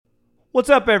What's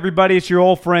up, everybody? It's your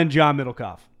old friend, John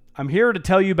Middlecoff. I'm here to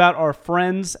tell you about our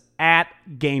friends at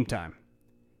Game Time.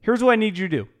 Here's what I need you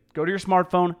to do. Go to your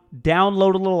smartphone,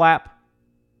 download a little app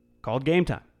called Game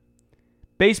Time.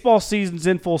 Baseball season's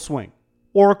in full swing.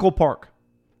 Oracle Park.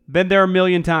 Been there a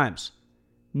million times.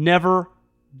 Never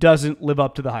doesn't live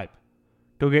up to the hype.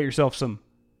 Go get yourself some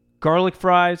garlic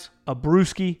fries, a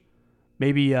brewski,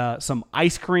 maybe some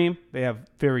ice cream. They have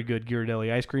very good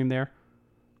Ghirardelli ice cream there.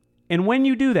 And when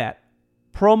you do that,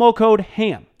 promo code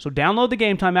HAM. So download the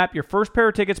Game Time app. Your first pair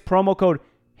of tickets, promo code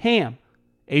HAM,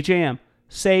 H-A-M,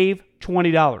 save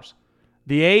 $20.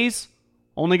 The A's,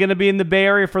 only going to be in the Bay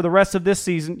Area for the rest of this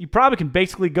season. You probably can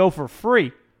basically go for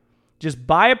free. Just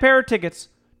buy a pair of tickets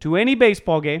to any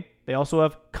baseball game. They also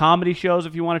have comedy shows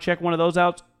if you want to check one of those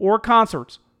out, or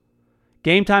concerts.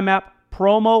 Game Time app,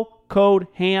 promo code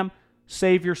HAM,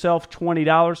 save yourself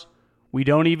 $20. We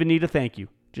don't even need a thank you.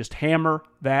 Just hammer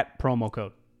that promo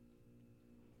code.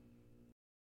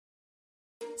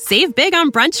 Save big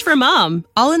on brunch for mom,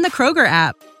 all in the Kroger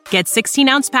app. Get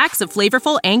 16-ounce packs of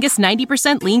flavorful Angus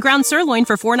 90% lean ground sirloin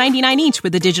for $4.99 each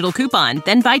with a digital coupon.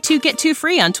 Then buy 2, get 2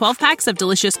 free on 12 packs of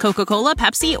delicious Coca-Cola,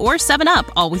 Pepsi, or 7-Up,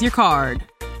 all with your card.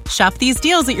 Shop these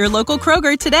deals at your local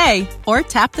Kroger today, or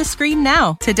tap the screen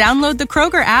now to download the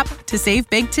Kroger app to save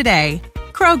big today.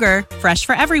 Kroger, fresh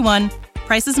for everyone.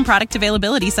 Prices and product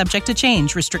availability subject to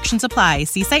change. Restrictions apply.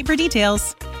 See site for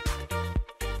details.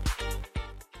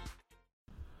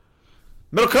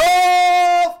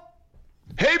 Middlecoff!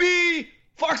 Hey,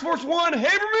 Fox Sports 1,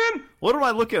 Haberman! What am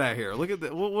I looking at here? Look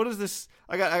at what is this?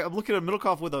 I'm looking at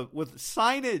Middlecoff with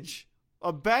signage,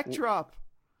 a backdrop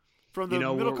from the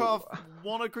Middlecoff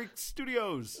Walnut Creek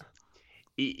Studios.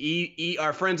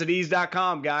 Our friends at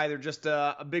ease.com, guy. They're just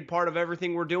a big part of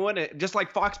everything we're doing. Just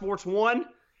like Fox Sports 1,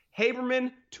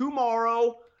 Haberman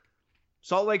tomorrow,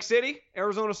 Salt Lake City,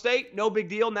 Arizona State. No big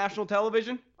deal. National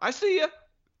television. I see you.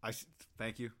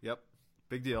 Thank you. Yep.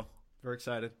 Big deal. Very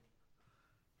excited.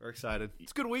 Very excited.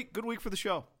 It's a good week. Good week for the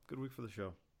show. Good week for the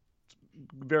show.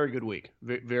 Very good week.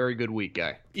 Very good week,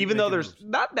 guy. Even though there's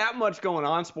not that much going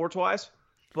on sports-wise,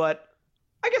 but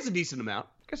I guess a decent amount.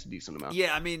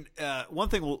 Yeah, I mean, one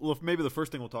thing, maybe the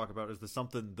first thing we'll talk about is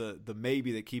the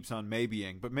maybe that keeps on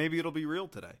maybeing, but maybe it'll be real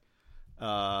today.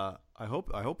 I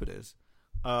hope it is.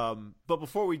 But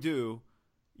before we do,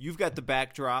 you've got the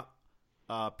backdrop.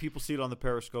 People see it on the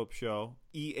Periscope show.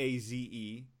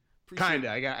 EAZE.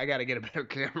 Kinda. I got to get a better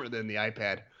camera than the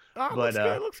iPad. But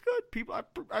looks good. People,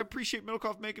 I appreciate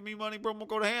Middlecoff making me money. Bro, we'll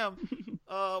go to ham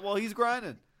while he's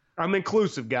grinding. I'm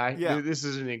inclusive, guy. Yeah. This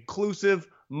is an inclusive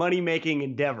money-making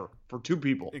endeavor for two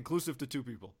people. Inclusive to two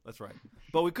people. That's right.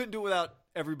 But we couldn't do it without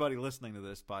everybody listening to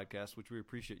this podcast, which we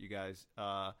appreciate you guys.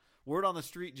 Word on the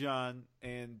street, John,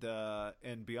 and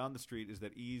beyond the street is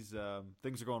that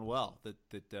things are going well.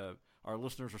 That our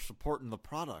listeners are supporting the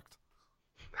product.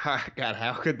 God,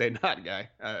 how could they not, guy?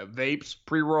 Vapes,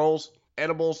 pre-rolls,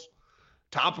 edibles,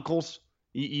 topicals,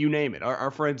 you name it. Our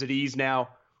friends at Ease now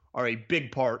are a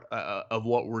big part of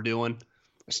what we're doing.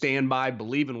 Stand by,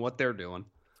 believe in what they're doing.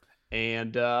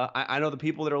 And I know the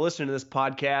people that are listening to this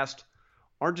podcast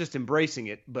aren't just embracing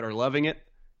it, but are loving it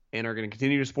and are going to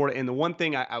continue to support it. And the one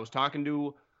thing I was talking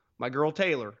to my girl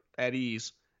Taylor at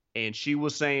Ease, and she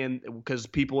was saying, because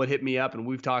people had hit me up and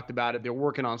we've talked about it, they're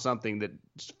working on something that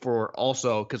for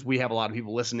also, because we have a lot of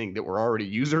people listening that were already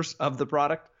users of the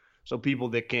product. So people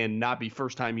that can not be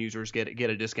first-time users get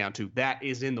a discount too. That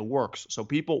is in the works. So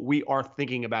people, we are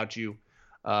thinking about you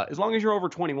as long as you're over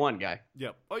 21, guy.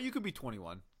 Yep. Oh, you could be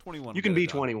 21. 21. You can be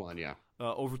 21, yeah.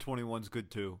 Over 21 is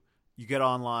good too. You get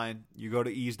online, you go to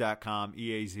ease.com,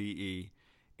 E-A-Z-E,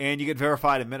 and you get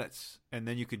verified in minutes. And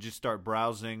then you could just start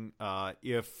browsing.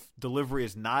 If delivery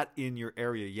is not in your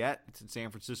area yet, it's in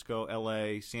San Francisco,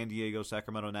 L.A., San Diego,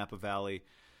 Sacramento, Napa Valley,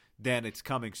 then it's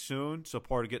coming soon. So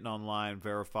part of getting online,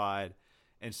 verified,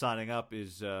 and signing up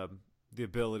is the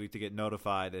ability to get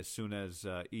notified as soon as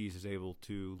Ease is able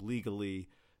to legally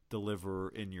deliver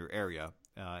in your area.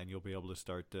 And you'll be able to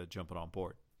start jumping on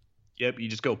board. Yep, you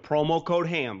just go promo code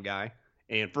HAM, guy,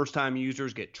 and first-time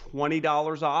users get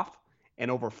 $20 off, and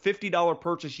over $50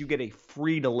 purchase, you get a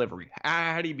free delivery.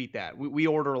 How do you beat that? We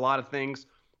order a lot of things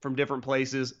from different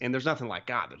places, and there's nothing like,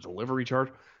 God, there's a delivery charge.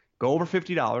 Go over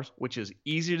 $50, which is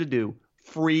easy to do,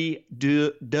 free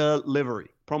delivery.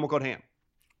 Promo code HAM.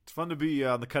 It's fun to be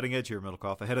on the cutting edge here,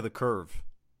 Middlecoff, ahead of the curve.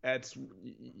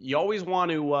 You always want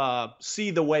to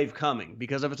see the wave coming,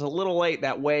 because if it's a little late,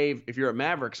 that wave, if you're at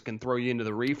Mavericks, can throw you into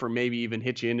the reef or maybe even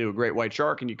hit you into a great white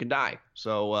shark and you can die.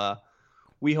 So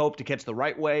we hope to catch the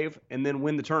right wave and then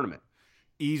win the tournament.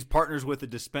 Ease partners with a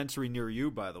dispensary near you,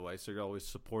 by the way, so you're always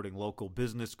supporting local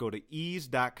business. Go to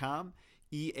ease.com,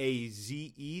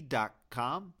 EAZE.com,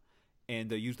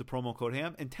 and use the promo code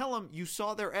HAM, and tell them you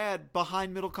saw their ad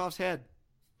behind Middlecoff's head.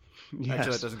 Yes.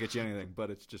 Actually, that doesn't get you anything, but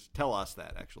it's just tell us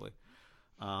that, actually.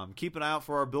 Keep an eye out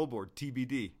for our billboard,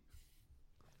 TBD.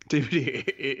 TBD,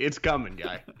 it's coming,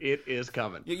 guy. It is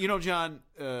coming. You know, John,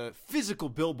 physical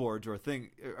billboards are a thing,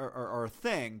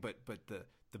 but the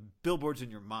billboards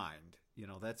in your mind, you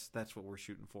know, that's what we're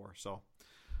shooting for. So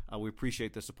we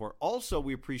appreciate the support. Also,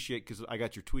 we appreciate, because I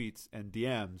got your tweets and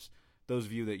DMs, those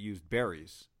of you that used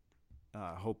berries.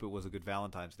 Hope it was a good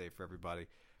Valentine's Day for everybody.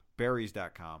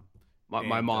 Berries.com.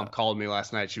 My mom called me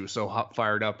last night. She was so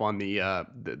fired up on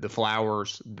the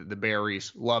flowers, the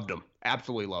berries. Loved them.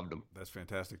 Absolutely loved them. That's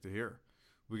fantastic to hear.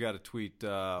 We got a tweet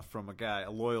from a guy,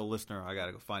 a loyal listener. I got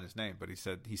to go find his name, but he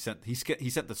said he sent the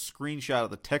screenshot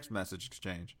of the text message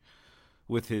exchange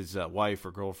with his wife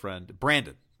or girlfriend,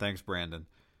 Brandon. Thanks, Brandon,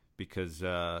 because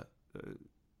the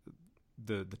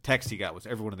text he got was,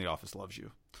 "Everyone in the office loves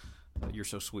you. You're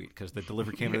so sweet," because the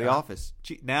delivery came to the office.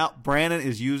 Now Brandon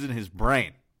is using his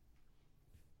brain.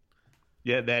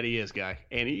 Yeah, that he is, guy.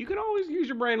 And you can always use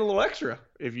your brain a little extra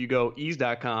if you go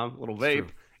ease.com, little vape,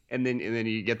 and then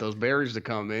you get those berries to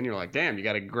come in. You're like, damn, you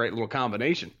got a great little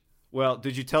combination. Well,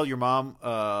 did you tell your mom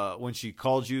when she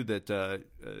called you that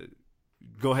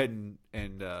go ahead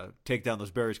and take down those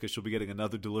berries because she'll be getting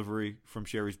another delivery from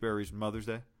Sherry's Berries Mother's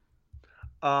Day?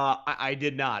 I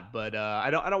did not, but I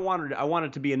don't want her. I want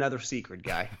it to be another secret,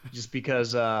 guy, just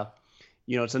because.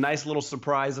 It's a nice little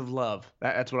surprise of love.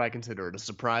 That's what I consider it, a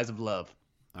surprise of love.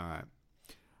 All right.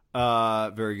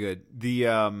 Very good. The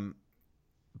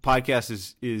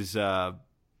podcast is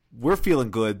we're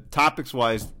feeling good.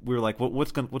 Topics-wise, we were like,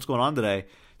 what's going on today?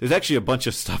 There's actually a bunch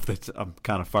of stuff that I'm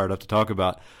kind of fired up to talk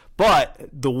about. But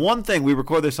the one thing, we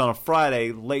record this on a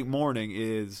Friday, late morning,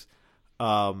 is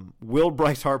will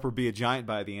Bryce Harper be a Giant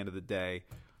by the end of the day?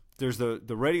 There's the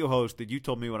radio host that you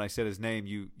told me when I said his name,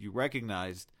 you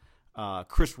recognized,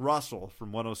 Chris Russell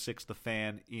from 106 The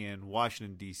Fan in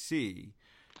Washington, D.C.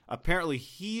 Apparently,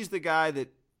 he's the guy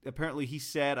that he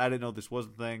said, I didn't know this was a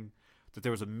thing, that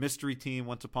there was a mystery team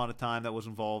once upon a time that was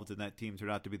involved, and that team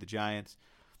turned out to be the Giants.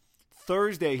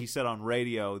 Thursday, he said on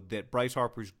radio that Bryce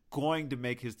Harper's going to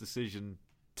make his decision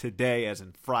today, as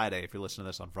in Friday, if you're listening to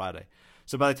this on Friday.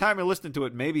 So by the time you're listening to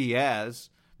it, maybe he has.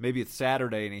 Maybe it's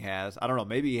Saturday and he has. I don't know.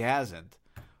 Maybe he hasn't.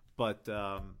 But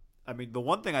I mean, the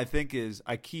one thing I think is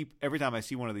every time I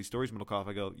see one of these stories, Middlecoff,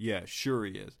 I go, yeah, sure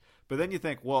he is. But then you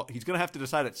think, well, he's going to have to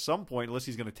decide at some point, unless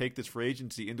he's going to take this free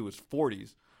agency into his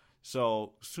 40s.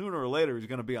 So sooner or later, he's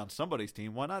going to be on somebody's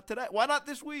team. Why not today? Why not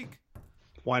this week?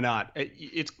 Why not?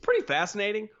 It's pretty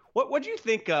fascinating. What do you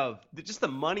think of just the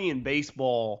money in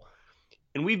baseball?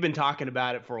 And we've been talking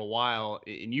about it for a while,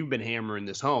 and you've been hammering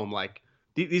this home. Like,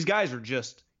 these guys are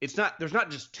just – there's not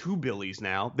just two Billies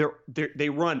now. They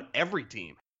run every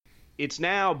team. It's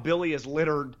now Billy has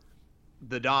littered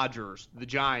the Dodgers, the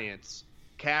Giants.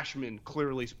 Cashman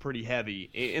clearly is pretty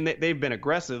heavy, and they've been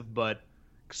aggressive, but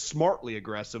smartly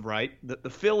aggressive, right? The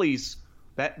Phillies,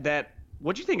 that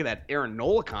what do you think of that Aaron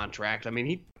Nola contract? I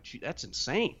mean, that's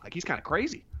insane. Like, he's kind of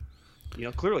crazy.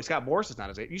 Clearly Scott Boras is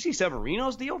not as. You see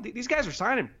Severino's deal? These guys are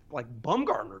signing like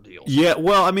Bumgarner deals. Yeah,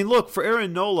 well, I mean, look, for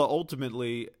Aaron Nola,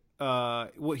 ultimately,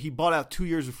 he bought out 2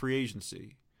 years of free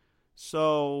agency,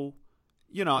 so.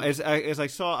 As I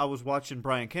saw, I was watching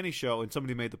Brian Kenny's show, and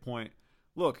somebody made the point.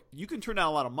 Look, you can turn down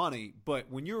a lot of money,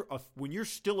 but when you're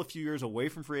still a few years away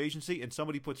from free agency, and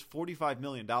somebody puts $45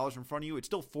 million in front of you, it's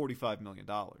still $45 million.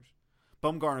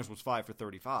 Bumgarner's was 5 for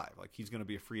 35. Like, he's going to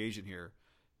be a free agent here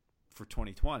for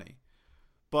 2020.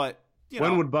 But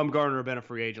when would Bumgarner have been a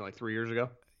free agent? Like 3 years ago?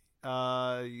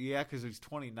 Yeah, because he's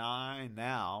 29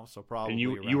 now, so probably. And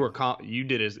you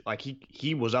did his like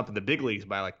he was up in the big leagues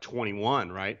by like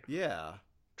 21, right? Yeah,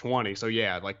 20. So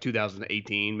yeah, like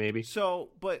 2018 maybe. So,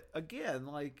 but again,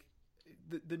 like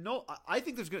I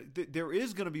think there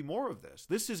is going to be more of this.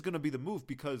 This is going to be the move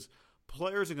because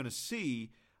players are going to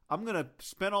see I'm going to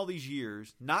spend all these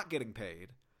years not getting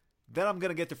paid. Then I'm going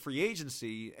to get to free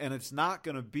agency, and it's not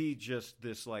going to be just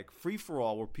this like free for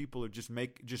all where people are just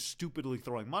stupidly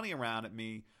throwing money around at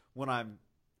me when I'm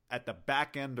at the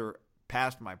back end or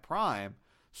past my prime.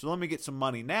 So let me get some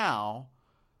money now.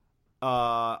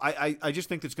 I just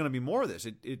think there's going to be more of this.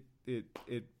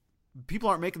 People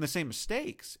aren't making the same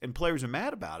mistakes, and players are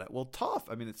mad about it. Well, tough.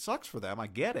 I mean, it sucks for them. I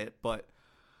get it, but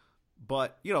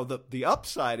the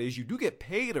upside is you do get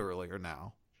paid earlier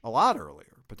now, a lot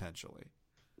earlier potentially.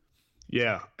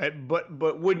 Yeah,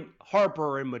 but wouldn't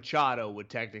Harper and Machado would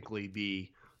technically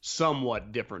be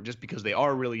somewhat different just because they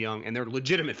are really young and they're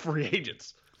legitimate free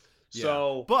agents. Yeah.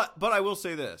 So, but I will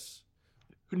say this: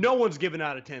 No one's giving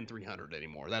out a 10-300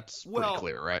 anymore. That's pretty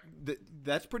clear, right?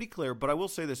 That's pretty clear, but I will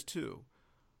say this too.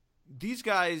 These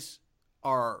guys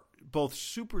are both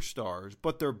superstars,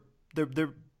 but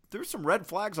there's some red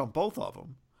flags on both of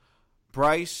them.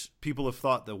 Bryce, people have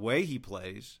thought the way he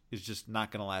plays is just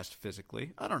not going to last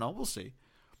physically. I don't know. We'll see.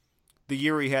 The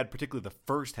year he had, particularly the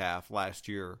first half last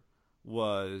year,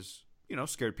 was,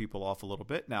 scared people off a little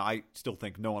bit. Now, I still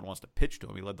think no one wants to pitch to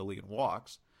him. He led the league in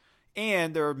walks.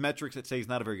 And there are metrics that say he's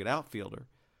not a very good outfielder.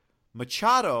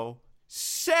 Machado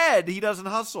said he doesn't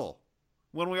hustle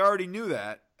when we already knew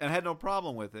that and had no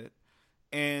problem with it.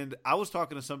 And I was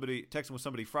texting with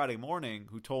somebody Friday morning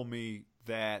who told me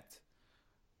that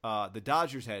the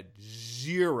Dodgers had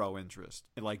zero interest,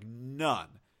 like none,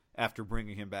 after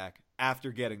bringing him back,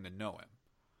 after getting to know him.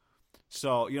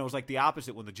 So, it was like the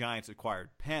opposite when the Giants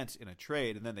acquired Pence in a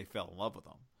trade and then they fell in love with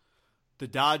him. The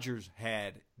Dodgers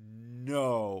had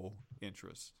no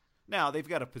interest. Now, they've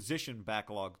got a position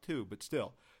backlog too, but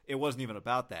still, it wasn't even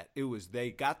about that. It was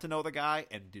they got to know the guy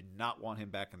and did not want him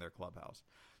back in their clubhouse.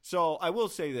 So I will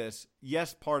say this.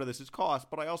 Yes, part of this is cost,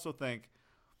 but I also think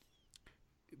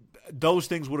those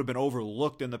things would have been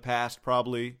overlooked in the past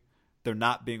probably. They're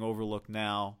not being overlooked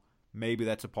now. Maybe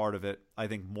that's a part of it. I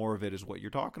think more of it is what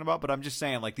you're talking about, but I'm just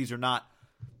saying, like, these are not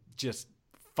just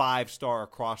 5-star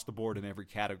across the board in every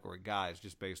category guys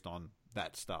just based on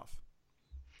that stuff.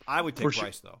 I would take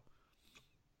Bryce, though.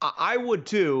 I would,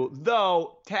 too,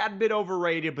 though tad bit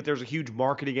overrated, but there's a huge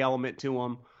marketing element to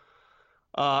him.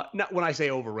 Not when I say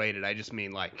overrated, I just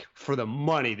mean, like, for the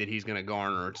money that he's going to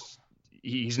garner,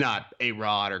 he's not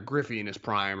A-Rod or Griffey in his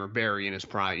prime or Barry in his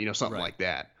prime, something like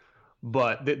that.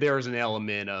 But there's an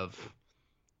element of,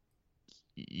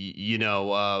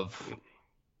 of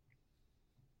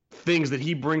things that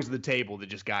he brings to the table that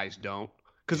just guys don't.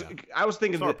 Because I was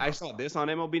thinking that I saw this on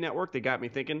MLB Network that got me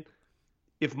thinking,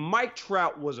 if Mike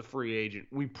Trout was a free agent,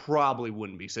 we probably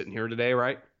wouldn't be sitting here today,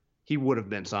 right? He would have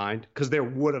been signed because there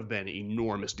would have been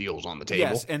enormous deals on the table.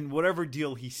 Yes, and whatever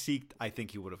deal he seeked, I think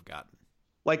he would have gotten.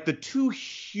 Like the two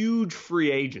huge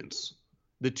free agents,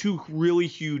 the two really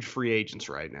huge free agents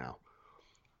right now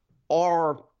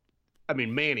are,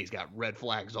 Manny's got red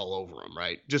flags all over him,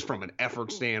 right? Just from an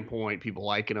effort standpoint, people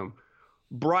liking him.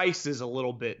 Bryce is a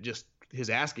little bit just, his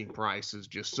asking price is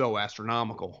just so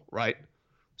astronomical, right?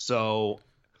 So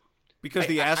because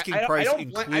the asking price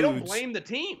includes, I don't blame the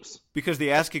teams. Because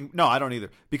the asking, no, I don't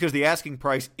either. Because the asking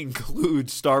price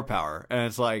includes star power, and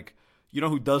it's like,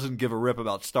 who doesn't give a rip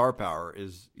about star power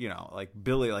is, like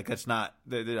Billy. Like that's not.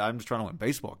 I'm just trying to win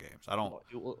baseball games. I don't.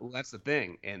 Well, that's the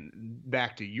thing. And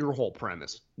back to your whole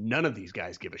premise, none of these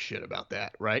guys give a shit about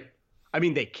that, right?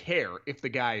 They care if the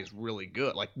guy is really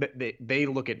good. Like they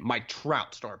look at Mike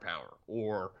Trout star power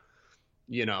or,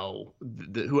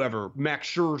 whoever, Max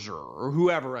Scherzer or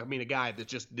whoever. A guy that's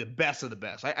just the best of the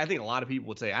best. I think a lot of people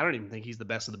would say, I don't even think he's the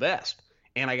best of the best.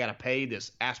 And I got to pay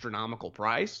this astronomical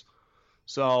price.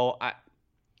 So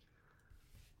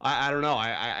I don't know.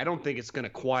 I don't think it's going to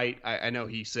quite. I know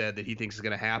he said that he thinks it's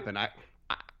going to happen.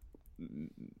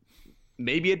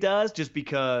 Maybe it does, just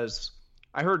because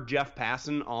I heard Jeff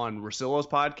Passan on Russillo's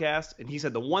podcast, and he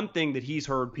said the one thing that he's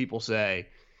heard people say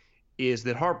is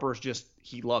that Harper's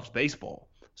he loves baseball.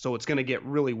 So it's going to get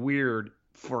really weird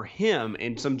for him,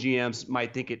 and some GMs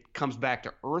might think it comes back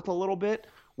to earth a little bit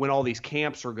when all these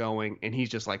camps are going, and he's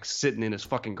just like sitting in his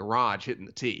fucking garage hitting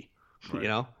the tee.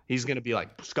 Right. He's going to be like,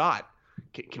 Scott,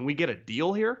 can we get a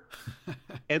deal here?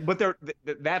 But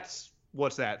that's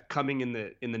what's that coming in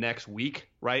the next week,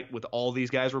 right? With all these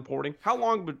guys reporting, how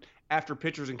long after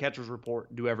pitchers and catchers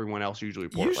report do everyone else usually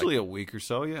report? Usually a week or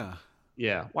so, yeah.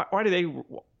 Yeah.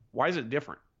 Why is it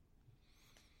different?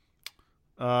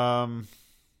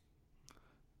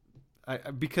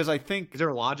 Because I think, is there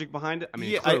a logic behind it?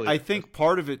 I think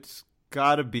part of it's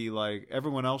got to be like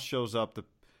everyone else shows up.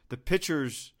 The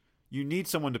pitchers. You need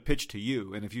someone to pitch to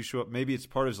you, and if you show up, maybe it's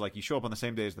part of like you show up on the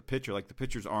same day as the pitcher. Like the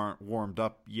pitchers aren't warmed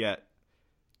up yet,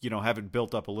 haven't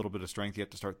built up a little bit of strength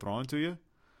yet to start throwing to you.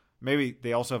 Maybe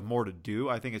they also have more to do.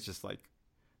 I think it's just like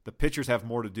the pitchers have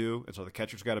more to do, and so the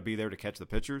catcher's got to be there to catch the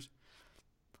pitchers.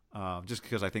 Just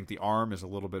because I think the arm is a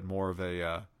little bit more of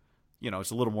a,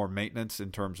 it's a little more maintenance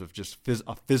in terms of just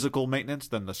a physical maintenance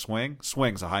than the swing.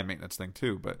 Swing's a high maintenance thing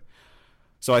too, but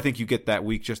so I think you get that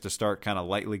week just to start kind of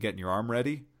lightly getting your arm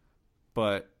ready.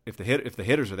 But if the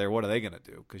hitters are there, what are they going to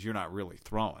do? Because you're not really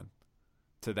throwing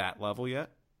to that level yet.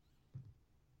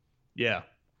 Yeah.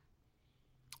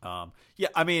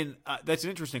 That's an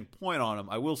interesting point on him.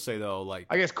 I will say though, like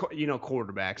I guess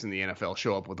quarterbacks in the NFL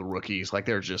show up with the rookies. Like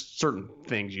there's just certain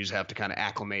things you just have to kind of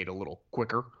acclimate a little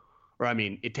quicker, or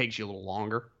it takes you a little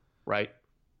longer, right?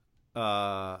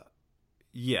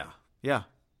 Yeah.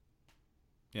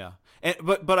 And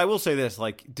but I will say this: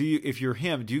 like, if you're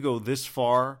him, do you go this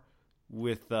far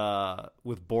with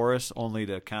Boris only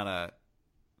to kind of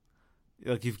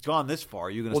like you've gone this far?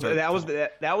 You're gonna start.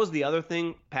 That was the other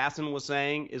thing Passan was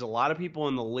saying is a lot of people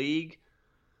in the league,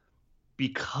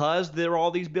 because there are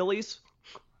all these Billies,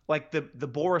 like the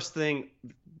Boris thing,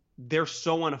 they're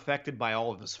so unaffected by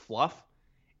all of this fluff.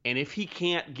 And if he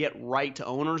can't get right to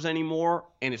owners anymore,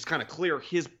 and it's kind of clear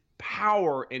his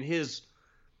power and his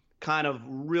kind of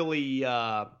really,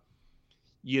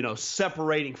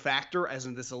 separating factor as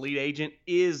in this elite agent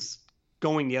is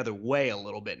going the other way a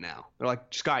little bit now. They're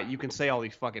like, Scott, you can say all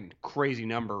these fucking crazy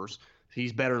numbers.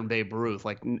 He's better than Babe Ruth.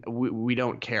 Like, we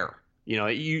don't care.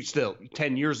 You still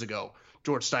 10 years ago,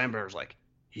 George Steinbrenner's like,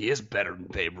 he is better than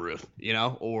Babe Ruth,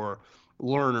 or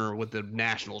Lerner with the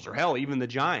Nationals, or hell, even the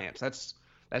Giants. That's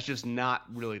just not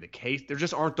really the case. There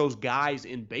just aren't those guys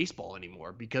in baseball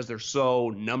anymore because they're so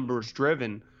numbers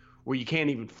driven where you can't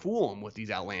even fool them with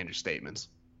these outlandish statements.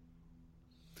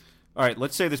 All right,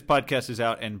 let's say this podcast is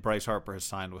out and Bryce Harper has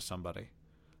signed with somebody.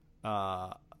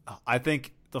 I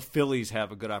think the Phillies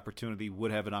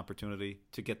would have an opportunity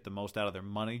to get the most out of their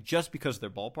money just because of their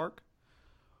ballpark.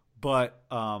 But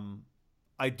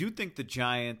I do think the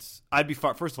Giants –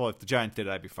 first of all, if the Giants did it,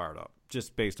 I'd be fired up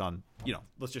just based on,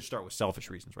 let's just start with selfish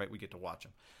reasons, right? We get to watch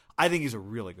him. I think he's a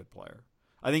really good player.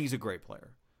 I think he's a great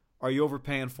player. Are you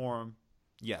overpaying for him?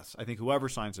 Yes. I think whoever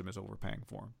signs him is overpaying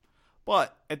for him.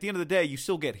 But at the end of the day, you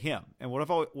still get him. And what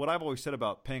I've always said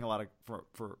about paying a lot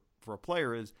for a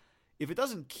player is if it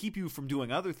doesn't keep you from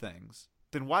doing other things,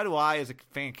 then why do I as a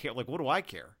fan care? Like, what do I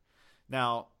care?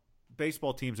 Now,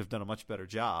 baseball teams have done a much better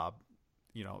job.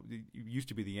 It used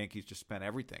to be the Yankees just spent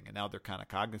everything, and now they're kind of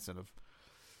cognizant of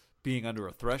being under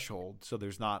a threshold, so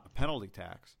there's not a penalty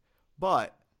tax.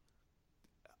 But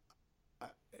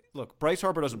look, Bryce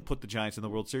Harper doesn't put the Giants in the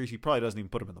World Series. He probably doesn't even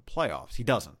put them in the playoffs. He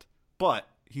doesn't. But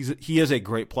he is a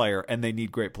great player, and they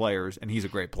need great players, and he's a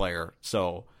great player.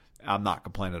 So I'm not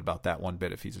complaining about that one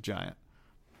bit if he's a Giant.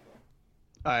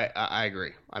 I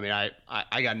agree. I mean,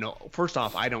 I got no – first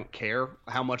off, I don't care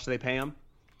how much they pay him.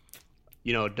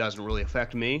 It doesn't really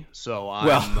affect me. So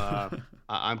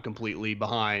I'm completely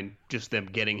behind just them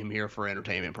getting him here for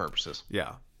entertainment purposes.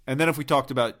 Yeah. And then if we talked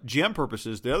about GM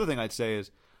purposes, the other thing I'd say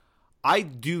is I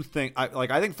do think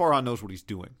I think Farhan knows what he's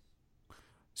doing.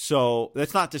 So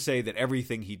that's not to say that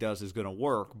everything he does is going to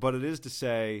work, but it is to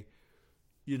say,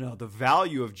 the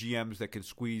value of GMs that can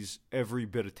squeeze every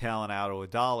bit of talent out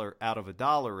of a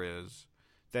dollar is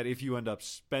that if you end up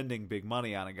spending big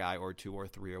money on a guy or two or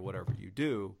three or whatever you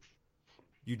do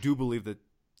believe that,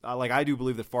 I do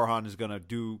believe that Farhan is going to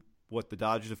do what the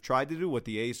Dodgers have tried to do, what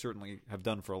the A's certainly have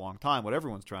done for a long time, what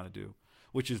everyone's trying to do,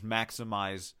 which is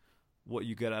maximize what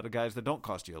you get out of guys that don't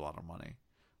cost you a lot of money.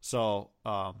 So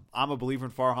I'm a believer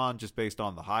in Farhan just based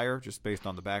on the hire, just based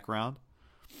on the background.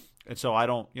 And so I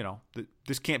don't,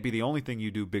 this can't be the only thing you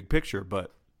do big picture,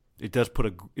 but it does put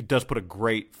a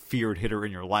great feared hitter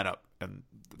in your lineup. And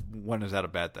when is that a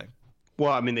bad thing?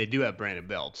 Well, I mean, they do have Brandon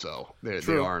Belt, so they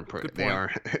are in pretty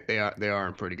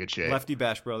good shape. Lefty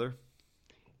Bash brother.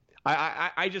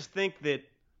 I just think that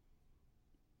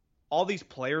all these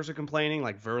players are complaining,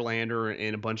 like Verlander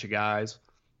and a bunch of guys,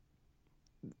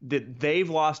 that they've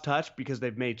lost touch because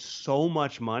they've made so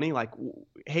much money. Like,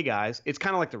 hey guys, it's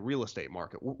kind of like the real estate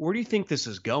market. Where do you think this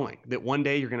is going? That one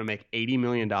day you're going to make $80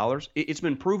 million? It's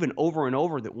been proven over and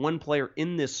over that one player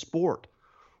in this sport,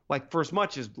 like for as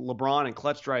much as LeBron and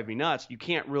Klutch drive me nuts, you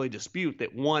can't really dispute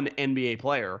that one NBA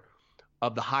player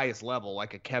of the highest level,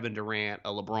 like a Kevin Durant, a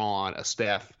LeBron, a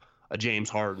Steph, a James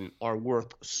Harden, are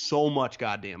worth so much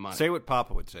goddamn money. Say what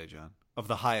Papa would say, John, of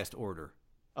the highest order.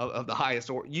 Of the highest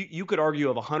order. You could argue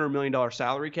of a $100 million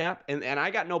salary cap, and I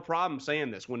got no problem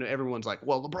saying this when everyone's like,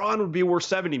 well, LeBron would be worth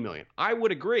 $70 million. I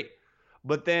would agree.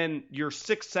 But then your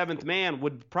sixth, seventh man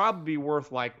would probably be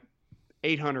worth like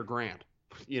 $800,000.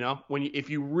 If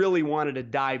you really wanted to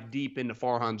dive deep into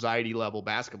Farhan Zaidi level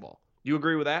basketball. Do you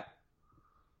agree with that?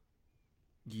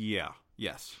 Yeah.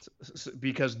 Yes.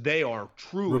 Because they are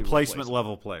truly replacement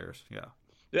level players. Yeah.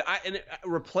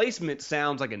 Replacement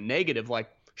sounds like a negative. Like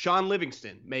Sean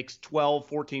Livingston makes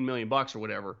 $12-14 million or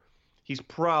whatever. He's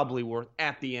probably worth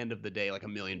at the end of the day like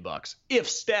 $1 million. If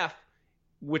Steph,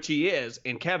 which he is,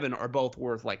 and Kevin are both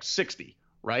worth like 60,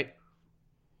 right?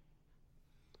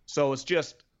 So it's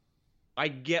just, I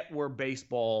get where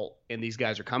baseball and these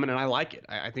guys are coming, and I like it.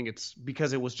 I think it's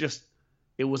because it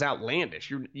was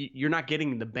outlandish. You're not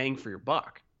getting the bang for your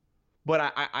buck.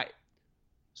 But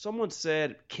someone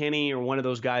said, Kenny or one of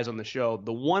those guys on the show,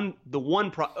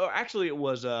 actually it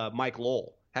was Mike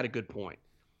Lowell had a good point.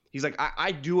 He's like,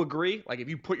 I do agree. Like, if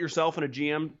you put yourself in a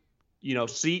GM,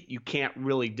 seat, you can't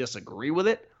really disagree with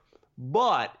it.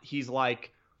 But he's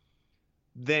like,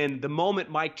 then the moment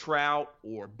Mike Trout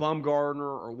or Bumgarner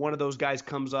or one of those guys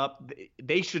comes up,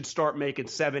 they should start making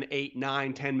 $7, $8,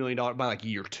 $9, $10 million by like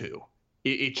year 2.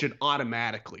 It should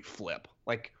automatically flip.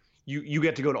 Like, you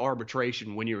get to go to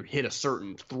arbitration when you hit a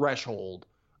certain threshold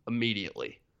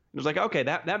immediately. It was like, okay,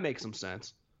 that makes some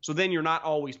sense. So then you're not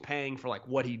always paying for like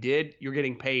what he did. You're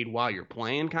getting paid while you're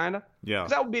playing, kind of. Yeah.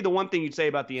 'Cause that would be the one thing you'd say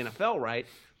about the NFL, right?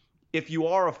 If you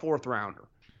are a 4th rounder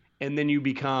and then you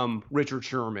become Richard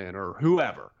Sherman or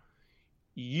whoever,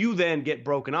 you then get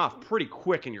broken off pretty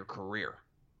quick in your career,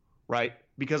 right?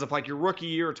 Because if like your rookie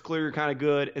year, it's clear you're kind of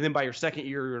good, and then by your second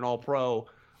year, you're an all-pro.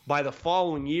 By the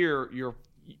following year, you're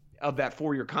of that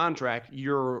 4-year contract,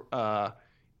 you're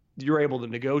able to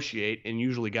negotiate, and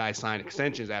usually guys sign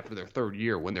extensions after their 3rd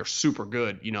year when they're super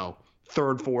good,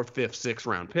 3rd, 4th, 5th, 6th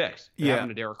round picks. It happened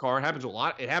to Derek Carr. It happens to a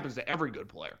lot. It happens to every good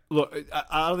player. Look,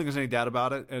 I don't think there's any doubt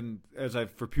about it. And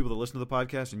for people that listen to the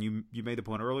podcast, and you made the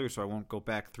point earlier, so I won't go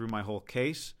back through my whole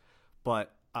case,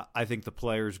 but I think the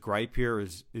player's gripe here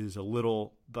is a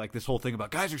little like this whole thing about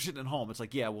guys are sitting at home. It's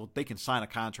like, yeah, well, they can sign a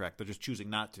contract. They're just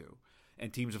choosing not to.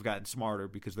 And teams have gotten smarter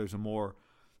because there's a more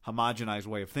homogenized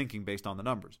way of thinking based on the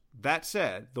numbers. That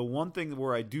said, the one thing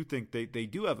where I do think they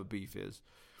do have a beef is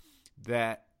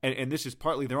that, and this is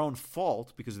partly their own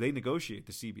fault because they negotiate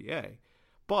the CBA,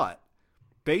 but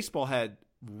baseball had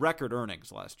record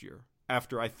earnings last year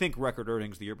after, I think, record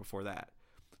earnings the year before that.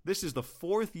 This is the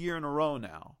 4th year in a row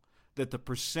now that the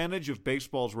percentage of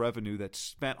baseball's revenue that's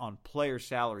spent on player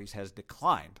salaries has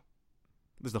declined.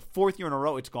 This is the 4th year in a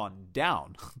row it's gone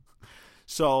down.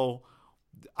 So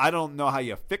I don't know how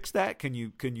you fix that. Can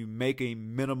you make a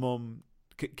minimum?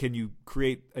 Can you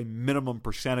create a minimum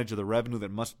percentage of the revenue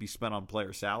that must be spent on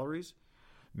player salaries?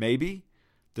 Maybe.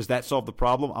 Does that solve the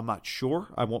problem? I'm not sure.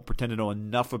 I won't pretend to know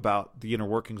enough about the inner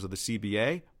workings of the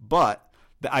CBA, but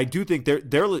I do think they're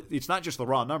it's not just the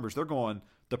raw numbers. They're going,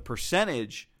 the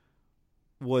percentage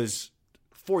was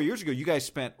 4 years ago, you guys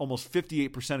spent almost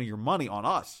 58% of your money on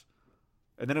us.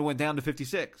 And then it went down to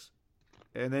 56.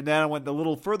 And then it went a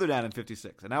little further down in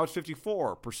 56. And now it's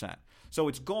 54%. So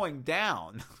it's going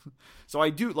down. So I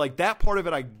do, like, that part of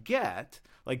it I get.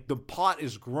 Like, the pot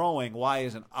is growing. Why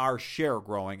isn't our share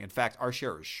growing? In fact, our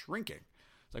share is shrinking.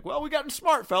 It's like, well, we gotten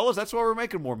smart, fellas. That's why we're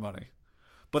making more money.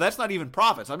 But that's not even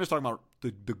profits. I'm just talking about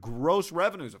the gross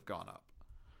revenues have gone up.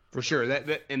 For sure.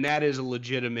 That is a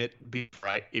legitimate beef,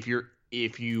 right? If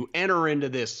you enter into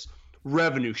this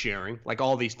revenue sharing, like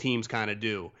all these teams kind of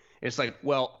do, it's like,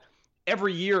 well,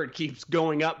 every year it keeps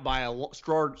going up by a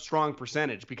strong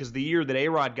percentage, because the year that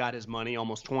A-Rod got his money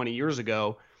almost 20 years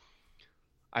ago,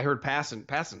 I heard Passan,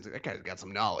 that guy's got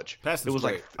some knowledge. Passan's it was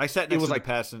great. I sat next to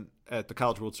Passan at the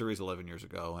College World Series 11 years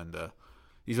ago, and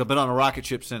he's been on a rocket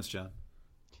ship since, John.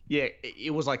 Yeah,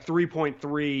 it was like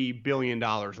 $3.3 billion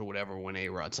or whatever when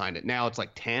A-Rod signed it. Now it's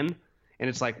like 10, and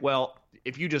it's like, well,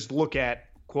 if you just look at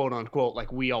quote unquote,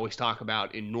 like we always talk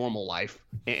about in normal life,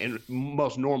 and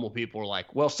most normal people are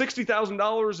like, well,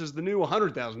 $60,000 is the new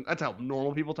 $100,000. That's how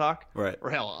normal people talk, right? Or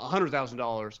hell,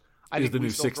 $100,000 is the new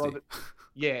 60.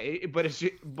 Yeah, but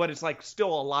it's like still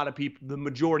a lot of people. The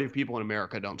majority of people in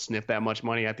America don't sniff that much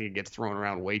money. I think it gets thrown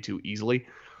around way too easily.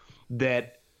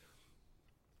 That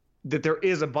there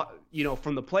is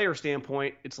from the player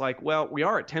standpoint, it's like, well, we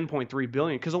are at 10.3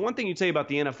 billion. Because the one thing you'd say about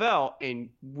the NFL, and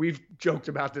we've joked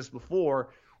about this before,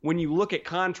 when you look at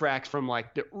contracts from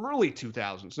like the early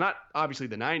 2000s, not obviously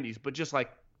the 90s, but just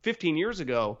like 15 years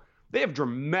ago, they have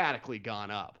dramatically gone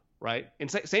up, right? And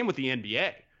same with the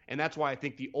NBA. And that's why I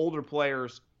think the older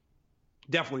players,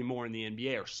 definitely more in the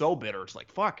NBA, are so bitter. It's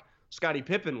like, fuck, Scottie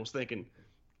Pippen was thinking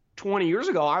 20 years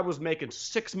ago I was making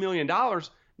 $6 million.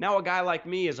 Now a guy like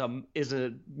me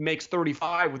makes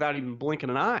 35 without even blinking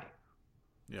an eye.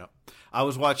 Yeah. I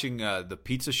was watching the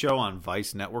Pizza Show on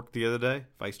Vice Network the other day,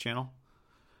 Vice Channel.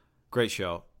 Great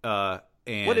show. And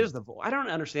what is I don't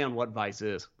understand what Vice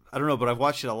is. I don't know, but I've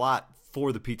watched it a lot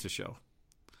for the Pizza Show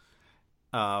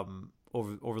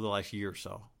over the last year or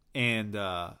so. And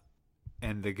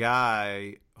the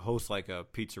guy hosts like a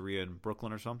pizzeria in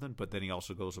Brooklyn or something, but then he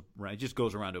also goes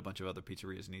around to a bunch of other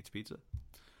pizzerias and eats pizza.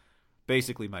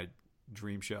 Basically my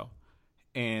dream show.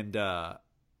 And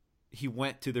he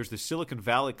went to, there's the Silicon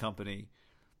Valley company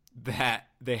that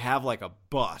they have like a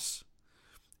bus,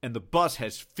 and the bus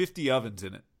has 50 ovens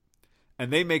in it,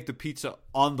 and they make the pizza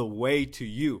on the way to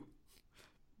you.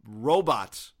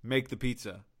 Robots make the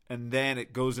pizza, and then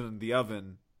it goes in the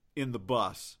oven in the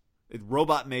bus. It's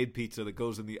robot-made pizza that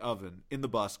goes in the oven in the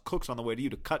bus, cooks on the way to you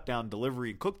to cut down delivery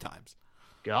and cook times.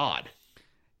 God.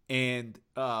 and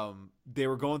they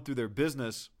were going through their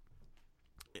business,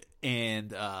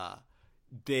 and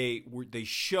they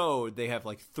showed they have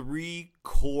like 3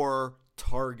 core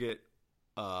target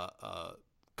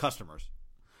customers,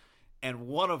 and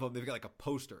one of them they've got like a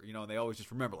poster, and they always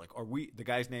just remember, like, are we, the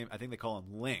guy's name, I think they call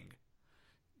him Ling,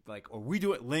 like, are we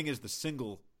doing, Ling is the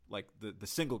single, like the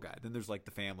single guy, then there's like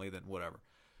the family, then whatever.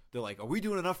 They're like, are we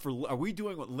doing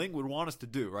what Ling would want us to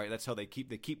do, right? That's how they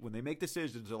keep when they make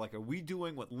decisions, they're like, are we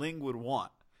doing what Ling would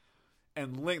want?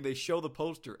 And Ling, they show the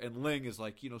poster, and Ling is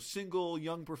like, single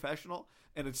young professional,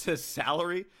 and it says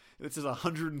salary, and it says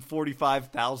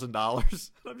 $145,000. And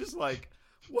I'm just like,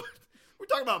 what? We're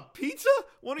talking about pizza?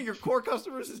 One of your core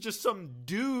customers is just some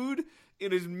dude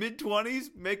in his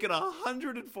mid-20s making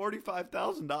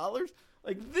 $145,000?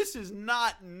 Like, this is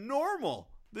not normal.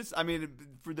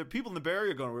 For the people in the Bay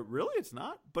Area going, really? It's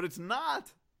not? But it's not.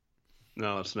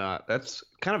 No, it's not. That's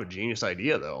kind of a genius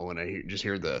idea, though, when I just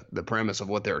hear the premise of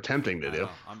what they're attempting to do.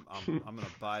 I'm going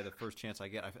to buy the first chance I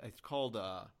get. It's called,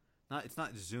 it's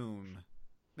not Zoom.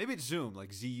 Maybe it's Zoom,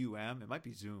 like Z-U-M. It might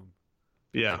be Zoom.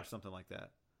 Yeah. Or something like that.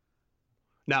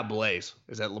 Not Blaze.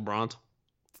 Is that LeBron's?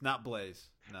 It's not Blaze.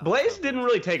 No, Blaze didn't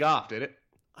really take off, did it?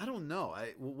 I don't know.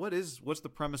 What's the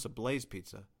premise of Blaze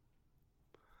Pizza?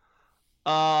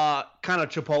 Kind of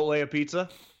Chipotle a pizza.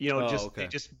 Okay.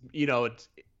 It's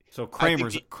So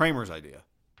Kramer's idea.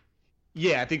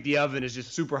 Yeah, I think the oven is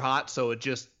just super hot, so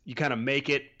you kind of make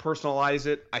it, personalize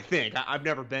it. I think I've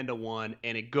never been to one,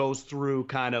 and it goes through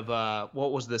kind of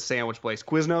what was the sandwich place,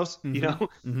 Quiznos,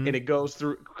 Mm-hmm. and it goes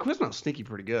through Quiznos. Sneaky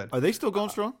pretty good. Are they still going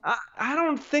strong? I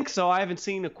don't think so. I haven't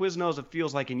seen a Quiznos, it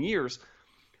feels like, in years.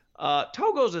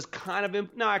 Togo's is kind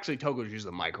of no, actually Togo's uses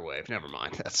the microwave. Never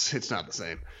mind, it's not the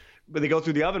same. But they go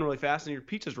through the oven really fast, and your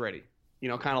pizza's ready.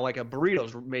 Kind of like a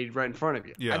burrito's made right in front of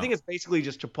you. Yeah. I think it's basically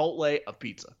just Chipotle of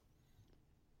pizza.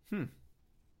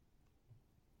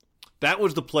 That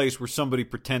was the place where somebody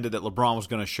pretended that LeBron was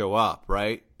going to show up,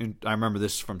 right? And I remember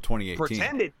this from 2018.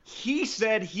 Pretended. He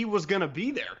said he was going to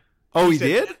be there. Oh, he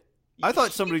did? I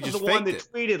thought somebody just faked it. He was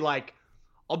the one that tweeted, like,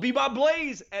 I'll be by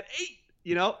Blaze at 8.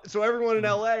 So everyone in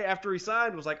L.A. after he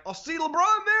signed was like, I'll see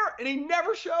LeBron there, and he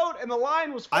never showed, and the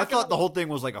line was fucking I thought the whole thing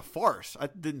was like a farce. I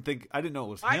didn't know it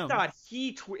was him. I thought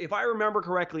if I remember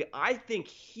correctly, I think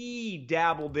he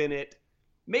dabbled in it.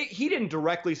 He didn't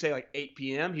directly say like 8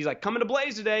 p.m. He's like, coming to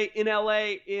Blaze today in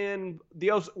L.A. in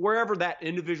wherever that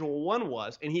individual one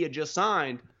was, and he had just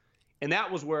signed, and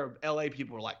that was where L.A.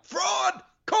 people were like, fraud!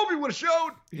 Kobe would have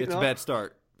showed! It's a bad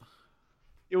start.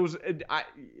 It was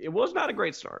not a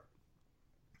great start.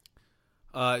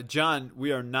 John,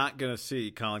 we are not going to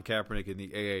see Colin Kaepernick in the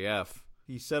AAF.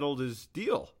 He settled his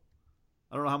deal.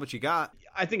 I don't know how much he got.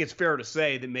 I think it's fair to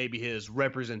say that maybe his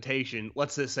representation,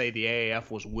 let's just say the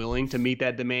AAF was willing to meet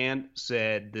that demand,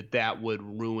 said that would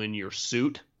ruin your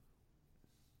suit.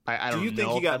 I don't know. Do you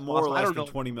think he got more or less than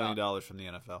 $20 million from the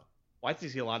NFL? Well, I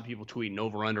see a lot of people tweeting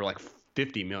over under like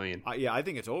 $50 million. Yeah, I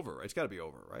think it's over. It's got to be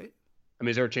over, right? I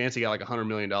mean, is there a chance he got like $100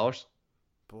 million?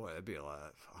 Boy, that'd be a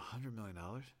lot. $100 million?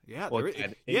 Yeah, well,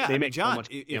 they make John, so much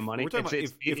money. We're talking about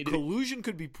if collusion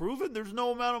could be proven, there's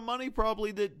no amount of money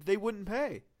probably that they wouldn't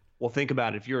pay. Well, think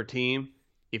about it. If you're a team,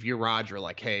 if you're Roger,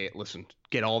 like, hey, listen,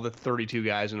 get all the 32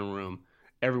 guys in a room.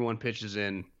 Everyone pitches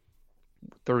in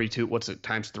 32. What's it,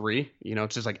 times 3?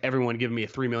 It's just like everyone giving me a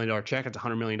 $3 million check. It's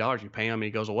 $100 million. You pay him and he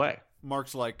goes away.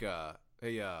 Mark's like,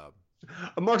 hey,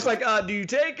 Mark's like, do you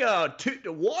take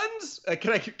ones?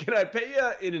 Can I pay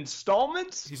you in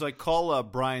installments? He's like, call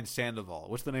Brian Sandoval.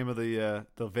 What's the name of the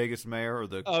Vegas mayor or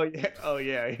the? Oh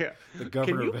yeah. The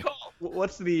governor. Can you call?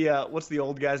 What's the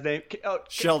old guy's name?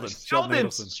 Sheldon.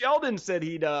 Sheldon said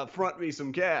he'd front me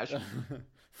some cash.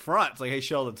 Front. It's like, hey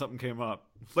Sheldon, something came up.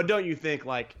 But don't you think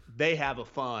like they have a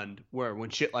fund where when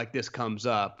shit like this comes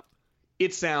up,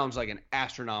 it sounds like an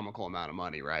astronomical amount of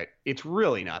money, right? It's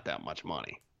really not that much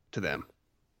money to them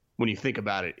when you think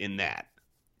about it in that.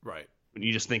 Right. When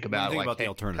you just think about the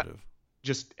alternative.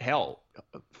 Just hell,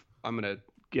 I'm going to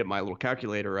get my little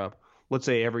calculator up. Let's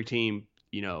say every team,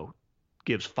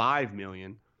 gives $5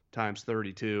 million times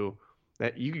 32,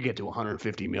 that you could get to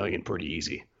 $150 million pretty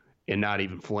easy and not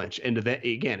even flinch. And to that,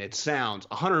 again, it sounds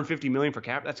 $150 million for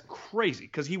Cap. That's crazy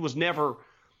because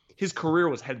his career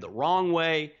was headed the wrong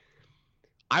way.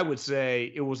 I would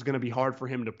say it was going to be hard for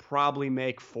him to probably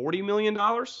make $40 million,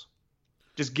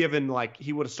 just given like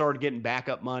he would have started getting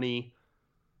backup money.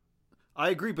 I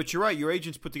agree, but you're right. Your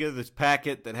agents put together this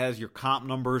packet that has your comp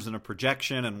numbers and a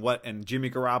projection and Jimmy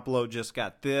Garoppolo just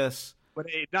got this. But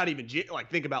not even like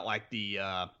think about like the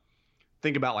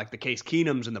Case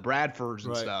Keenums and the Bradfords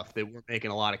and stuff that were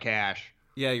making a lot of cash.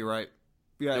 Yeah, you're right.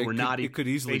 Yeah, it could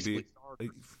easily be.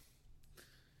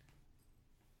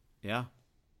 Yeah.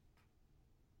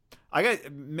 I got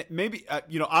maybe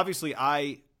obviously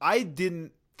I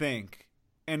didn't think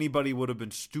anybody would have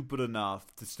been stupid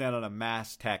enough to stand on a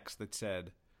mass text that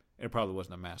said, and it probably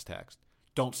wasn't a mass text,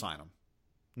 don't sign him.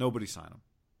 Nobody sign him.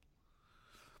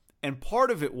 And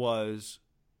part of it was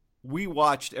we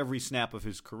watched every snap of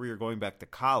his career going back to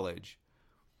college.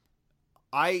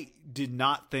 I did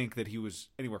not think that he was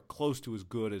anywhere close to as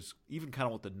good as even kind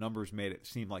of what the numbers made it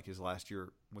seem like his last year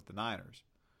with the Niners.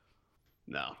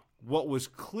 No. What was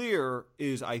clear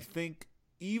is I think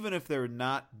even if there had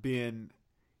not been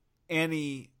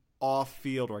any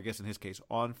off-field, or I guess in his case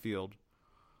on-field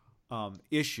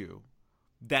issue,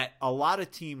 that a lot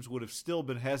of teams would have still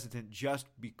been hesitant just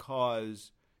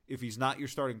because if he's not your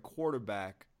starting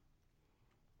quarterback,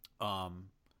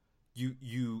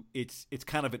 it's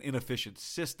kind of an inefficient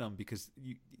system because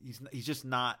he's just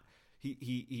not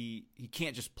he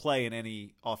can't just play in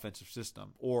any offensive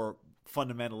system, or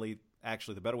fundamentally,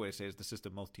 actually the better way to say it is the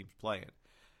system most teams play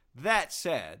in. That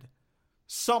said,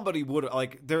 somebody would have,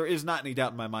 there is not any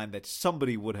doubt in my mind that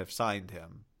somebody would have signed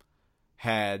him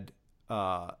had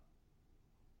there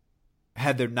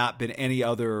not been any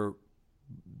other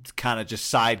kind of just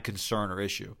side concern or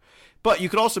issue. But you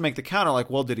could also make the counter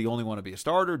well, did he only want to be a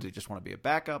starter? Did he just want to be a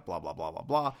backup? Blah, blah, blah, blah,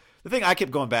 blah. The thing I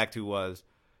kept going back to was,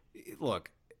 look,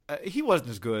 he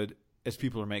wasn't as good as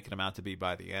people are making him out to be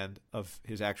by the end of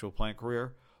his actual playing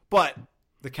career. But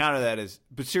the counter to that is,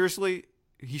 but seriously,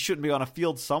 he shouldn't be on a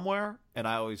field somewhere? And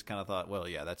I always kind of thought, well,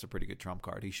 yeah, that's a pretty good trump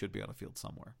card. He should be on a field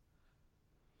somewhere.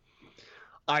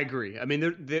 I agree. I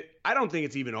mean, I don't think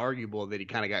it's even arguable that he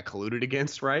kind of got colluded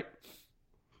against, right?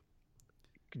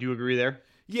 Do you agree there?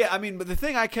 Yeah, I mean, but the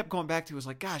thing I kept going back to was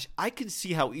gosh, I can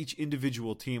see how each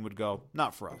individual team would go,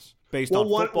 not for us, based on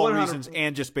football reasons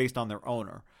and just based on their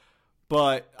owner.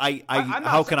 But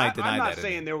how can I deny that? I'm not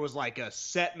saying there was a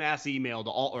set mass email to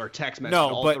all or text message to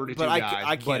all 32 guys.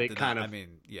 I can't but it deny, kind of. I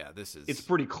mean, yeah, it's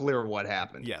pretty clear what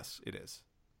happened. Yes, it is.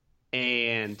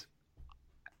 And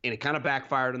it kind of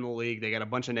backfired in the league. They got a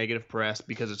bunch of negative press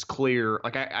because it's clear.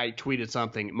 I tweeted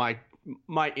something. My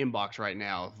inbox right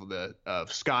now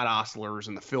of Scott Ostlers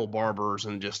and the Phil Barbers,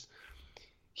 and just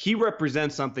he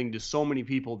represents something to so many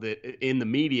people that in the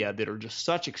media that are just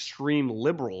such extreme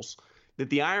liberals that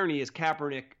the irony is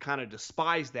Kaepernick kind of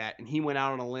despised that, and he went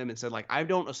out on a limb and said I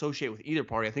don't associate with either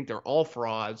party. I think they're all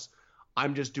frauds.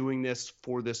 I'm just doing this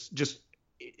for this. Just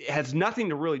it has nothing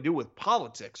to really do with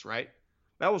politics, right?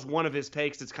 That was one of his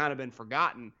takes that's kind of been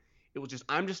forgotten. It was just,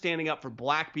 I'm just standing up for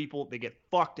black people. They get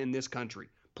fucked in this country.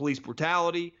 Police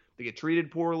brutality, they get treated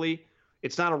poorly.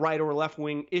 It's not a right or left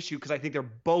wing issue because I think they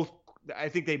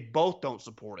both don't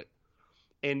support it.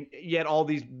 And yet all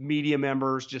these media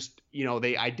members just,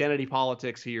 they identity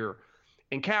politics here.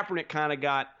 And Kaepernick kind of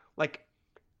got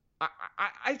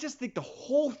I just think the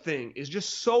whole thing is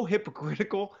just so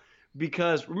hypocritical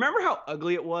because remember how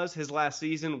ugly it was his last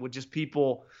season with just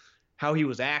people, how he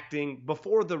was acting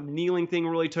before the kneeling thing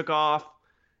really took off,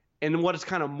 and what it's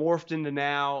kind of morphed into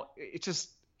now.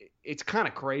 It's kind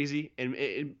of crazy,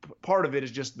 and part of it is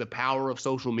just the power of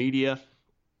social media.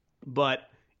 But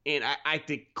I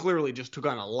think clearly just took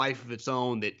on a life of its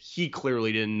own that he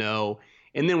clearly didn't know.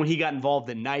 And then when he got involved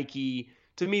in Nike,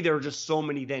 to me there were just so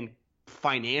many then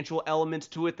financial elements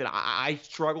to it that I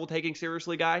struggle taking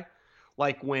seriously, guy.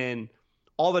 Like when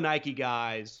all the Nike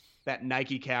guys, that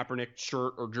Nike Kaepernick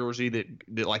shirt or jersey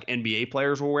that NBA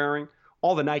players were wearing,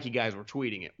 all the Nike guys were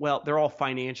tweeting it. Well, they're all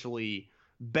financially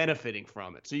benefiting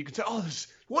from it. So you could say, "Oh,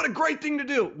 what a great thing to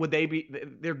do." Would they be?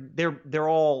 They're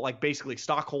all basically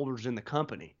stockholders in the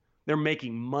company. They're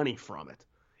making money from it.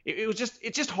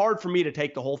 It's just hard for me to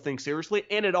take the whole thing seriously.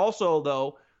 And it also,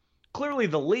 though, clearly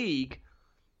the league,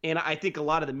 and I think a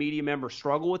lot of the media members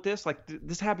struggle with this.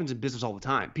 This happens in business all the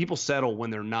time. People settle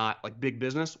when they're not big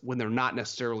business, when they're not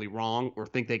necessarily wrong or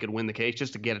think they could win the case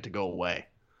just to get it to go away.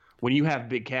 When you have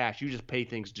big cash, you just pay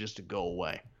things just to go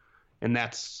away. And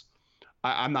that's,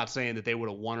 I'm not saying that they would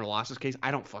have won or lost this case. I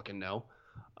don't fucking know.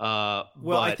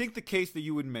 I think the case that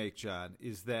you would make, John,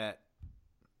 is that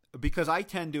because I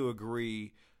tend to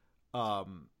agree, I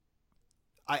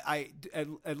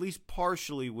at least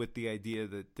partially with the idea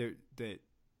that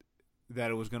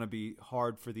it was going to be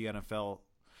hard for the NFL.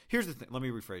 Here's the thing. Let me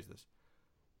rephrase this.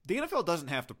 The NFL doesn't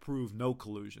have to prove no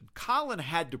collusion. Colin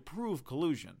had to prove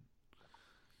collusion.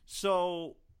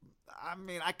 So, I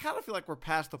mean, I kind of feel like we're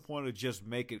past the point of just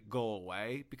make it go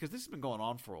away because this has been going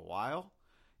on for a while.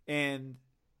 And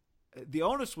the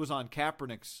onus was on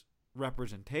Kaepernick's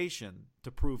representation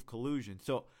to prove collusion.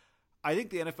 So I think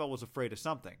the NFL was afraid of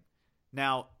something.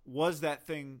 Now, was that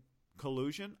thing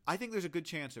collusion? I think there's a good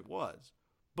chance it was.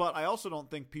 But I also don't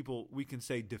think we can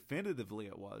say definitively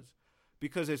it was.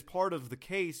 because as part of the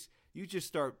case, you just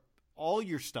start all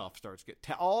your stuff starts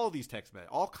all these text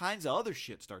messages, all kinds of other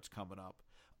shit starts coming up.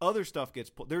 Other stuff gets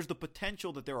put. There's the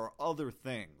potential that there are other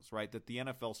things, right, that the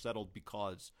NFL settled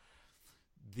because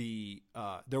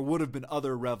there would have been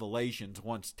other revelations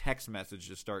once text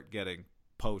messages start getting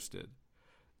posted.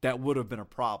 That would have been a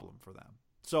problem for them.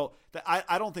 So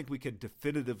I don't think we could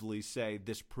definitively say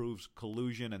this proves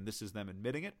collusion and this is them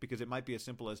admitting it, because it might be as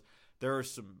simple as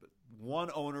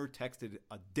one owner texted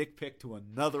a dick pic to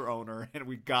another owner and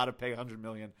we got to pay $100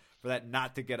 million for that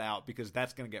not to get out, because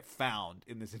that's going to get found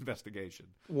in this investigation.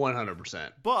 100%.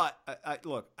 But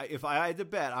look, if I had to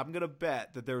bet, I'm going to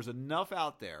bet that there's enough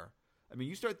out there. I mean,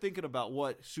 you start thinking about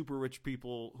what super rich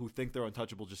people who think they're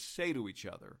untouchable just say to each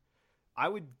other. I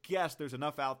would guess there's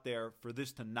enough out there for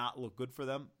this to not look good for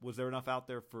them. Was there enough out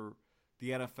there for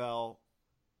the NFL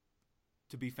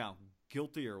to be found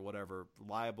guilty or whatever,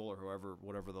 liable or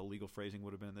whatever the legal phrasing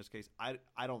would have been in this case? I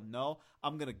don't know.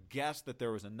 I'm going to guess that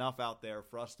there was enough out there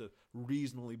for us to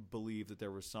reasonably believe that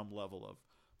there was some level of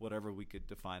whatever we could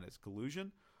define as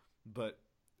collusion. But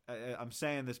I'm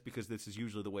saying this because this is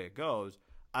usually the way it goes.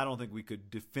 I don't think we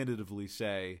could definitively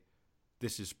say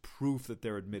this is proof that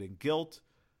they're admitting guilt.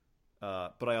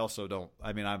 But I also don't.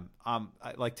 I mean,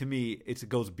 to me, it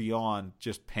goes beyond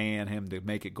just paying him to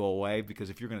make it go away.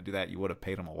 Because if you're going to do that, you would have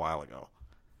paid him a while ago.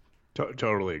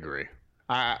 Totally agree.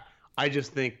 I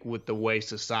just think with the way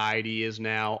society is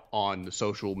now on the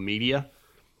social media,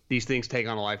 these things take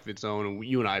on a life of its own. And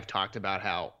you and I have talked about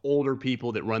how older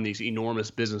people that run these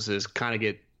enormous businesses kind of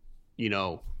get,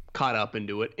 caught up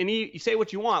into it. And you say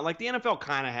what you want, like the NFL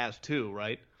kind of has too,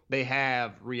 right? They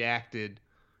have reacted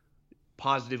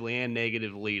positively and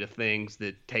negatively to things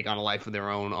that take on a life of their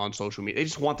own on social media. They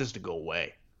just want this to go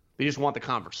away. They just want the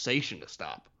conversation to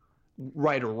stop,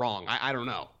 right or wrong. I don't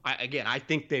know. I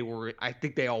think they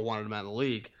all wanted him out of the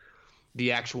league.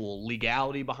 The actual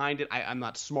legality behind it, I'm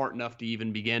not smart enough to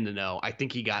even begin to know. I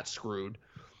think he got screwed,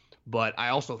 but I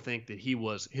also think that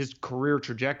his career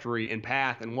trajectory and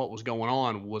path and what was going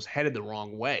on was headed the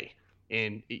wrong way.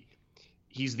 And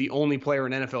he's the only player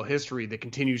in NFL history that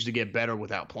continues to get better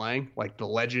without playing, like the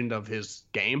legend of his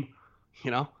game,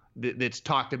 that's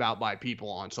talked about by people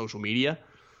on social media.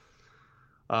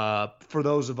 For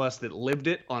those of us that lived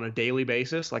it on a daily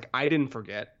basis, like I didn't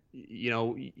forget,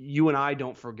 you and I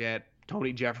don't forget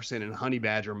Tony Jefferson and Honey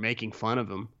Badger making fun of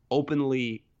him,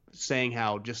 openly saying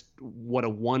what a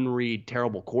one-read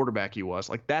terrible quarterback he was.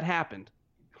 Like that happened.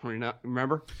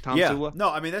 Remember Tom Sula? No,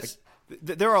 I mean,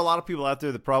 there are a lot of people out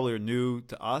there that probably are new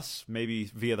to us, maybe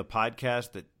via the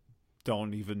podcast, that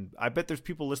don't even – I bet there's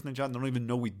people listening, John, that don't even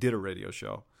know we did a radio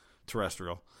show,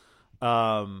 terrestrial.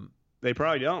 They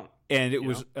probably don't. And it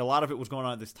was a lot of it was going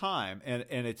on at this time. And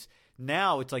it's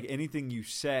now it's like anything you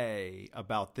say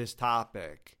about this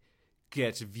topic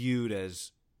gets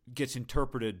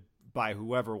interpreted by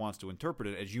whoever wants to interpret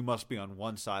it as you must be on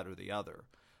one side or the other.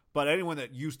 But anyone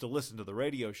that used to listen to the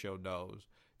radio show knows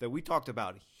that we talked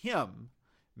about him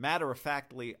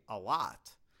matter-of-factly a lot.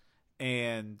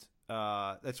 And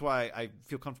that's why I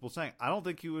feel comfortable saying I don't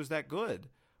think he was that good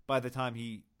by the time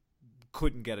he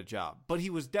couldn't get a job. But he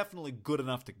was definitely good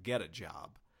enough to get a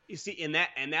job. You see,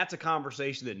 and that's a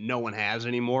conversation that no one has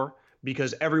anymore,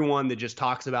 because everyone that just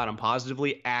talks about him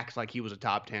positively acts like he was a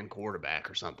top 10 quarterback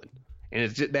or something. And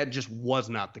that just was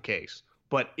not the case.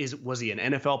 But was he an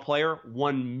NFL player?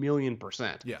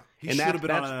 1,000,000%. Yeah, he should have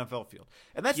been on an NFL field.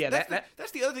 And that's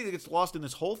the other thing that gets lost in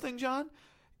this whole thing, John,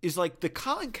 is like the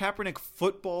Colin Kaepernick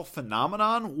football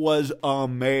phenomenon was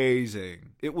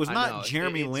amazing. It was not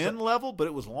Jeremy Lin level, but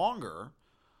it was longer,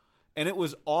 and it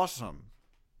was awesome.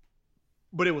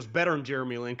 But it was better than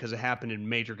Jeremy Lin because it happened in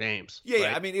major games. Yeah,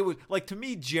 right? yeah. I mean, it was like, to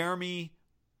me, Jeremy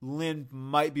Lin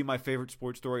might be my favorite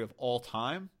sports story of all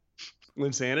time.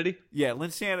 Linsanity? Yeah,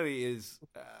 Linsanity is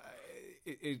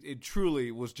it truly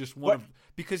was just one of,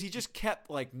 because he just kept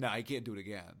like, nah, he can't do it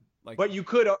again. Like, but you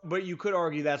could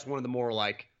argue that's one of the more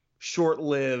like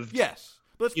short-lived. Yes,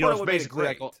 but that's part of what made it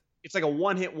great. It's like a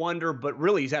one-hit wonder, but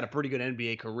really he's had a pretty good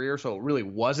NBA career, so it really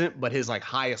wasn't. But his like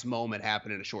highest moment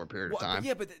happened in a short period of time.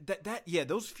 But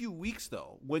those few weeks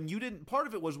though, when you didn't, part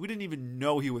of it was we didn't even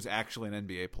know he was actually an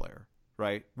NBA player,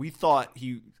 right? We thought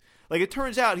it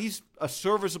turns out he's a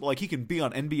serviceable, like he can be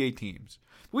on NBA teams.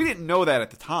 We didn't know that at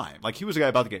the time. Like he was a guy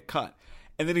about to get cut.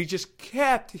 And then he just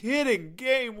kept hitting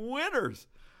game winners.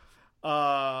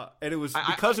 And it was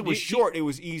because it was short, it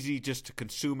was easy just to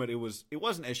consume it. It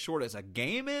wasn't as short as a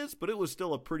game is, but it was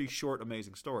still a pretty short,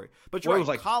 amazing story. But you're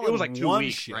right, Colin, it was like 2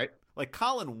 weeks, shit. Right? Like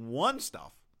Colin won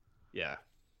stuff. Yeah.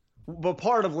 But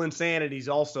part of Linsanity's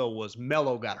also was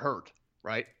Melo got hurt,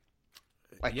 right?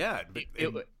 Like, yeah.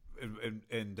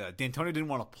 and D'Antonio didn't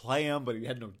want to play him, but he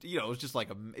had no. It was just like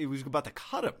it was about to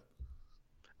cut him.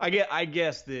 I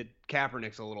guess that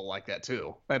Kaepernick's a little like that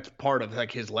too. That's part of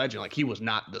like his legend. Like he was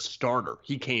not the starter.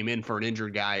 He came in for an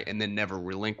injured guy and then never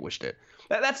relinquished it.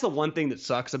 That's the one thing that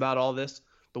sucks about all this,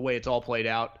 the way it's all played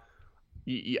out.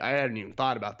 I hadn't even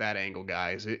thought about that angle,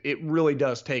 guys. It really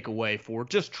does take away for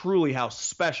just truly how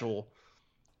special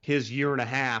his year and a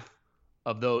half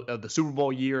of the Super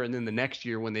Bowl year and then the next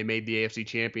year when they made the AFC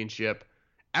Championship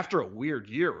after a weird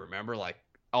year. Remember, like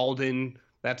Alden,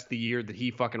 that's the year that he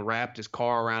fucking wrapped his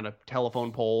car around a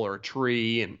telephone pole or a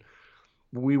tree, and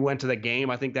we went to the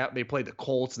game. I think that they played the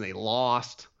Colts and they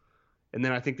lost. And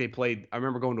then I think I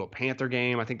remember going to a Panther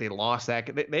game. I think they lost that.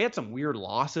 They had some weird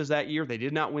losses that year. They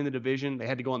did not win the division. They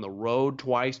had to go on the road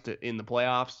twice in the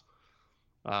playoffs.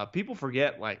 People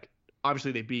forget, like,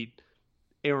 obviously they beat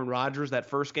Aaron Rodgers that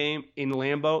first game in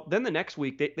Lambeau. Then the next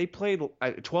week they played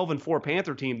a 12-4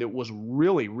 Panther team that was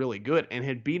really, really good and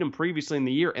had beat them previously in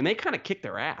the year, and they kind of kicked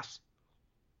their ass.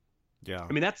 Yeah.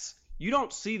 I mean, you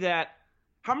don't see that.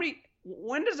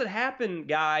 When does it happen,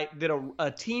 Guy, that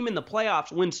a team in the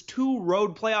playoffs wins 2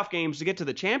 road playoff games to get to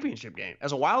the championship game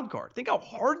as a wild card? Think how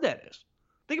hard that is.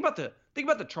 Think about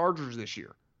the Chargers this year.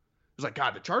 It was like,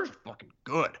 God, the Chargers are fucking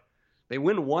good. They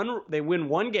win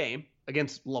one game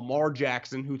against Lamar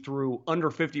Jackson, who threw under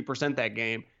 50% that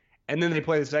game, and then they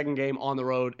play the second game on the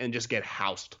road and just get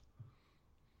housed.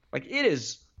 Like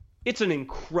it's an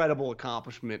incredible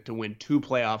accomplishment to win 2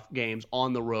 playoff games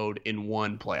on the road in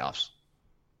one playoffs,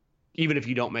 even if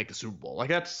you don't make the Super Bowl. Like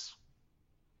that's,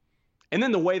 and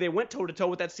then the way they went toe to toe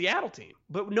with that Seattle team.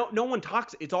 But no one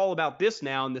talks. It's all about this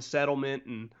now and the settlement,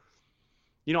 and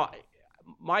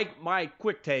my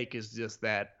quick take is just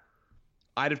that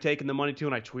I'd have taken the money too,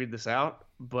 and I tweeted this out,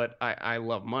 but I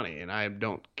love money, and I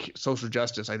don't – social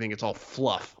justice, I think it's all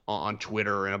fluff on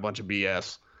Twitter and a bunch of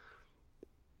BS.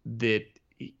 That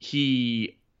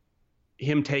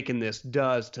him taking this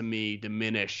does, to me,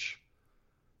 diminish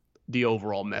the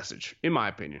overall message, in my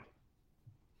opinion.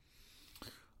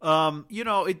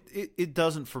 It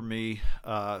doesn't for me.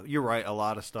 You're right. A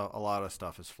lot of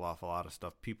stuff is fluff. A lot of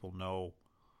stuff people know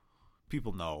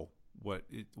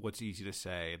what's easy to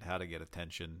say and how to get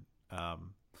attention.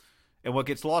 And what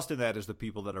gets lost in that is the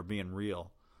people that are being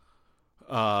real.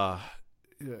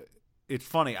 It's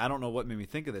funny. I don't know what made me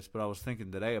think of this, but I was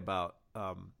thinking today about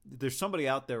there's somebody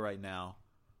out there right now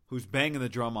who's banging the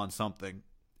drum on something,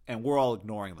 and we're all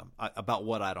ignoring them about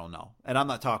what I don't know. And I'm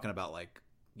not talking about like,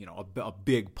 a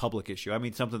big public issue. I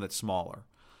mean something that's smaller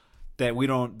that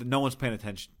no one's paying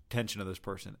attention to this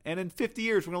person. And in 50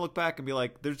 years, we're going to look back and be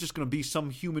like, there's just going to be some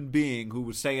human being who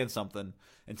was saying something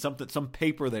and some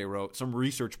paper they wrote, some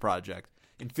research project.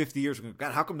 In 50 years, we're going to go,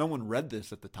 God, how come no one read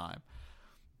this at the time?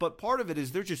 But part of it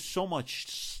is there's just so much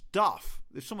stuff.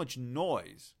 There's so much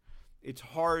noise. It's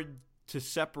hard to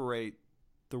separate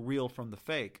the real from the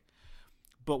fake.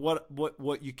 But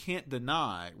what you can't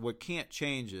deny, what can't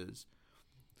change is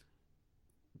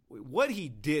what he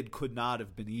did could not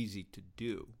have been easy to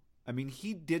do. I mean,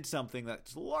 he did something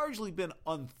that's largely been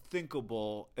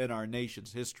unthinkable in our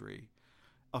nation's history.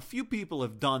 A few people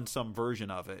have done some version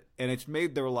of it, and it's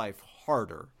made their life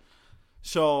harder.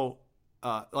 So,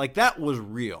 that was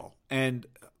real. And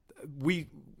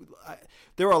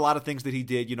there were a lot of things that he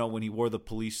did, when he wore the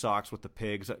police socks with the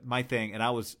pigs. My thing, and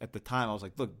at the time, I was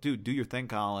like, look, dude, do your thing,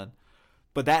 Colin.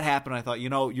 But that happened. I thought,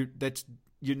 that's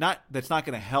not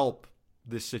going to help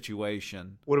this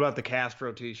situation. What about the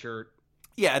Castro T-shirt?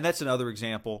 Yeah, and that's another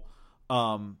example.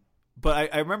 But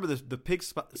I remember the pig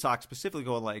sock specifically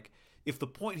going like, if the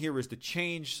point here is to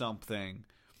change something,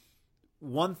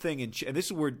 one thing, and this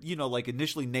is where, like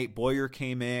initially Nate Boyer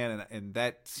came in, and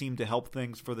that seemed to help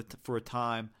things for a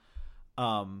time.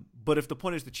 But if the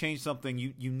point is to change something,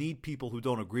 you need people who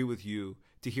don't agree with you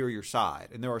to hear your side.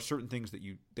 And there are certain things that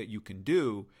you can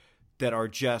do that are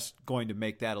just going to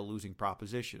make that a losing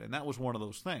proposition. And that was one of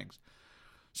those things.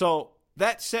 So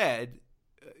that said,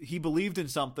 he believed in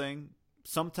something.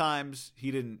 Sometimes he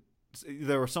didn't.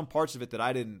 There were some parts of it that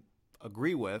I didn't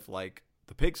agree with, like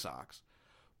the pig socks.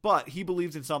 But he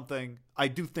believed in something. I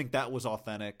do think that was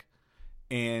authentic.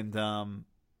 And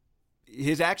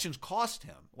his actions cost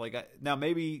him. Now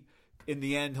maybe in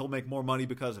the end he'll make more money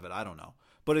because of it. I don't know.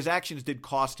 But his actions did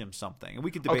cost him something. And we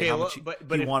could debate how much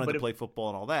he wanted to play football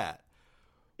and all that.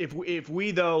 If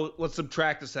we though, let's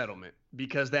subtract the settlement,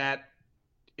 because that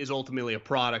is ultimately a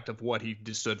product of what he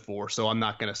just stood for. So I'm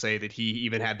not going to say that he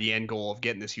even had the end goal of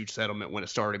getting this huge settlement when it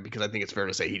started, because I think it's fair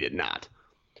to say he did not.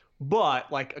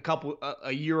 But like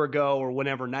a year ago or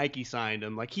whenever Nike signed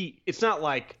him, it's not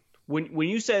like when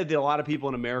you said that a lot of people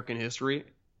in American history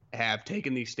have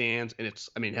taken these stands,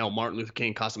 and hell, Martin Luther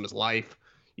King cost him his life.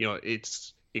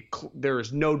 There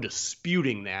is no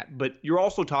disputing that. But you're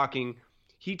also talking,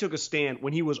 he took a stand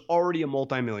when he was already a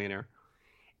multimillionaire,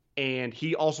 and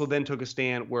he also then took a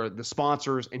stand where the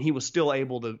sponsors, and he was still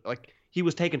able to, like, he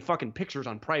was taking fucking pictures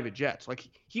on private jets. Like,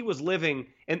 he was living,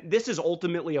 and this is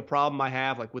ultimately a problem I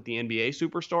have, like, with the NBA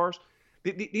superstars.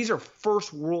 These are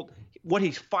first world. What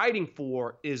he's fighting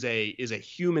for is a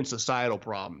human societal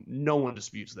problem. No one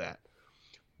disputes that.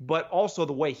 But also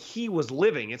the way he was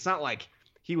living. It's not like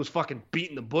he was fucking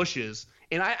beating the bushes.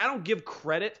 And I don't give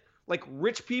credit. Like,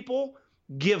 rich people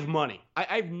give money.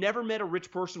 I've never met a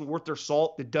rich person worth their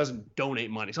salt that doesn't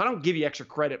donate money. So I don't give you extra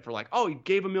credit for, like, oh, he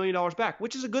gave $1 million back,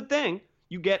 which is a good thing.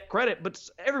 You get credit, but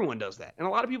everyone does that. And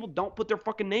a lot of people don't put their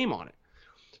fucking name on it.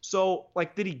 So,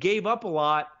 like, that he gave up a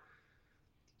lot.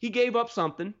 He gave up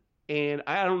something, and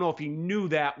I don't know if he knew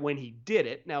that when he did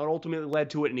it. Now, it ultimately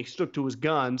led to it, and he stuck to his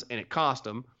guns, and it cost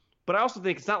him. But I also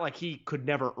think it's not like he could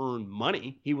never earn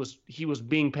money. He was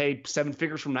being paid 7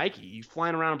 figures from Nike. He's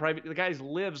flying around in private. The guy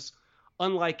lives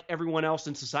unlike everyone else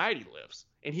in society lives,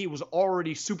 and he was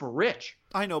already super rich.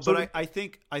 I know, so, but I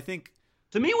think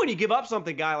to me, when you give up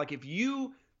something, guy, like if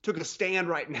you took a stand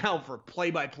right now for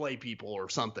play-by-play people or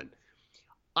something,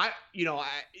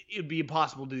 it'd be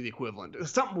impossible to do the equivalent.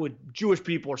 Something with Jewish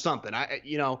people or something.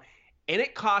 And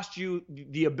it cost you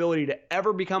the ability to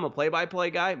ever become a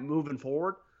play-by-play guy moving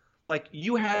forward. Like,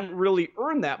 you hadn't really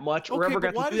earned that much or ever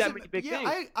got to do that many big things.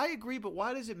 I agree, but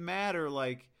why does it matter,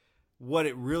 like, what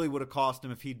it really would have cost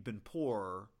him if he'd been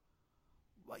poorer?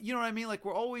 You know what I mean? Like,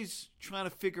 we're always trying to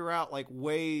figure out, like,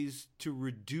 ways to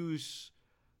reduce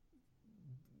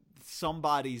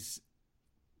somebody's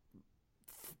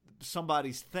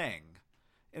thing,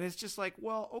 and it's just like,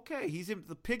 well, okay, he's in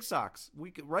the pig socks.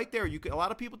 Right there, a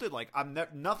lot of people did, like,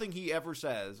 nothing he ever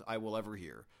says I will ever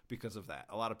hear because of that.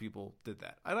 A lot of people did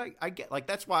that. I get, like,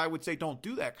 that's why I would say don't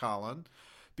do that, Colin,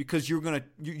 because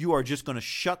you are just gonna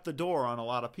shut the door on a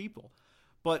lot of people.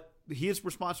 But his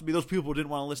response would be, those people didn't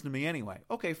want to listen to me anyway.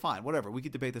 Okay, fine, whatever. We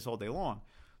could debate this all day long.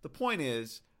 The point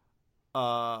is,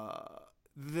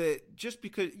 that just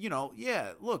because,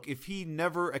 look, if he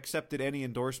never accepted any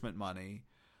endorsement money,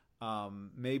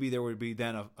 maybe there would be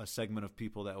then a segment of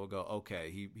people that would go,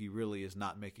 okay, he really is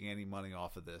not making any money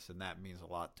off of this, and that means a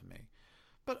lot to me.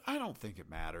 But I don't think it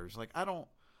matters. Like,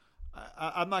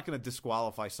 I'm not going to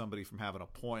disqualify somebody from having a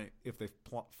point if they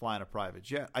fly in a private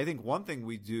jet. I think one thing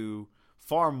we do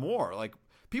far more, like,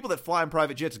 people that fly in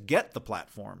private jets get the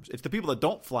platforms. It's the people that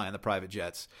don't fly in the private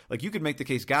jets. Like, you could make the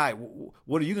case, guy,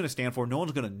 what are you going to stand for? No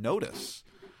one's going to notice,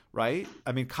 right?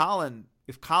 I mean,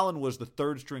 if Colin was the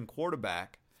third string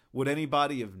quarterback, would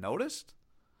anybody have noticed?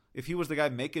 If he was the guy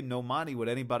making no money, would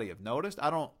anybody have noticed? You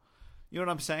know what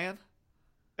I'm saying?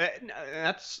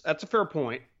 That's a fair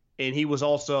point. And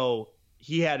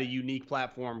he had a unique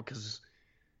platform because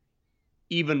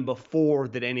even before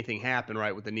that anything happened,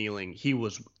 right, with the kneeling, he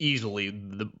was easily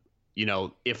the,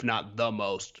 if not the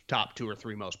most, top 2 or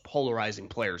 3 most polarizing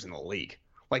players in the league.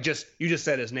 Like, you just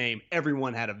said his name.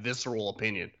 Everyone had a visceral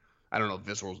opinion. I don't know if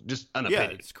visceral, just an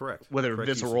opinion. Yeah, it's correct. Whether correct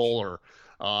visceral usage.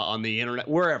 Or on the internet,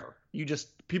 wherever.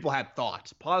 People had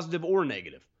thoughts, positive or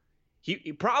negative.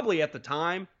 He probably at the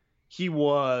time, he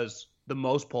was the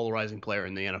most polarizing player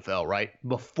in the NFL, right?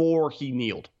 Before he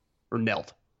kneeled or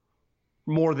knelt.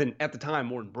 More than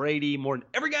Brady, more than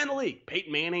every guy in the league,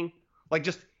 Peyton Manning. Like,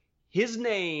 just his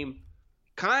name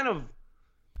kind of,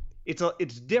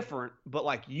 it's different, but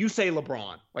like, you say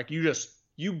LeBron, like,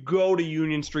 you go to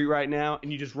Union Street right now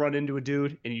and you just run into a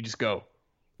dude and you just go,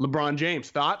 LeBron James,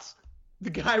 thoughts?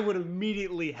 The guy would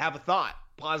immediately have a thought,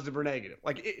 positive or negative.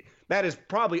 Like, that is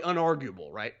probably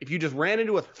unarguable, right? If you just ran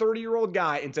into a 30-year-old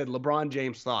guy and said LeBron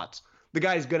James thoughts, the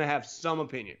guy's going to have some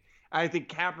opinion. I think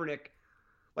Kaepernick,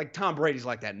 like, Tom Brady's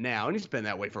like that now, and he's been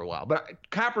that way for a while. But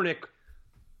Kaepernick,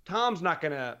 Tom's not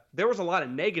going to – there was a lot of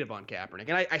negative on Kaepernick,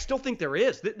 and I still think there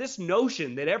is. This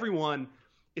notion that everyone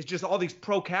is just all these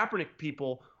pro-Kaepernick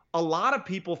people, a lot of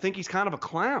people think he's kind of a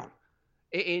clown.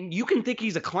 And you can think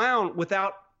he's a clown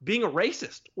without being a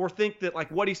racist or think that, like,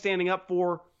 what he's standing up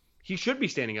for, he should be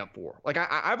standing up for. Like,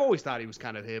 I've always thought he was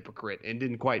kind of a hypocrite and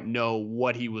didn't quite know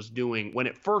what he was doing when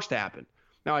it first happened.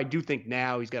 Now, I do think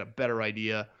now he's got a better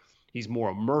idea. He's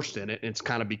more immersed in it, and it's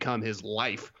kind of become his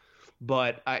life.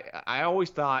 But I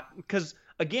always thought, because,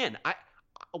 again,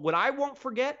 what I won't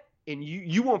forget, and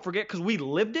you won't forget because we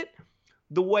lived it,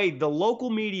 the way the local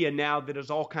media now that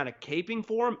is all kind of caping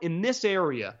for him in this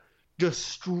area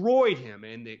destroyed him,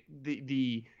 and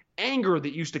the anger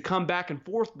that used to come back and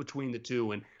forth between the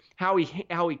two, and how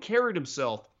he carried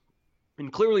himself.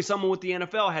 And clearly someone with the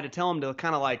NFL had to tell him to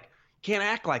kind of, like, Can't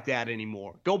act like that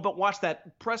anymore. Go but watch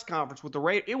that press conference with the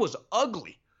Raiders. It was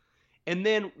ugly. And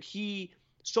then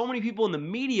so many people in the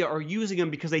media are using him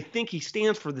because they think he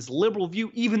stands for this liberal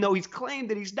view, even though he's claimed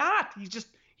that he's not.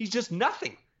 He's just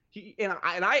nothing.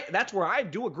 That's where I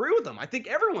do agree with him. I think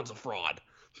everyone's a fraud,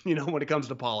 when it comes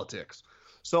to politics.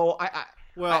 So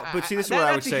but see, this is what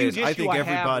I would say is I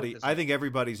think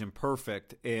everybody's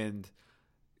imperfect, and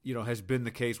has been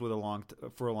the case for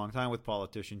a long time with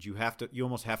politicians. You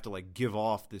almost have to like give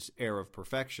off this air of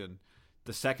perfection.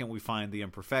 The second we find the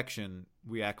imperfection,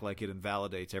 we act like it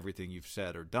invalidates everything you've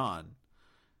said or done.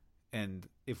 And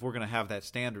if we're going to have that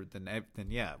standard, then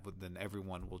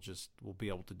everyone will be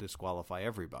able to disqualify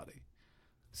everybody.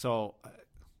 So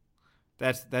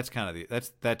that's kind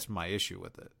of that's my issue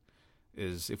with it.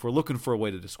 Is if we're looking for a way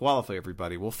to disqualify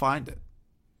everybody, we'll find it.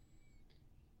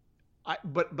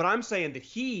 But I'm saying that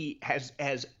he has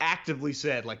actively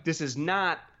said, like, this is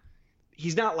not.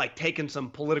 He's not like taking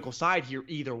some political side here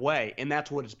either way, and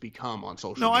that's what it's become on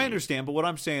social media. No, I understand, but what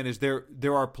I'm saying is there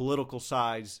are political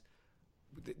sides.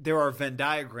 There are Venn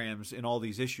diagrams in all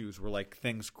these issues where like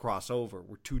things cross over,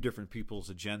 where two different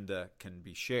people's agenda can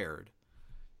be shared,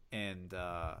 and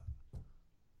my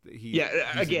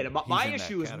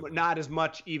issue is not as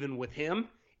much even with him.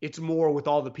 It's more with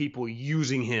all the people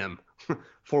using him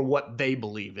for what they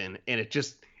believe in, and it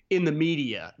just in the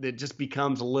media that just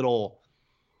becomes a little.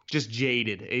 Just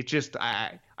jaded. It's just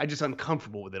I'm just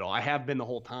uncomfortable with it all. I have been the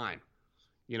whole time.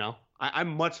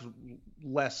 I'm much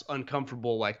less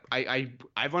uncomfortable. Like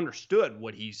I've understood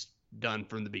what he's done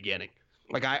from the beginning.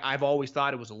 Like I've always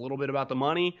thought it was a little bit about the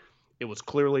money. It was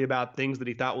clearly about things that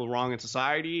he thought were wrong in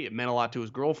society. It meant a lot to his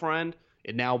girlfriend.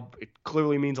 It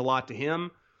clearly means a lot to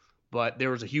him. But there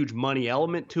was a huge money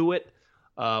element to it,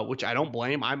 which I don't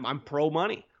blame. I'm pro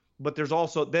money. But there's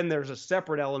a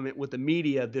separate element with the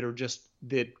media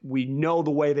that we know the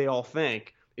way they all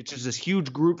think. It's just this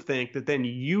huge group think that then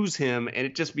you use him, and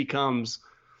it just becomes,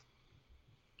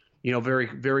 very,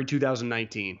 very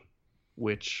 2019.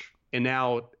 And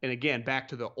again, back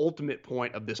to the ultimate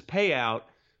point of this payout.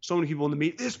 So many people in the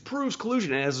media, this proves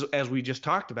collusion, as we just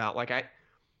talked about. Like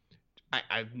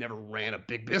I've never ran a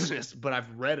big business, but I've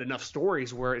read enough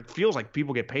stories where it feels like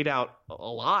people get paid out a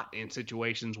lot in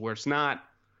situations where it's not.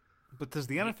 But does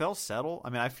the NFL settle? I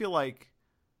mean, I feel like.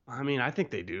 I think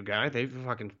they do, guy. They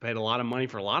fucking paid a lot of money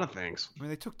for a lot of things. I mean,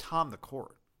 they took Tom to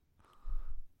court,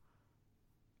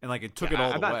 and like it took it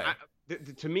all the way.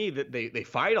 To me, that they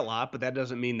fight a lot, but that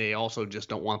doesn't mean they also just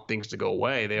don't want things to go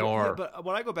away. They are. Yeah, but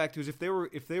what I go back to is if they were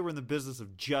in the business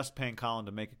of just paying Colin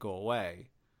to make it go away.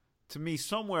 To me,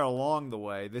 somewhere along the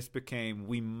way, this became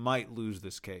we might lose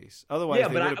this case. Otherwise,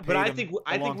 I think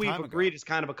we've agreed it's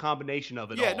kind of a combination of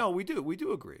it. Yeah, no, we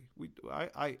do agree.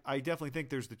 I definitely think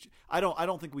there's I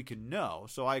don't think we can know.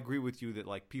 So I agree with you that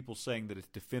like people saying that it's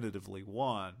definitively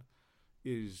won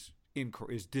is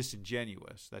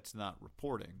disingenuous. That's not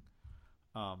reporting.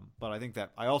 But I think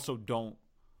that I also don't.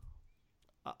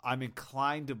 I'm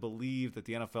inclined to believe that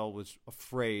the NFL was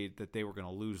afraid that they were going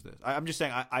to lose this. I'm just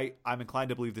saying I'm inclined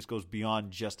to believe this goes beyond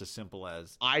just as simple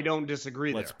as I don't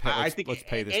disagree there. Let's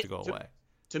pay this to go away.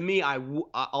 To me,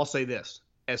 I'll say this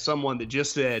as someone that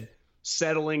just said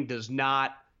settling does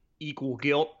not equal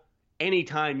guilt.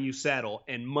 Anytime you settle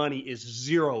and money is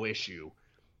zero issue,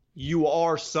 you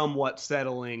are somewhat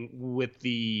settling with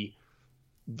the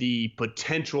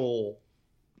potential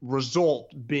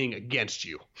result being against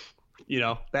you.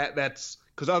 That's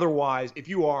because otherwise, if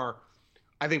you are,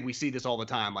 I think we see this all the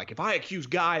time. Like if I accuse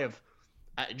Guy of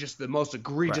just the most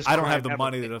egregious, I don't have the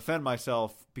money to defend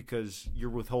myself because you're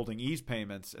withholding ease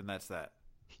payments, and that's that.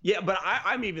 Yeah, but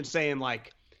I'm even saying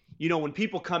like, when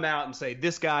people come out and say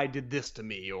this guy did this to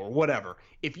me or whatever,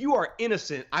 if you are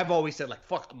innocent, I've always said like,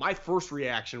 fuck, my first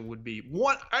reaction would be,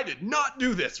 what? I did not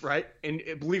do this, right? And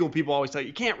legal people always tell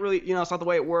you can't really, it's not the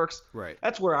way it works. Right.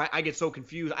 That's where I get so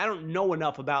confused. I don't know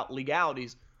enough about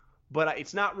legalities, but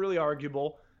it's not really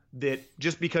arguable that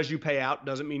just because you pay out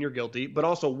doesn't mean you're guilty. But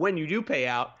also when you do pay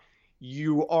out,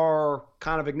 you are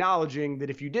kind of acknowledging that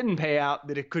if you didn't pay out,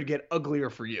 that it could get uglier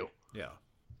for you. Yeah.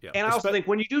 Yeah. And I also think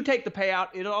when you do take the payout,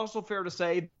 it's also fair to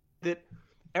say that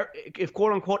if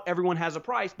quote unquote everyone has a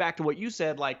price, back to what you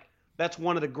said, like that's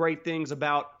one of the great things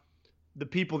about the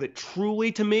people that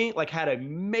truly, to me, like had a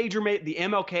the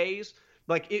MLKs,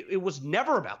 like it was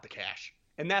never about the cash.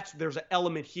 And there's an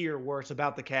element here where it's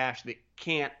about the cash that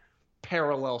can't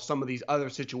parallel some of these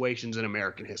other situations in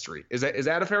American history. Is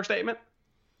that a fair statement?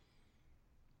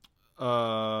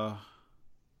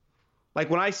 Like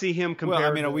when I see him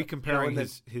compared, are we comparing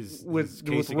his case with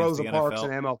against Rosa the Parks NFL?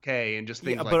 and MLK and just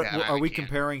things like but that? Are we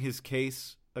comparing his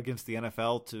case against the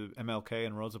NFL to MLK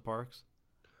and Rosa Parks?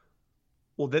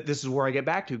 Well, this is where I get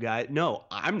back to, guy. No,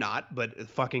 I'm not, but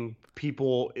fucking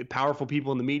people, powerful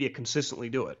people in the media consistently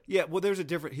do it. Yeah, well, there's a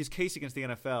different. His case against the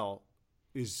NFL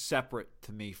is separate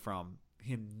to me from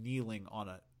him kneeling on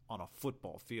a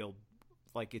football field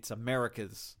like it's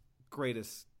America's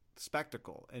greatest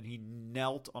spectacle, and he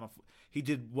knelt on he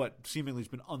did what seemingly has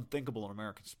been unthinkable in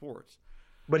American sports.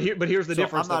 But here's the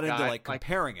difference. I'm not into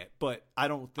comparing it, but I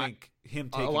don't think him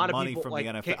taking money from the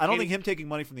NFL. I don't think him taking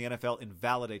money from the NFL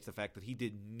invalidates the fact that he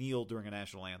did kneel during a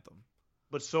national anthem.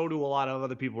 But so do a lot of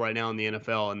other people right now in the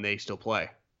NFL, and they still play.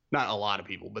 Not a lot of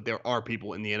people, but there are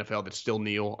people in the NFL that still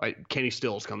kneel. Kenny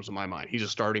Stills comes to my mind. He's a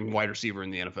starting wide receiver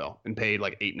in the NFL and paid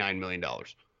like $8-9 million.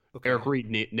 Okay. Eric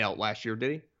Reed knelt last year,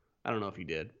 did he? I don't know if he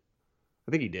did.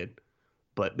 I think he did.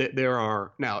 But there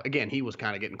are now, again, he was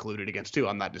kind of getting included against too.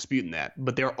 I'm not disputing that.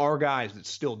 But there are guys that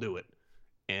still do it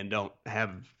and don't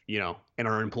have, and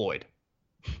are employed.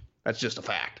 That's just a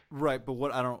fact. Right. But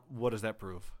what does that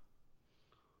prove?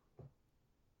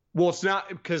 Well, it's not,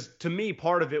 because to me,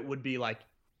 part of it would be like,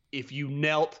 if you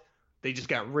knelt, they just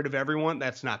got rid of everyone.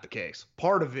 That's not the case.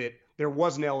 Part of it, there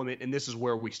was an element, and this is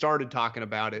where we started talking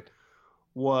about it,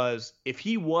 was if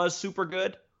he was super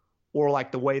good, or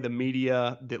like the way the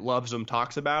media that loves him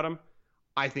talks about him,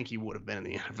 I think he would have been in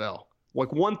the NFL.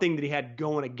 Like one thing that he had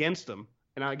going against him,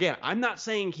 and again, I'm not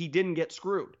saying he didn't get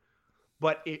screwed,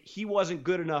 but he wasn't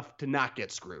good enough to not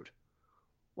get screwed.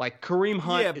 Like Kareem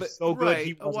Hunt is so good, right.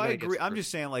 He wasn't I agree. I'm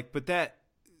just saying,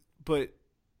 but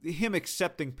him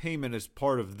accepting payment as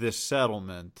part of this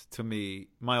settlement, to me,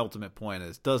 my ultimate point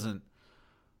is, doesn't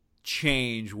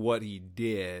change what he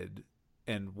did.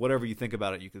 And whatever you think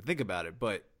about it, you can think about it,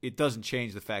 but it doesn't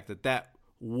change the fact that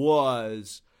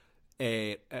was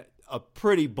a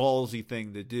pretty ballsy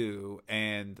thing to do,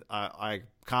 and I'm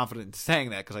confident in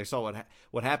saying that because I saw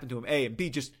what happened to him. A, and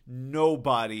B, just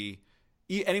anyone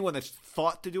that's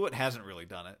thought to do it hasn't really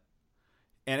done it,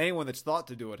 and anyone that's thought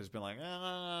to do it has been like,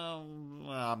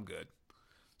 I'm good.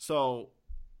 So,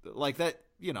 like that,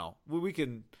 we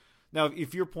can. Now,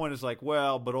 if your point is like,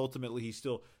 well, but ultimately he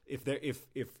still,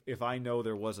 if I know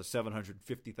there was a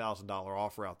 $750,000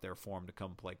 offer out there for him to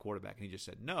come play quarterback and he just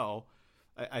said no,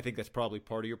 I think that's probably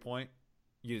part of your point.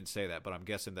 You didn't say that, but I'm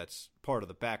guessing that's part of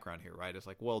the background here, right? It's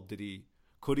like, well,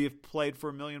 could he have played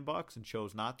for $1 million and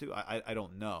chose not to? I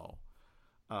don't know.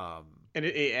 But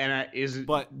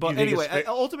anyway,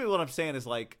 ultimately what I'm saying is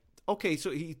like, okay,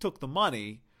 so he took the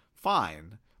money,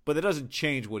 fine, but that doesn't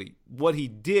change what he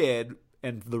did.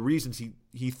 And the reasons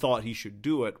he thought he should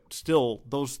do it, still,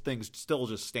 those things still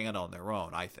just stand on their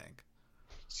own, I think.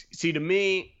 See, to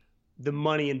me, the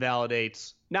money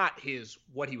invalidates not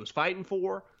what he was fighting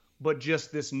for, but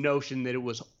just this notion that it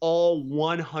was all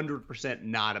 100%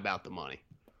 not about the money.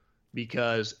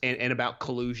 Because and about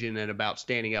collusion and about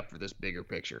standing up for this bigger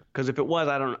picture. Because if it was,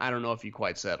 I don't know if you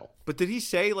quite settle. But did he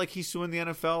say like he's suing the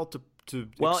NFL to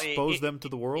expose them to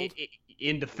the world?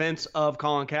 In defense of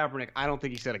Colin Kaepernick, I don't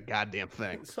think he said a goddamn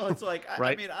thing. So it's like,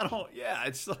 right?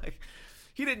 It's like,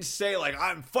 he didn't say like,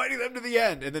 I'm fighting them to the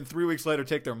end, and then 3 weeks later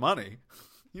take their money.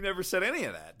 He never said any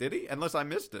of that, did he? Unless I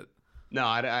missed it. No,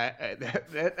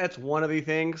 that's one of the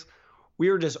things. We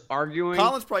were just arguing.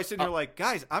 Colin's probably sitting here like,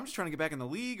 guys, I'm just trying to get back in the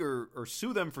league or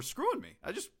sue them for screwing me.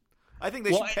 I think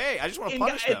they should pay. I just want to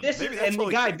punish them. This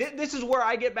is where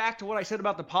I get back to what I said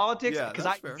about the politics, because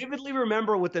I vividly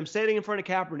remember with them standing in front of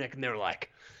Kaepernick, and they're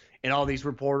like, and all these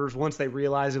reporters, once they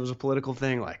realized it was a political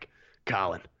thing, like,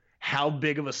 Colin, how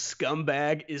big of a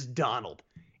scumbag is Donald?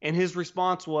 And his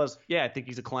response was, yeah, I think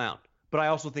he's a clown, but I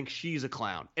also think she's a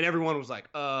clown. And everyone was like,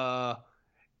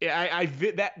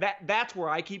 that's where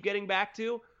I keep getting back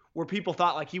to, where people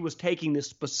thought like he was taking this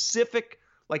specific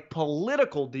like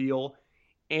political deal.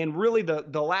 And really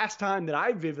the last time that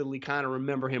I vividly kind of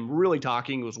remember him really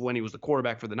talking was when he was the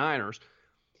quarterback for the Niners.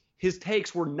 His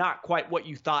takes were not quite what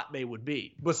you thought they would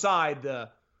be, beside the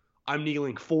I'm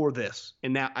kneeling for this.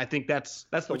 And that, I think that's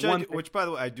the one thing. Which, by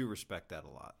the way, I do respect that a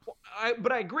lot.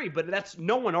 But I agree. But that's,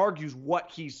 no one argues what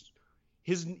he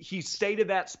stated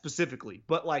that specifically.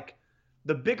 But like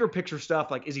the bigger picture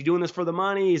stuff, like, is he doing this for the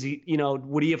money? Is he,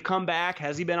 would he have come back?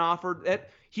 Has he been offered?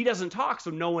 He doesn't talk,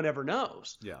 so no one ever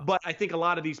knows. Yeah. But I think a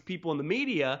lot of these people in the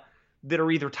media that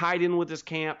are either tied in with this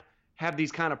camp have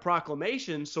these kind of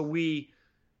proclamations. So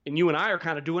and you and I are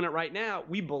kind of doing it right now.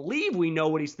 We believe we know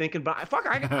what he's thinking, but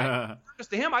just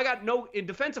to him, in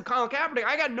defense of Colin Kaepernick,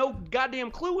 I got no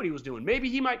goddamn clue what he was doing. Maybe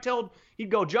he'd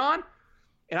go, John,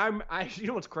 and you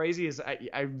know what's crazy is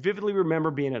I vividly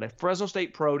remember being at a Fresno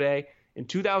State Pro Day in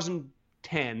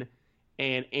 2010,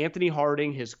 and Anthony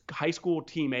Harding, his high school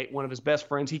teammate, one of his best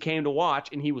friends, he came to watch,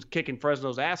 and he was kicking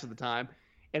Fresno's ass at the time.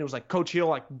 And it was like Coach Hill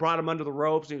like brought him under the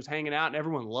ropes and he was hanging out and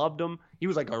everyone loved him. He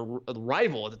was like a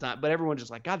rival at the time, but everyone just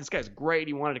like, God, this guy's great.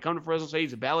 He wanted to come to Fresno State.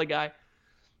 He's a Valley guy.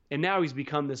 And now he's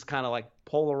become this kind of like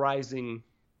polarizing.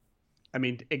 I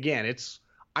mean, again,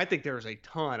 I think there's a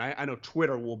ton. I know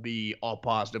Twitter will be all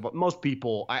positive, but most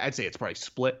people, I'd say it's probably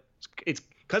split. It's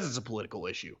because it's a political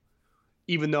issue,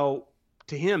 even though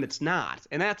to him it's not.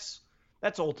 And that's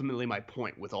ultimately my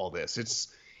point with all this.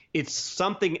 It's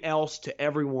something else to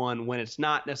everyone when it's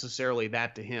not necessarily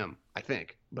that to him, I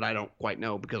think. But I don't quite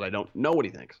know because I don't know what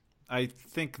he thinks. I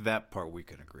think that part we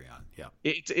can agree on. Yeah.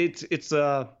 It's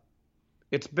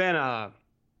been a.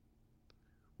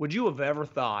 Would you have ever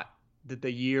thought that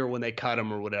the year when they cut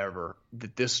him or whatever,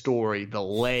 that this story, the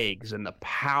legs and the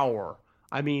power,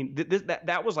 I mean,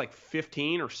 that was like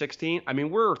 15 or 16. I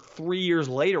mean, we're 3 years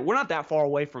later. We're not that far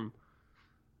away from.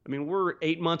 I mean, we're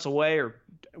 8 months away, or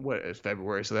what is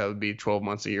February, so that would be 12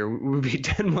 months a year. We would be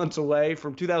 10 months away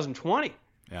from 2020.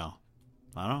 Yeah,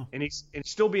 I know. And it's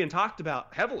still being talked about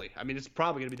heavily. I mean, it's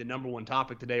probably going to be the number one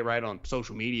topic today, right, on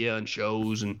social media and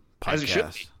shows and as it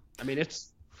should be. I mean,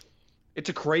 it's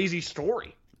a crazy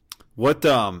story. What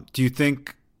do you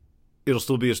think it'll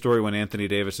still be a story when Anthony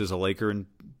Davis is a Laker in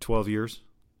 12 years?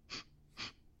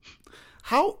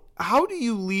 How do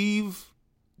you leave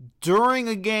during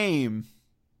a game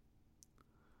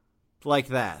like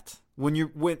that?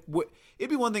 It'd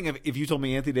be one thing if you told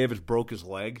me Anthony Davis broke his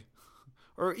leg,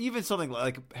 or even something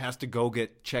like has to go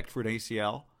get checked for an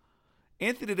ACL.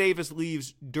 Anthony Davis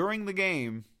leaves during the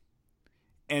game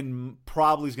and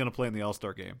probably is going to play in the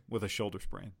All-Star game with a shoulder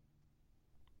sprain.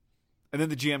 And then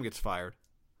the GM gets fired.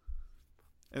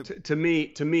 To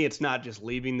me, it's not just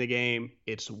leaving the game.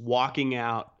 It's walking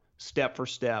out step for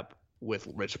step with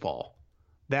Rich Paul.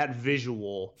 That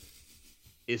visual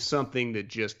is something that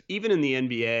just, even in the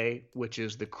NBA, which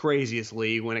is the craziest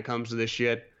league when it comes to this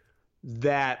shit,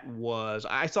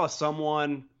 I saw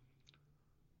someone,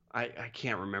 I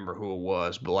can't remember who it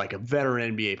was, but like a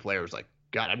veteran NBA player was like,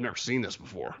 God, I've never seen this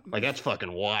before. Like, that's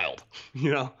fucking wild.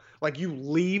 You know, like you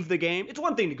leave the game. It's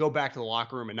one thing to go back to the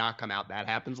locker room and not come out. That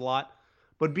happens a lot.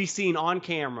 But be seen on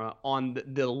camera on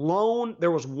the lone.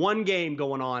 There was one game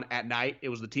going on at night. It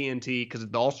was the TNT because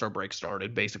the All-Star break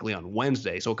started basically on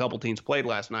Wednesday. So a couple teams played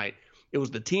last night. It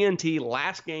was the TNT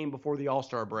last game before the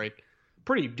All-Star break.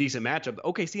 Pretty decent matchup.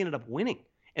 OKC ended up winning.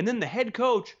 And then the head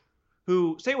coach,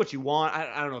 who, say what you want,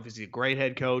 I don't know if he's a great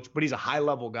head coach, but he's a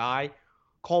high-level guy,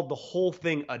 called the whole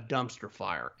thing a dumpster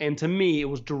fire. And to me, it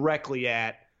was directly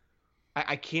at,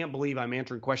 I can't believe I'm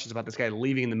answering questions about this guy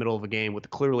leaving in the middle of a game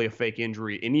with clearly a fake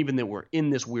injury, and even that we're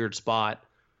in this weird spot,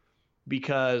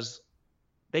 because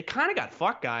they kind of got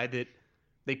fucked, guy, that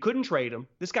they couldn't trade him.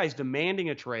 This guy's demanding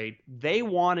a trade. They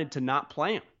wanted to not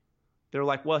play him. They're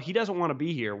like, well, he doesn't want to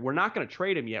be here. We're not going to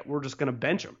trade him yet. We're just going to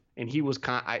bench him. And he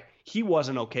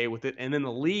wasn't okay with it. And then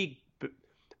the league,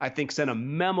 I think, sent a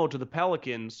memo to the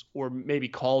Pelicans, or maybe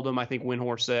called them. I think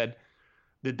Windhorst said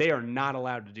that they are not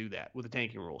allowed to do that with the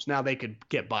tanking rules. Now they could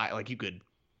get by, like you could,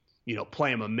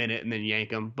 play him a minute and then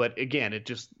yank him. But again,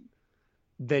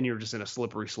 then you're just in a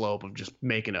slippery slope of just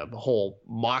making a whole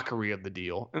mockery of the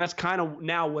deal. And that's kind of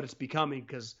now what it's becoming,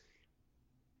 because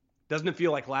doesn't it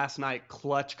feel like last night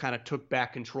Clutch kind of took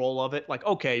back control of it? Like,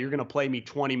 okay, you're going to play me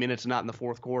 20 minutes and not in the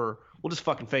fourth quarter. We'll just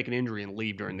fucking fake an injury and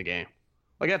leave during the game.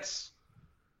 Like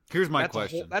Here's my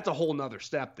question. That's a whole nother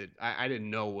step that I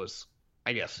didn't know was,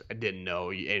 I guess I didn't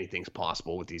know anything's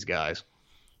possible with these guys.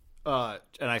 And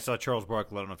I saw Charles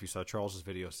Barkley. I don't know if you saw Charles's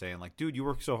video saying, like, dude, you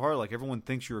work so hard. Like, everyone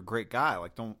thinks you're a great guy.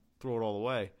 Like, don't throw it all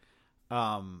away.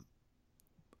 And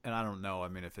I don't know,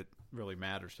 if it really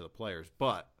matters to the players.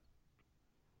 But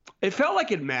it felt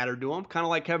like it mattered to him, kind of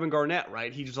like Kevin Garnett,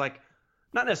 right? He just like,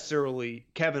 not necessarily,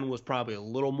 Kevin was probably a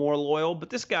little more loyal, but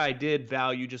this guy did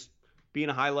value just being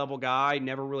a high-level guy,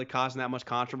 never really causing that much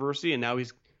controversy, and now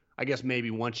he's, I guess maybe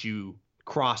once you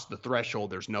cross the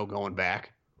threshold, there's no going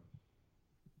back.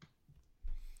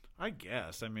 I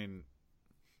guess.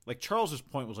 Like Charles's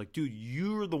point was like, dude,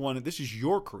 you're the one, this is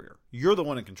your career. You're the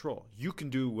one in control. You can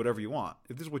do whatever you want.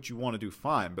 If this is what you want to do,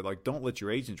 fine, but like, don't let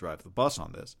your agent drive the bus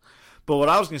on this. But what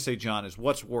I was going to say, John, is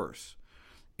what's worse?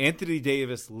 Anthony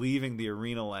Davis leaving the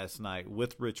arena last night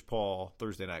with Rich Paul,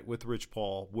 Thursday night, with Rich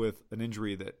Paul, with an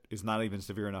injury that is not even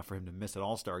severe enough for him to miss an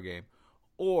All-Star game,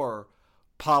 or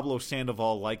Pablo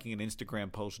Sandoval liking an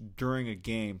Instagram post during a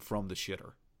game from the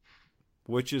shitter,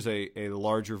 which is a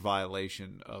larger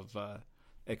violation of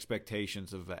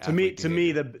expectations of athlete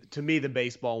behavior. To me, the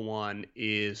baseball one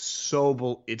is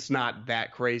it's not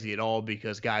that crazy at all,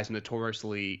 because guys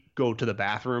notoriously go to the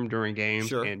bathroom during games.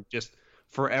 Sure. And just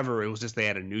forever, it was just they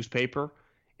had a newspaper.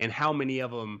 And how many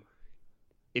of them,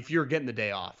 if you're getting the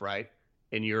day off, right,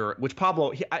 and which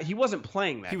Pablo, he wasn't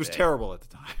playing that He was day, terrible at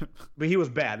the time. but he was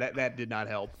bad. That did not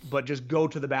help. But just go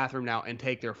to the bathroom now and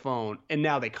take their phone, and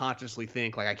now they consciously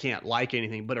think like I can't like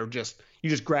anything, but you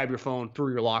just grab your phone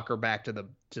through your locker back to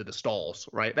the stalls,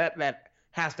 right? That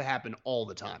has to happen all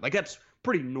the time. Like that's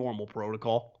pretty normal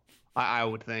protocol, I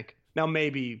would think. Now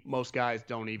maybe most guys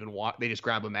don't even walk; they just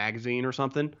grab a magazine or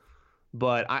something.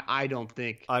 But I don't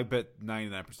think. I bet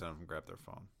 99% of them grab their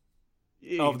phone.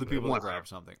 Of the people that grab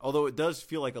something. Although it does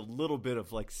feel like a little bit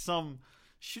of like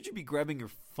should you be grabbing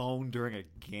your phone during a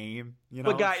game? You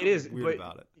know, but guy, it is weird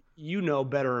about it. You know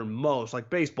better than most. Like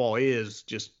baseball is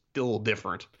just a little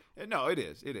different. No, it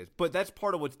is. But that's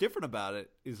part of what's different about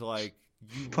it is like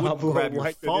you wouldn't grab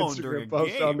your phone during a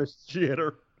game. On the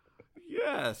shitter.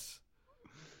 Yes.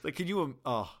 Like, can you?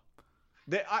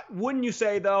 Wouldn't you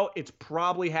say though? It's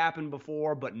probably happened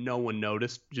before, but no one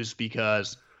noticed just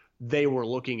because they were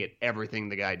looking at everything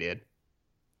the guy did.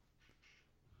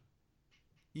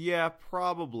 Yeah,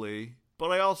 probably. But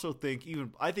I also think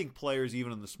I think players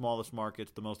even in the smallest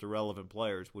markets, the most irrelevant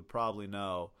players, would probably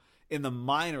know. In the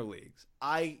minor leagues,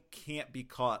 I can't be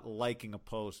caught liking a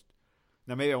post.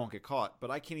 Now maybe I won't get caught,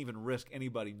 but I can't even risk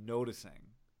anybody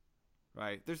noticing.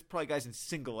 Right? There's probably guys in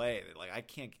single A that like I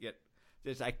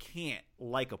can't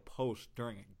like a post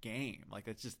during a game. Like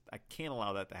it's just I can't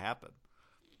allow that to happen.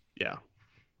 Yeah.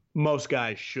 Most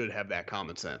guys should have that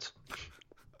common sense.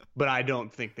 But I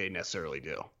don't think they necessarily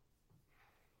do.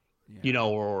 Yeah. You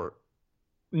know, or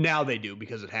now they do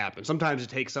because it happens. Sometimes it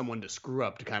takes someone to screw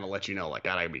up to kind of let you know, like,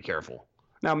 gotta be careful.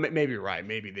 Now, maybe you're right.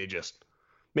 Maybe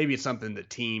maybe it's something the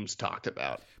teams talked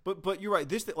about. But you're right.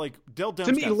 This like Dell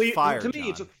Demps got fired. To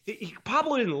me,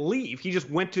 Pablo didn't leave. He just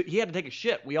he had to take a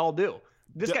shit. We all do.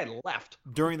 This guy left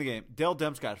during the game. Dell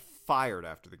Demps got fired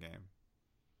after the game.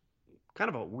 Kind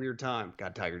of a weird time.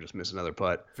 God, Tiger just missed another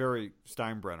putt. Very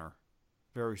Steinbrenner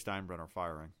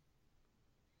firing.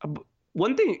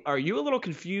 One thing, are you a little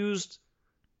confused?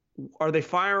 Are they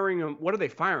firing him? What are they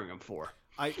firing him for?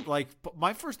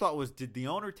 My first thought was, did the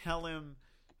owner tell him,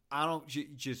 I don't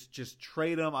just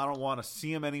trade him. I don't want to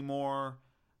see him anymore.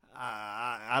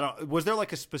 I don't. Was there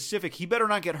like a specific? He better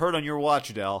not get hurt on your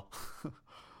watch, Dell.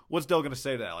 What's Dell going to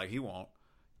say to that? Like he won't.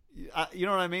 You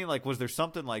know what I mean? Like, was there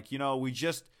something like we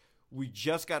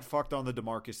just got fucked on the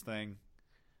DeMarcus thing.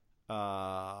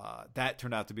 That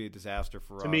turned out to be a disaster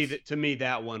for us. To me,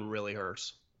 that one really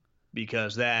hurts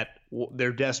because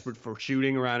they're desperate for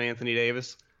shooting around Anthony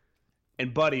Davis,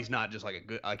 and Buddy's not just like a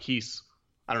good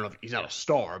I don't know if he's not a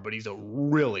star, but he's a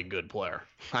really good player.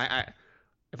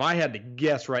 If I had to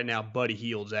guess right now, Buddy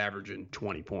Hield's averaging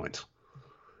 20 points.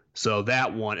 So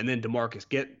that one, and then DeMarcus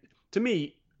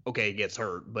he gets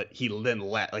hurt, but he then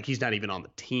he's not even on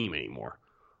the team anymore.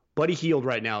 Buddy Hield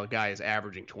right now, the guy is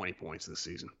averaging 20 points this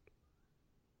season.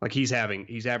 Like he's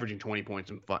averaging 20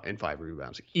 points and 5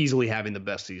 rebounds, easily having the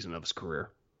best season of his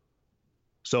career.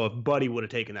 So if Buddy would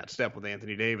have taken that step with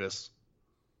Anthony Davis,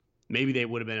 maybe they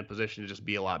would have been in a position to just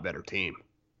be a lot better team,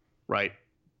 right?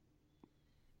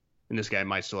 And this guy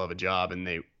might still have a job,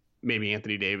 and maybe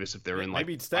Anthony Davis, if they're in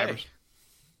maybe he'd stay.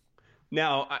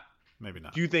 Now, maybe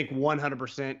not. Do you think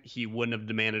 100% he wouldn't have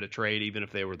demanded a trade even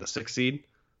if they were the 6th seed?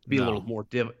 It'd be a little more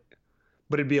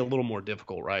but it'd be a little more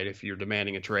difficult, right? If you're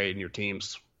demanding a trade and your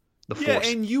team's the 4th. Yeah,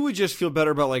 and you would just feel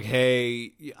better about like,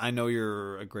 hey, I know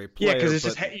you're a great player. Yeah,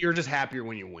 because you're just happier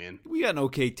when you win. We got an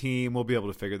okay team. We'll be able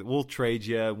to figure that. We'll trade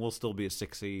you, and we'll still be a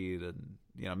 6 seed, and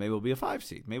maybe we'll be a 5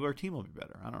 seed. Maybe our team will be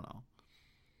better. I don't know.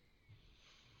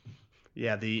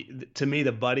 Yeah, to me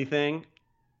the Buddy thing.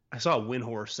 I saw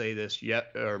Windhorst say this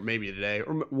or maybe today,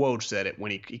 or Woj said it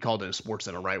when he called in a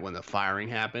SportsCenter right when the firing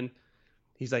happened.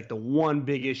 He's like, the one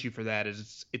big issue for that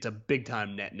is it's a big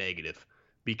time net negative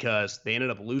because they ended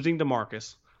up losing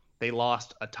DeMarcus. They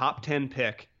lost a top 10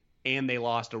 pick and they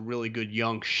lost a really good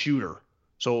young shooter.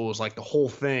 So it was like the whole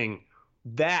thing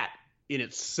that in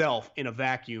itself in a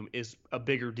vacuum is a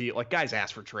bigger deal. Like guys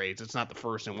ask for trades. It's not the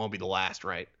first and won't be the last,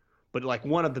 right? But like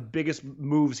one of the biggest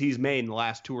moves he's made in the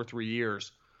last 2 or 3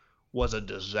 years was a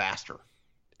disaster.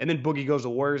 And then Boogie goes to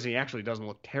Warriors and he actually doesn't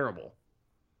look terrible.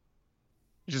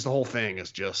 Just the whole thing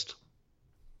is just.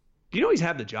 Do you know he's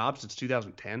had the job since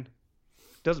 2010?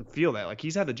 Doesn't feel that. Like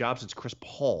he's had the job since Chris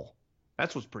Paul.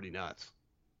 That's what's pretty nuts.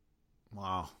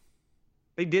 Wow.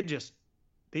 They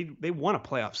won a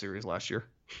playoff series last year.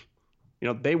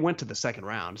 They went to the second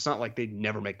round. It's not like they'd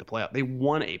never make the playoff. They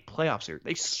won a playoff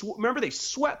series. Remember they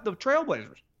swept the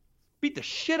Trailblazers. Beat the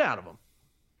shit out of them.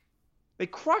 They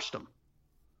crushed them.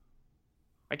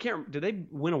 Did they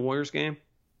win a Warriors game?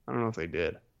 I don't know if they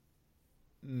did.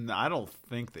 No, I don't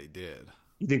think they did.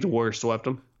 You think the Warriors swept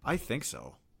them? I think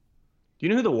so. Do you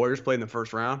know who the Warriors played in the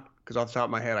first round? Because off the top of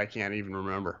my head, I can't even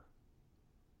remember.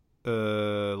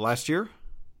 Last year?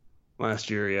 Last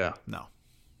year, yeah. No.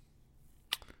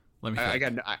 Let me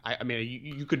think. I mean,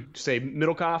 you could say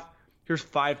Middlecoff, here's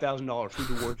 $5,000. Who's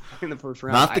the worst in the first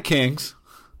round? Not the Kings.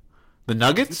 The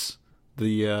Nuggets?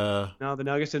 No, the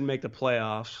Nuggets didn't make the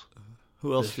playoffs.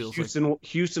 Who else feels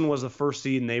Houston was the first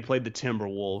seed, and they played the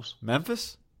Timberwolves.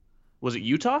 Memphis? Was it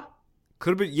Utah?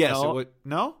 Could have been. Yes. No. It would,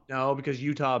 no? No, because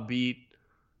Utah beat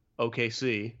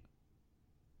OKC.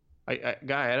 I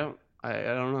don't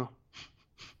know.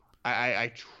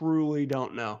 I truly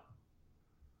don't know.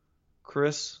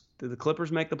 Chris, did the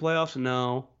Clippers make the playoffs?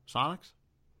 No.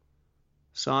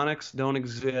 Sonics don't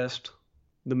exist.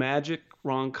 The Magic,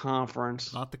 wrong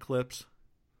conference. Not the Clips.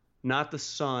 Not the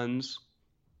Suns.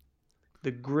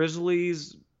 The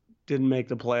Grizzlies didn't make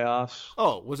the playoffs.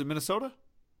 Oh, was it Minnesota?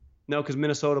 No, because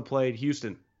Minnesota played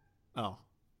Houston. Oh.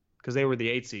 Because they were the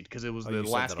 8th seed. Because it was the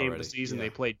last game of the season. Yeah. They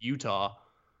played Utah.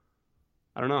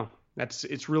 I don't know.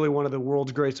 It's really one of the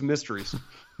world's greatest mysteries.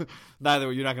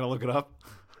 Neither. You're not going to look it up?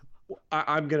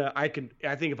 I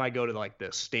think if I go to like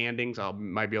the standings, I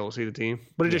might be able to see the team.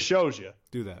 But it just shows you.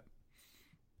 Do that.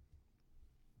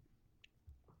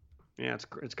 Yeah,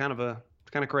 it's kind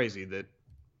of crazy that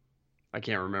I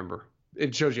can't remember.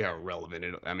 It shows you how irrelevant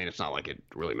it. I mean, it's not like it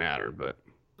really mattered, but.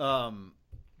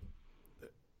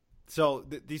 So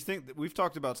these things we've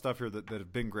talked about stuff here that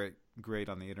have been great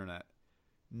on the internet.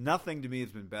 Nothing to me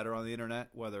has been better on the internet.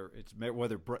 Whether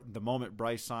the moment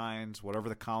Bryce signs, whatever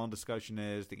the Colin discussion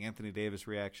is, the Anthony Davis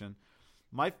reaction.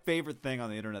 My favorite thing on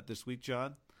the internet this week,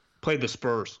 John, played the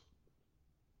Spurs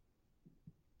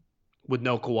with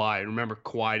no Kawhi. Remember,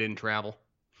 Kawhi didn't travel.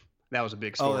 That was a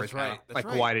big story. Oh, that's right. That's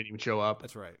right. Kawhi didn't even show up.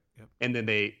 That's right. Yep. And then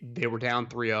they were down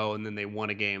 3-0, and then they won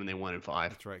a game, and they won in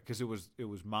 5. That's right, because it was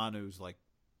Manu's like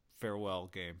farewell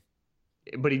game.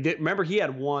 But he did. Remember, he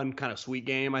had one kind of sweet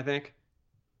game, I think.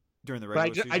 During the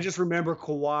regular season? I just remember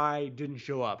Kawhi didn't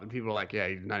show up, and people were like, yeah,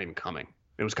 he's not even coming.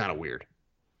 It was kind of weird.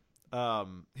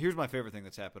 Here's my favorite thing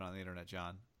that's happened on the internet,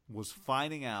 John, was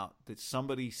finding out that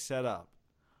somebody set up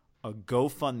a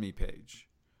GoFundMe page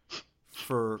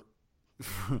for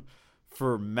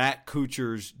Matt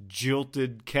Kuchar's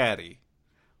jilted caddy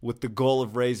with the goal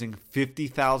of raising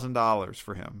 $50,000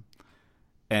 for him.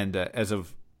 And as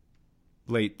of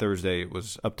late Thursday, it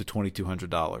was up to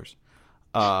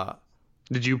 $2,200.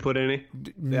 Did you put any?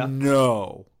 Yeah.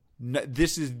 No.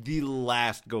 This is the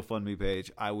last GoFundMe page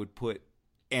I would put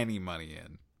any money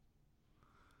in.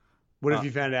 What if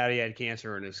you found out he had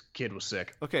cancer and his kid was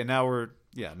sick? Okay, now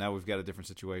we've got a different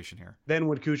situation here. Then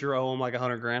would Kuchar owe him like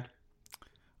 $100,000?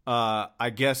 I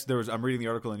guess I'm reading the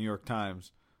article in the New York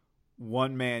Times.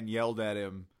 One man yelled at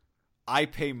him, "I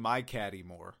pay my caddy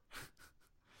more."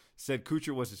 Said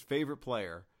Kuchar was his favorite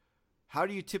player. How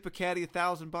do you tip a caddy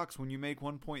 $1,000 when you make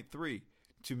 1.3?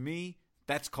 To me,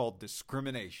 that's called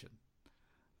discrimination.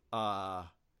 This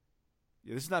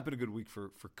has not been a good week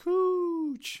for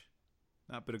Cooch.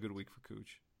 Not been a good week for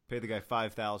Cooch. Pay the guy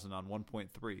 $5,000 on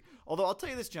 1.3. Although I'll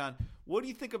tell you this, John. What do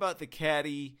you think about the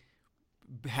caddy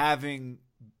having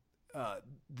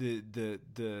the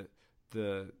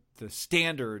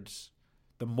standards,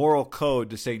 the moral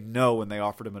code to say no when they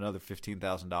offered him another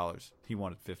 $15,000? He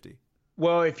wanted $50,000.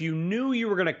 Well, if you knew you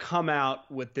were going to come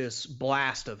out with this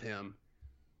blast of him,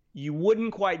 you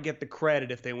wouldn't quite get the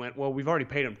credit if they went, well, we've already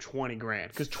paid him $20,000,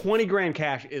 because $20,000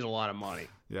 cash is a lot of money.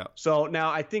 Yeah. So now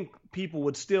I think people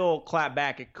would still clap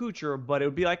back at Kuchar, but it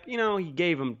would be like, he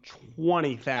gave him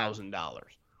 $20,000.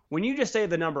 When you just say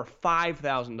the number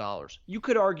 $5,000, you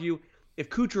could argue if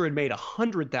Kuchar had made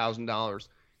 $100,000,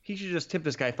 he should just tip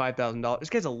this guy $5,000. This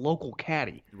guy's a local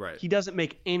caddy. Right. He doesn't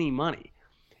make any money.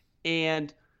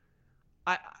 And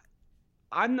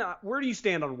I'm not. Where do you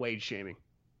stand on wage shaming?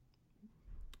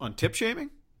 On tip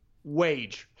shaming?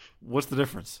 Wage. What's the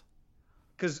difference?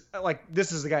 Because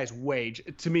this is the guy's wage.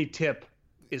 To me, tip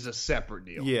is a separate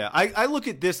deal. Yeah, I look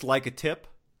at this like a tip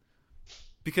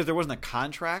because there wasn't a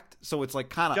contract, so it's like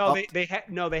kind of.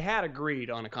 No, they had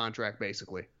agreed on a contract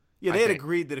basically. Yeah, they had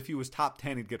agreed that if he was top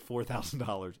 10, he'd get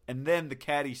 $4,000, and then the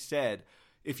caddy said,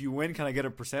 "If you win, can I get a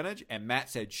percentage?" And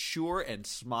Matt said, "Sure," and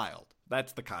smiled.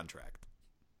 That's the contract.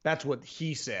 That's what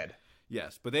he said.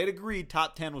 Yes, but they'd agreed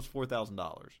top 10 was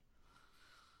 $4,000.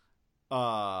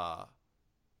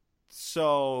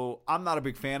 So I'm not a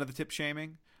big fan of the tip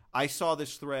shaming. I saw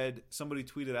this thread. Somebody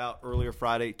tweeted out earlier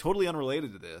Friday, totally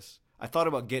unrelated to this. I thought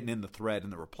about getting in the thread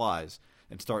and the replies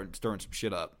and stirring some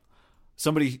shit up.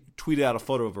 Somebody tweeted out a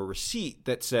photo of a receipt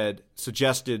that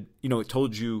suggested, it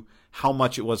told you how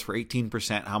much it was for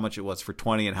 18%, how much it was for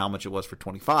 20, and how much it was for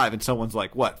 25. And someone's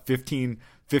like, what,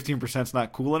 15% is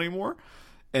not cool anymore?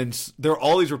 And there are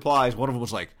all these replies. One of them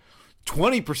was like,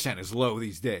 20% is low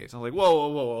these days. I'm like,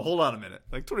 whoa, hold on a minute.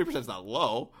 Like 20% is not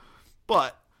low,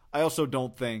 but I also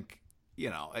don't think,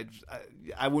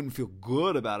 I wouldn't feel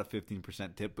good about a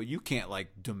 15% tip, but you can't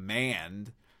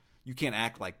you can't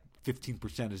act like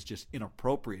 15% is just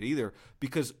inappropriate either,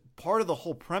 because part of the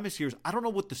whole premise here is I don't know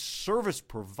what the service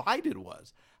provided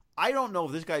was. I don't know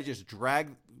if this guy just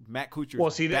dragged Matt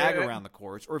Kuchar's bag around the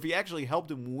course or if he actually helped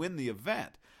him win the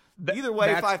event. Either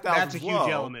way, 5,000 that's a low,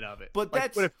 huge element of it. But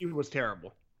what if he was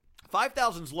terrible?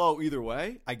 5,000's low either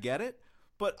way. I get it,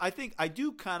 but I think I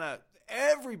do kind of.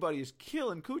 Everybody is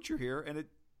killing Kuchar here, and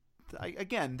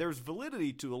again, there's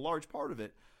validity to a large part of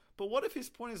it. But what if his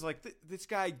point is like this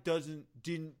guy didn't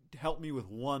help me with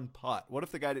one putt? What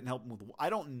if the guy didn't help him with? I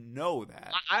don't know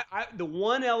that. The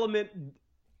one element,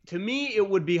 to me, it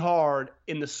would be hard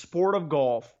in the sport of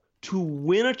golf to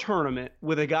win a tournament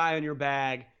with a guy on your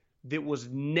bag that was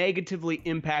negatively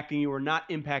impacting you or not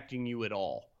impacting you at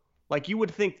all. Like you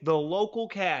would think the local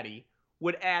caddy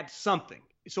would add something.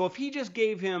 So if he just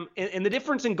gave him, and the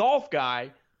difference in golf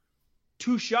guy,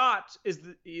 2 shots is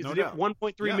no it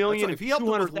 1.3 million and if he helped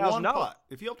him with one $200,000. putt,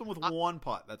 if he helped him with one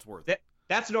putt, that's worth it.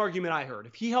 That's an argument I heard.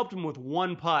 If he helped him with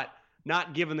one putt,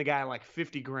 not giving the guy like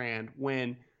 $50,000,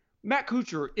 when Matt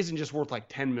Kuchar isn't just worth like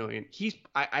 $10 million.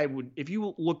 I would, if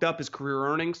you looked up his career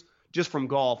earnings just from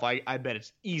golf, I bet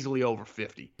it's easily over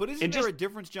 50. But isn't there a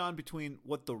difference, John, between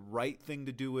what the right thing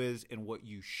to do is and what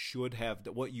you should have,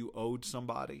 what you owed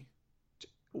somebody?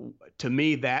 To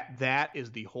me, that is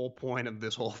the whole point of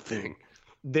this whole thing.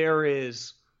 There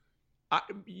is,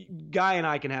 Guy and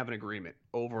I can have an agreement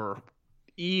over.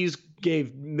 Ease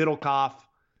gave Middlecoff,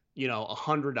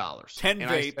 $100. 10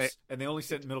 vapes, and they only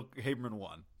sent Haberman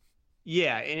 1.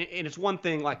 Yeah, and it's one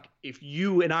thing like if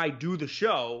you and I do the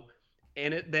show,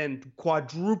 and it then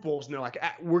quadruples, and they're like,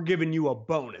 we're giving you a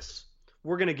bonus.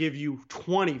 We're going to give you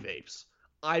 20 vapes.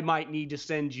 I might need to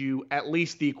send you at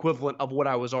least the equivalent of what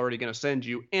I was already going to send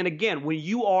you. And again, when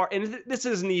you are, and this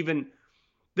is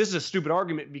a stupid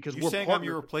argument because you're saying I'm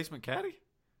your replacement caddy?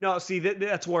 No, see,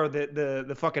 that's where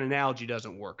the fucking analogy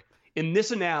doesn't work. In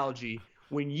this analogy,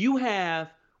 when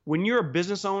you're a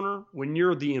business owner, when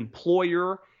you're the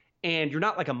employer, and you're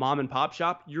not like a mom and pop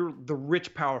shop, you're the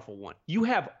rich, powerful one. You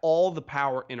have all the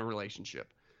power in a relationship.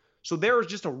 So there is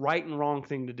just a right and wrong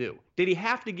thing to do. Did he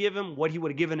have to give him what he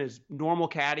would have given his normal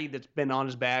caddy that's been on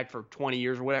his bag for 20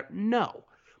 years or whatever? No.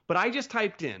 But I just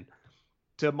typed in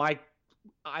to my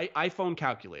iPhone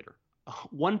calculator,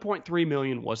 1.3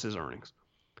 million was his earnings.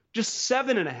 Just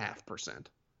 7.5%.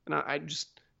 And I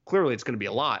just, clearly it's going to be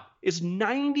a lot. It's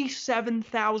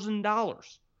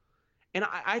 $97,000. And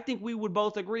I think we would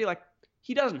both agree, like,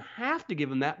 he doesn't have to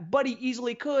give him that, but he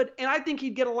easily could. And I think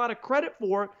he'd get a lot of credit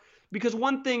for it. Because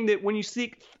one thing that when you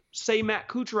say Matt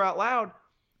Kuchar out loud,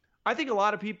 I think a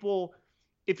lot of people,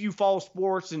 if you follow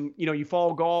sports and, you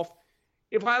follow golf,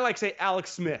 if I say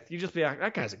Alex Smith, you just be like,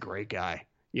 that guy's a great guy.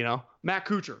 Matt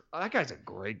Kuchar, that guy's a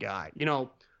great guy.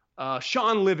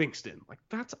 Sean Livingston,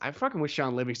 I fucking wish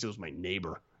Sean Livingston was my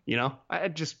neighbor.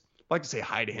 I'd just like to say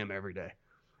hi to him every day.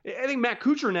 I think Matt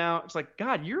Kuchar now, it's like,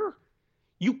 God, you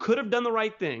could have done the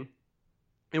right thing.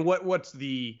 And what's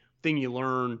the thing you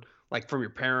learn from your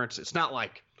parents? It's not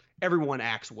like everyone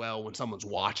acts well when someone's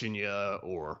watching you,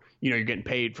 or you're getting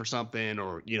paid for something,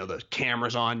 or the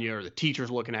camera's on you, or the teacher's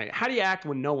looking at you. How do you act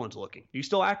when no one's looking? Do you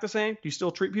still act the same? Do you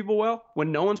still treat people well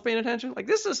when no one's paying attention?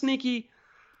 This is this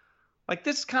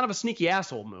is kind of a sneaky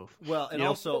asshole move. Well, and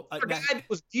also a guy that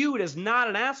was viewed as not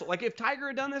an asshole. If Tiger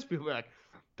had done this, people would be like,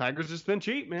 Tiger's just been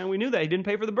cheap, man. We knew that. He didn't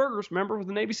pay for the burgers. Remember, with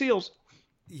the Navy SEALs?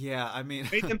 Yeah, I mean,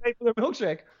 made them pay for their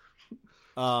milkshake.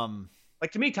 To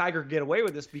me, Tiger could get away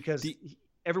with this because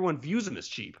everyone views him as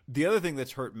cheap. The other thing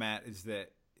that's hurt Matt is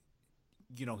that,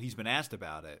 he's been asked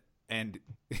about it, and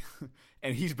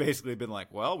and he's basically been like,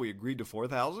 well, we agreed to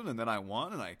 $4,000, and then I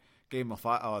won, and I gave him a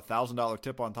 $1,000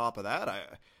 tip on top of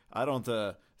that. I don't.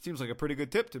 Seems like a pretty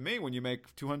good tip to me when you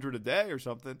make $200 a day or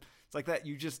something. It's like that.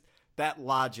 That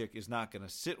logic is not going to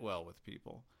sit well with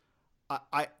people.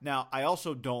 I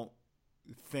also don't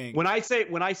think when I say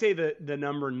the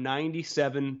number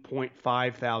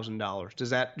 $97.5 thousand, does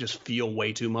that just feel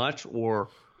way too much? Or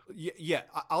yeah,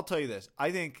 I'll tell you this.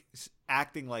 I think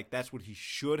acting like that's what he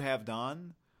should have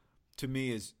done, to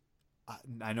me, is,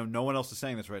 I know no one else is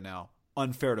saying this right now,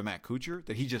 unfair to Matt Kuchar,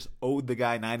 that he just owed the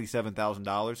guy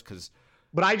 $97,000 because.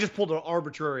 But I just pulled an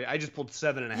arbitrary. I just pulled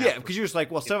 7.5. Yeah, because you're just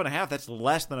like, well, 7.5. That's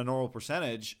less than a normal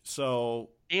percentage. So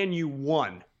and you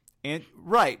won. And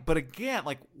right, but again,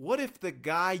 what if the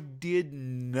guy did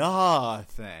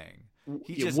nothing?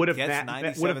 He just what if gets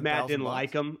Matt, what if Matt didn't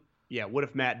like him? Yeah, what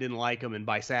if Matt didn't like him, and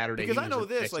by Saturday? Because I know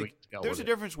this. There's a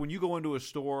difference when you go into a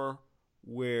store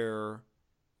where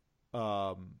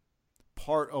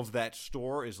part of that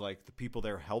store is like the people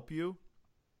there help you.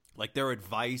 Like their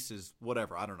advice is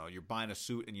whatever. I don't know. You're buying a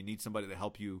suit and you need somebody to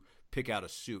help you pick out a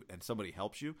suit, and somebody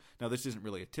helps you. Now, this isn't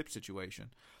really a tip situation.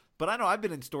 But I know I've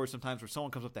been in stores sometimes where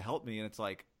someone comes up to help me, and it's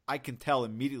like I can tell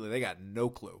immediately they got no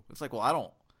clue. It's like,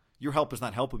 well, your help is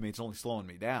not helping me. It's only slowing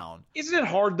me down. Isn't it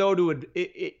hard, though, to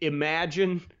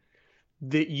imagine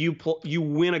that you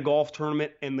win a golf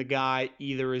tournament and the guy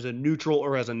either is a neutral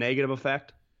or has a negative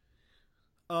effect?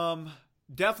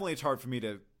 Definitely it's hard for me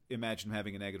to imagine him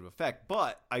having a negative effect,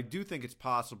 but I do think it's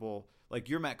possible. Like,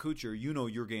 you're Matt Kuchar, you know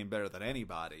your game better than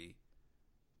anybody.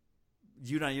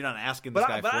 You're not asking this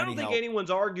guy for any help. But I don't think anyone's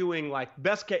arguing, like,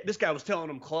 best case, this guy was telling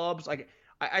him clubs. Like,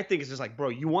 I think it's just like, bro,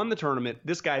 you won the tournament.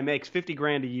 This guy makes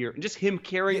 $50,000 a year. And just him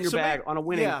carrying your bag on a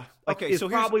winning is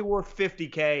probably worth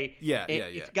 $50K. Yeah.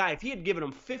 If he had given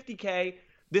him $50K,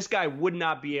 this guy would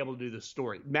not be able to do this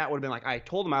story. Matt would have been like, I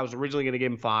told him I was originally going to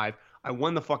give him $5. I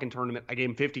won the fucking tournament. I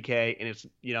gave him $50K. And it's,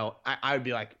 I would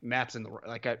be like, Matt's in the –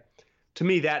 like, to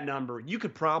me, that number, you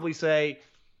could probably say –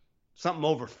 something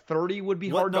over 30 would be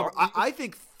hard to argue. I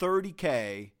think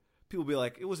 30K, people will be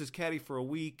like, it was his caddy for a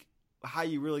week. How are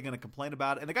you really going to complain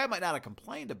about it? And the guy might not have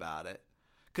complained about it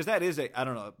because that is I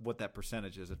don't know what that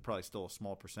percentage is. It's probably still a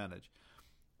small percentage.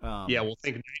 We'll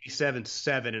think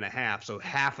 97.5. So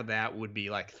half of that would be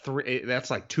like 3.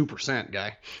 That's like 2%,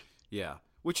 guy. Yeah.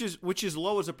 Which is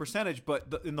low as a percentage,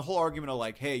 but in the whole argument of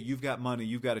like, hey, you've got money,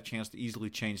 you've got a chance to easily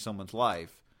change someone's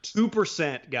life.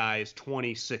 2%, guys,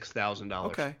 $26,000.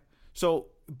 Okay. So,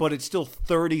 but it's still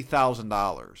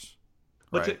 $30,000.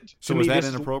 Right. So is that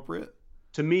inappropriate?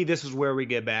 To me, this is where we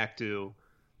get back to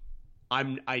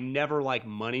I never like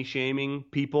money shaming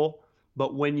people,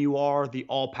 but when you are the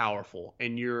all powerful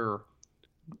and you're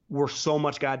worth so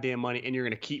much goddamn money and you're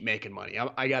going to keep making money.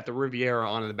 I got the Riviera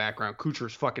on in the background.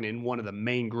 Kuchar's fucking in one of the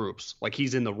main groups. Like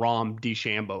he's in the Rahm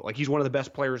DeChambeau. Like he's one of the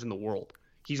best players in the world.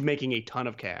 He's making a ton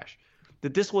of cash.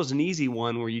 That this was an easy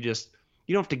one where you don't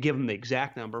have to give him the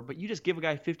exact number, but you just give a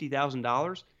guy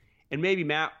 $50,000 and maybe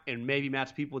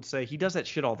Matt's people would say he does that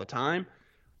shit all the time,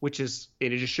 and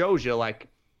it just shows you like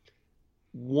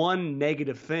one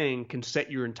negative thing can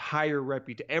set your entire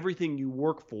reputation. Everything you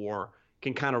work for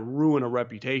can kind of ruin a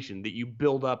reputation that you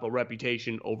build up a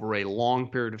reputation over a long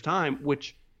period of time,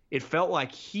 which it felt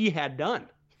like he had done.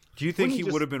 Do you think he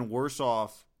would have been worse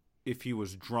off if he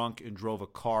was drunk and drove a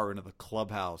car into the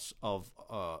clubhouse of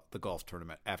the golf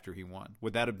tournament after he won?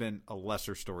 Would that have been a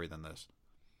lesser story than this?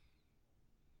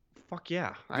 Fuck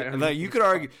yeah. You could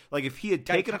argue, like, if he had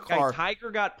taken a car. Tiger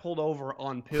got pulled over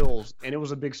on pills, and it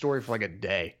was a big story for like a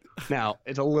day. Now,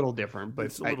 it's a little different,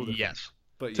 but yes.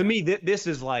 But to me, this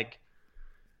is like,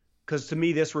 because to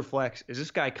me, this reflects, is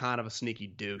this guy kind of a sneaky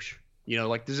douche?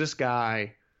 Like, is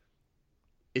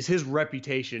his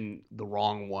reputation the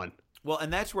wrong one? Well,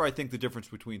 and that's where I think the difference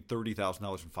between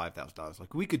 $30,000 and $5,000.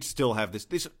 Like, we could still have this.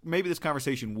 Maybe this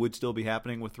conversation would still be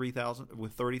happening with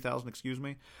 $30,000. Excuse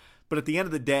me. But at the end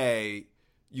of the day,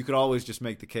 you could always just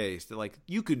make the case that like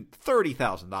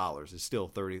 $30,000 is still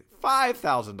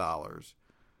 $5,000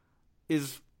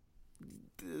 is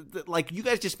like you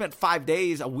guys just spent 5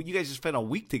 days. You guys just spent a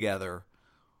week together.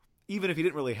 Even if he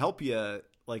didn't really help you.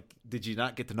 Like, did you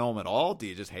not get to know him at all? Do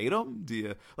you just hate him?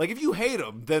 If you hate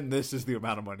him, then this is the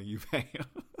amount of money you pay him.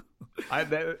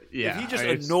 If he just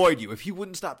annoyed you, if he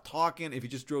wouldn't stop talking, if he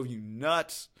just drove you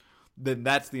nuts, then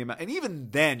that's the amount. And even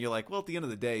then, you're like, well, at the end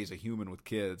of the day, he's a human with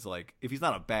kids. Like, if he's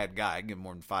not a bad guy, I can give him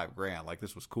more than $5,000. Like,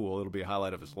 this was cool. It'll be a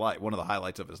highlight of his life. One of the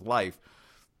highlights of his life,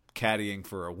 caddying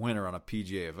for a winner on a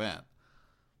PGA event.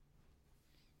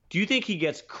 Do you think he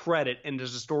gets credit, and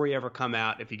does the story ever come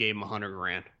out if he gave him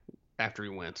 $100,000 after he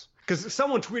wins? Because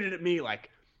someone tweeted at me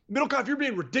like, Middlecoff, you're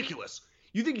being ridiculous.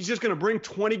 You think he's just going to bring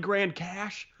 $20,000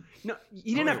 cash? No,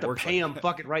 you didn't have to pay him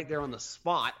fucking right there on the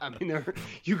spot. I mean,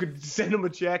 you could send him a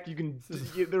check.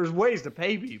 There's ways to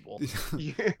pay people. Is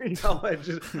that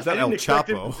El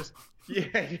Chapo? He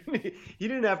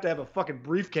didn't have to have a fucking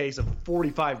briefcase of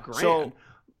 $45,000. So,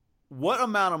 what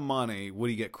amount of money would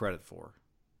he get credit for?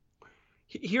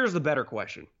 Here's the better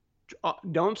question.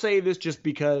 Don't say this just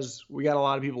because we got a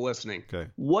lot of people listening.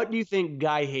 Okay. What do you think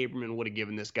Guy Haberman would have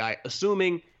given this guy,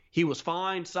 assuming he was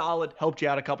fine, solid, helped you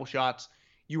out a couple shots,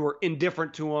 you were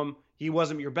indifferent to him, he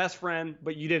wasn't your best friend,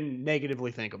 but you didn't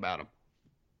negatively think about him?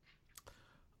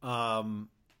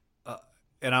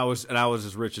 And I was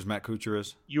as rich as Matt Kuchar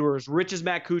is. You were as rich as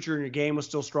Matt Kuchar, and your game was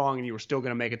still strong, and you were still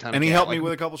going to make a ton of cash. And he helped me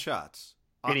with a couple shots.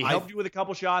 And he helped you with a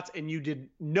couple shots, and you did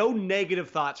no negative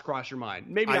thoughts cross your mind.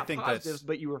 Maybe not positives,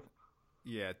 but you were.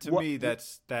 Yeah, to me,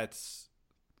 that's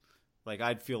like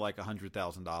I'd feel like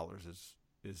 $100,000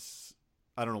 is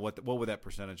I don't know what would that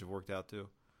percentage have worked out to.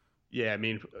 Yeah, I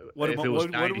mean, What if about- it was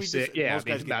what do we 96, just- yeah, most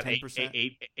I mean, guys it's get about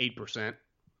 10%? 8%.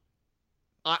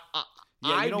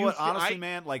 Yeah, you know what? feel, Honestly,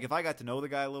 man, like if I got to know the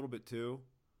guy a little bit too,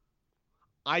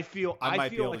 I might be feel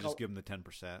able like to just give him the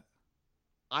 10%.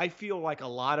 I feel like a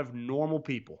lot of normal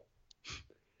people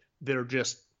that are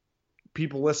just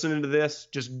people listening to this,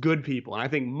 just good people. And I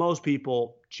think most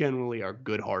people generally are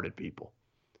good-hearted people.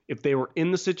 If they were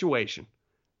in the situation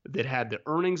that had the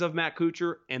earnings of Matt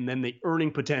Kuchar and then the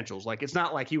earning potentials, like it's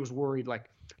not like he was worried, like,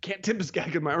 I can't tip this guy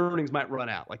because my earnings might run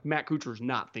out. Like Matt Kuchar's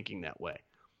not thinking that way.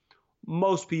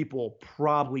 Most people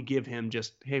probably give him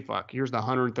just, hey, fuck, here's the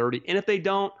 130. And if they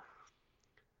don't,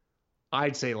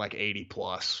 I'd say like 80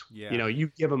 plus. Yeah. You know, you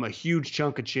give him a huge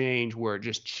chunk of change where it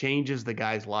just changes the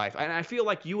guy's life. And I feel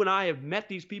like you and I have met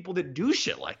these people that do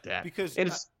shit like that. Because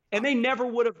and they never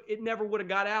would have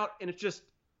got out. And it's just,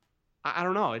 I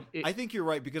don't know. I think you're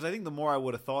right, because I think the more I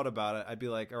would have thought about it, I'd be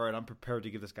like, all right, I'm prepared to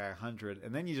give this guy 100.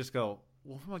 And then you just go,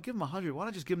 well, if I'm going to give him 100, why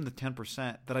not just give him the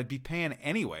 10% that I'd be paying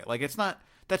anyway? Like, it's not,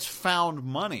 that's found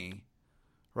money,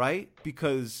 right?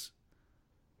 Because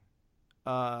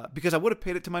I would have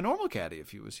paid it to my normal caddy if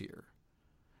he was here.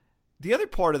 The other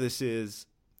part of this is,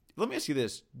 let me ask you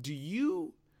this.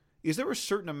 Is there a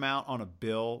certain amount on a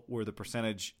bill where the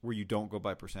percentage, where you don't go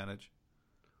by percentage?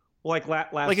 like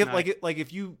last night. Like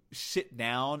if you sit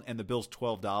down and the bill's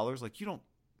 $12, like you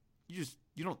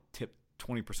don't tip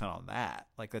 20% on that.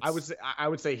 Like that's, I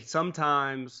would say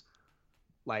sometimes,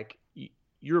 like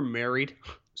you're married,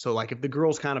 so like if the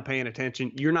girl's kind of paying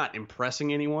attention, you're not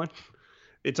impressing anyone.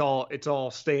 It's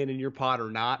all staying in your pot or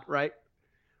not, right?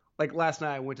 Like last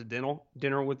night I went to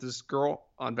dinner with this girl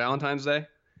on Valentine's Day,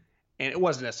 and it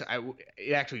wasn't necessarily.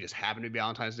 It actually just happened to be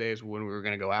Valentine's Day is when we were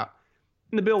going to go out,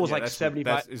 and the bill was like $75.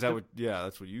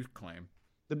 That's what you claim.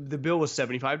 The bill was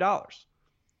 $75.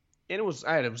 And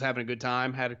I was having a good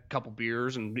time, had a couple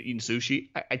beers and eating sushi.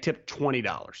 I tipped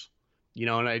 $20, you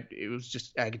know, and it was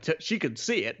just, she could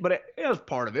see it, but it was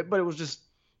part of it, but I was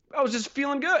just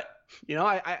feeling good. You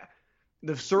know,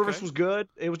 the service was good.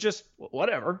 It was just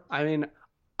whatever. I mean,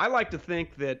 I like to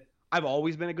think that I've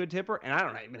always been a good tipper, and I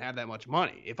don't even have that much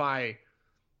money. If I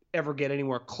ever get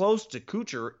anywhere close to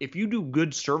Kuchar, if you do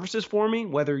good services for me,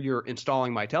 whether you're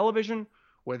installing my television,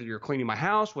 whether you're cleaning my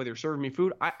house, whether you're serving me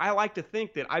food, I like to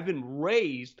think that I've been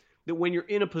raised that when you're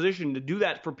in a position to do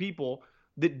that for people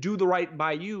that do the right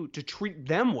by you, to treat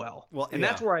them well. And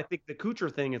that's where I think the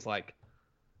Kuchar thing is like,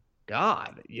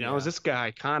 God, you know, is this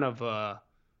guy kind of a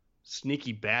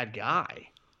sneaky bad guy?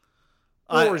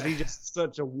 Or is he just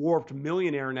such a warped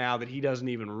millionaire now that he doesn't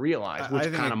even realize,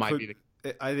 which kind of might be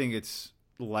the... I think it's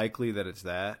likely that it's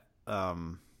that.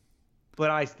 But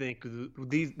I think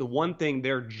the one thing,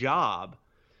 their job,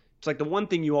 it's like the one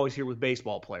thing you always hear with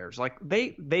baseball players, like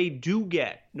they do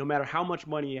get, no matter how much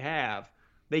money you have,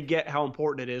 they get how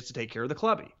important it is to take care of the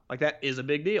clubby. Like that is a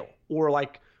big deal. Or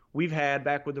like we've had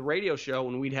back with the radio show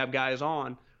when we'd have guys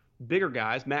on, bigger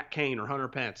guys, Matt Cain or Hunter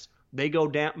Pence, they go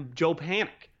down, Joe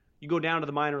Panik, you go down to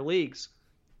the minor leagues.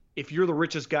 If you're the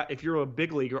richest guy, if you're a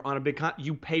big leaguer on a big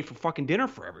you pay for fucking dinner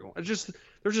for everyone. There's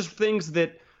just things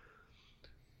that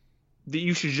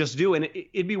you should just do. And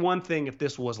it'd be one thing if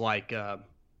this was like,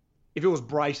 if it was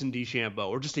Bryson DeChambeau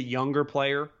or just a younger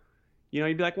player, you know,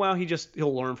 you'd be like, well,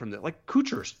 he'll learn from that. Like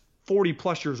Kuchar's 40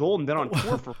 plus years old and been on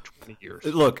tour for 20 years.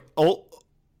 Look,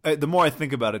 the more I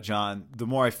think about it, John, the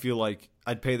more I feel like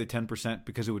I'd pay the 10%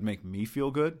 because it would make me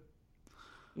feel good.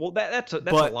 Well, that's a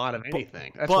lot of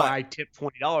anything. That's why I tipped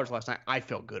 $20 last night. I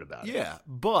felt good about it. Yeah,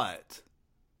 but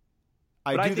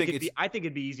I think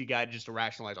it'd be easy, guy, just to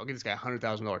rationalize. I'll give this guy a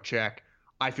 $100,000 check.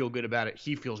 I feel good about it.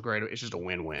 He feels great. It's just a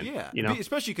win-win. Yeah, you know,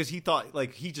 especially because he thought,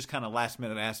 like, he just kind of last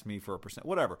minute asked me for a percent,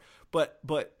 whatever. But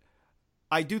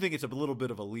I do think it's a little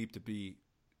bit of a leap to be.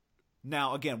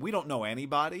 Now, again, we don't know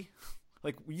anybody.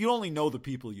 Like, you only know the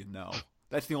people you know.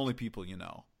 That's the only people you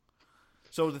know.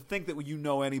 So to think that you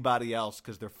know anybody else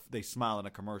because they smile in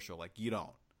a commercial, like, you don't.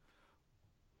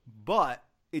 But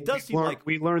it does seem like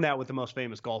we learned that with the most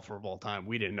famous golfer of all time.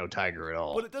 We didn't know Tiger at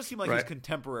all. But it does seem like his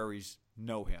contemporaries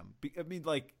know him. I mean,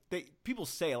 like, people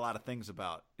say a lot of things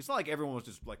about. It's not like everyone was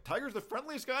just like, Tiger's the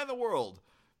friendliest guy in the world.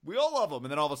 We all love him,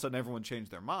 and then all of a sudden everyone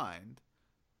changed their mind.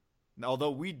 Now,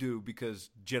 although we do,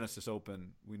 because Genesis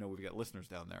Open, we know we've got listeners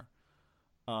down there.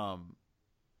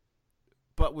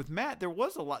 But with Matt, there's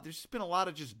just been a lot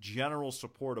of just general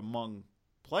support among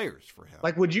players for him.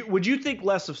 Like, would you think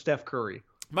less of Steph Curry?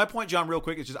 My point, John, real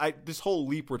quick, is just this whole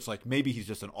leap where it's like maybe he's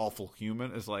just an awful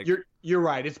human is like you're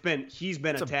right. He's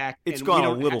been attacked. It's gone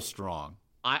a little strong.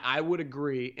 I would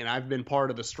agree, and I've been part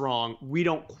of the strong. We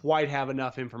don't quite have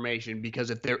enough information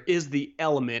because if there is the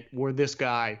element where this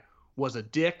guy was a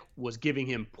dick, was giving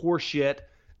him poor shit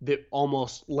that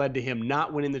almost led to him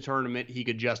not winning the tournament. He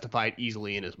could justify it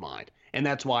easily in his mind. And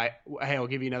that's why, hey, I'll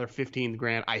give you another 15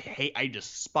 grand. I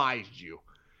despised you.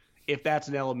 If that's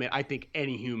an element, I think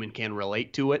any human can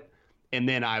relate to it. And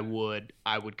then I would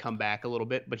come back a little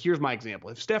bit. But here's my example.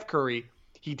 If Steph Curry,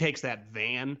 he takes that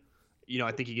van,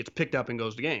 I think he gets picked up and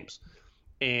goes to games.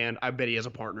 And I bet he has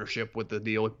a partnership with the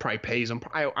deal. It probably pays him.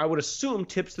 I would assume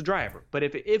tips the driver. But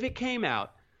if it came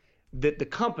out that the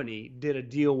company did a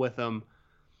deal with him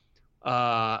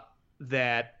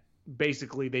that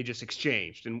basically they just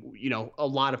exchanged, and a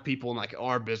lot of people in like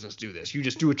our business do this. You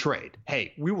just do a trade.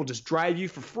 Hey, we will just drive you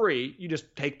for free. You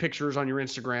just take pictures on your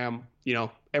Instagram,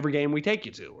 every game we take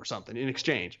you to or something in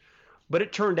exchange. But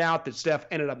it turned out that Steph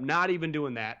ended up not even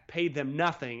doing that, paid them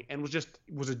nothing, and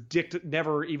was a dick,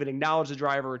 never even acknowledged the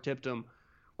driver or tipped him.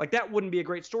 Like, that wouldn't be a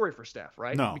great story for Steph,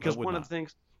 right? No, because one not. of the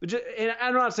things, and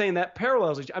I'm not saying that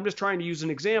parallels. I'm just trying to use an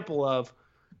example of,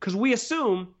 because we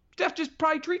assume Steph just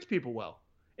probably treats people well.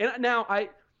 And now and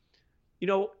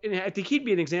I think he'd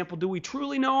be an example. Do we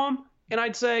truly know him? And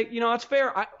I'd say, that's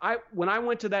fair. When I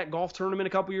went to that golf tournament a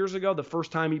couple years ago, the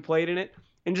first time he played in it,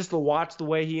 and just to watch the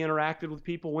way he interacted with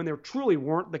people when there truly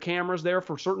weren't the cameras there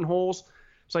for certain holes,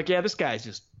 it's like, yeah, this guy's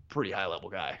just a pretty high level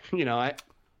guy,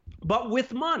 But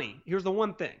with money, here's the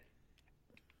one thing.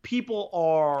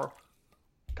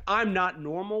 I'm not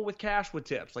normal with cash with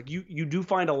tips. Like you do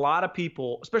find a lot of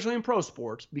people, especially in pro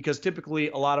sports, because typically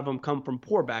a lot of them come from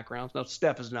poor backgrounds. Now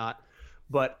Steph is not,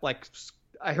 but like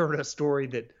I heard a story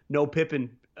that no tipping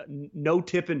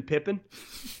Pippen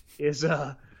is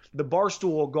the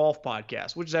Barstool Golf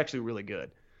podcast, which is actually really good.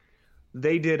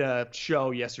 They did a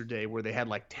show yesterday where they had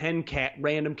like 10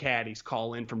 random caddies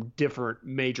call in from different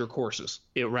major courses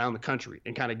around the country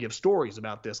and kind of give stories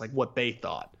about this, like what they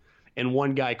thought. And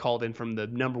one guy called in from the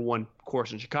number one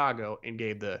course in Chicago and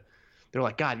they're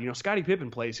like, God, Scottie Pippen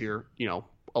plays here,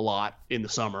 a lot in the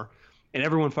summer, and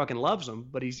everyone fucking loves him,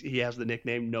 but he has the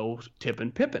nickname No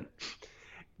Tippin' Pippen.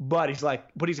 But he's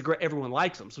a great, everyone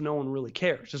likes him, so no one really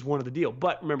cares. Just one of the deal.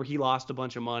 But remember, he lost a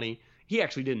bunch of money. He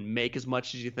actually didn't make as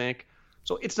much as you think.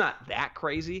 So it's not that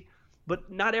crazy.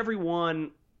 But not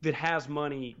everyone that has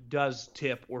money does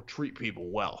tip or treat people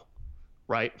well,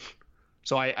 right?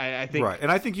 So I think right,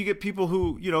 and I think you get people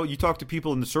who you talk to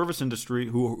people in the service industry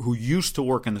who used to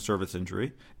work in the service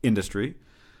industry.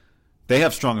 They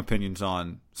have strong opinions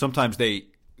on. Sometimes they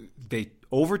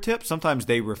over tip. Sometimes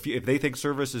they refuse. If they think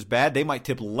service is bad, they might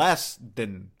tip less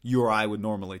than you or I would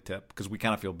normally tip because we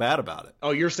kind of feel bad about it. Oh,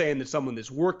 you're saying that someone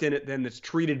that's worked in it, then that's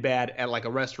treated bad at like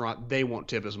a restaurant, they won't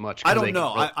tip as much. I don't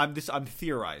know. I'm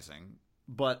theorizing.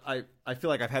 But I feel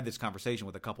like I've had this conversation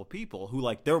with a couple people who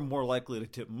they're more likely to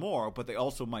tip more, but they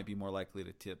also might be more likely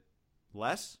to tip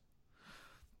less.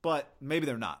 But maybe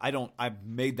they're not. I've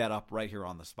made that up right here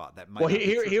on the spot. That might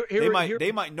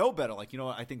they might know better.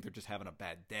 I think they're just having a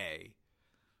bad day.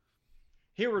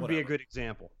 Here would be a good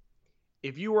example.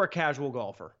 If you were a casual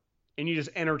golfer and you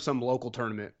just entered some local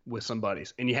tournament with some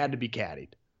buddies and you had to be caddied,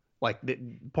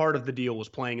 part of the deal was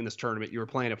playing in this tournament. You were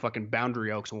playing at fucking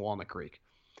Boundary Oaks and Walnut Creek.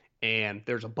 And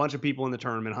there's a bunch of people in the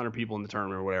tournament, 100 people in the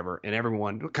tournament or whatever, and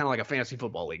everyone, kind of like a fantasy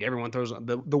football league, everyone throws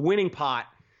the winning pot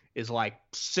is like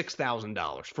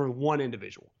 $6,000 for one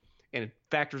individual, and it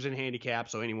factors in handicap,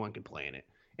 so anyone can play in it.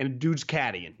 And a dude's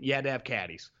caddying. You had to have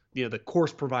caddies. The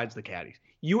course provides the caddies.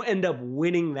 You end up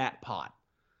winning that pot.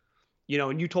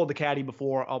 And you told the caddy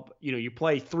before, you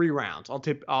play 3 rounds. I'll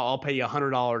pay you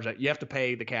 $100. You have to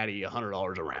pay the caddy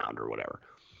 $100 a round or whatever.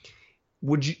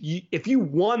 Would you if you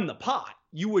won the pot,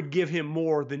 you would give him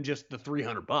more than just the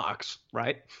 $300,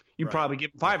 right? You'd probably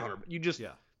give him $500. But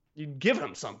you'd give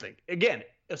him something. Again,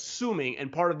 assuming,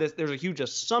 and part of this, there's a huge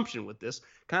assumption with this,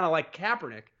 kind of like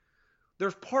Kaepernick.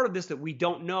 There's part of this that we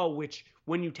don't know, which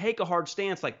when you take a hard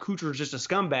stance like Kuchar's just a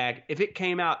scumbag, if it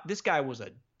came out this guy was a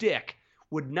dick,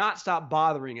 would not stop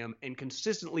bothering him and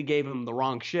consistently gave him the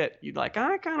wrong shit, you'd I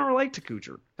kind of relate to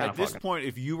Kuchar. At this point,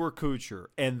 if you were Kuchar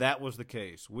and that was the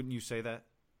case, wouldn't you say that?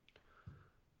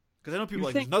 Because I know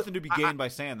people there's nothing to be gained by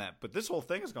saying that, but this whole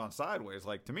thing has gone sideways.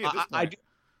 To me, at this point,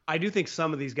 I do think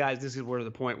some of these guys, this is where the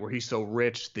point where he's so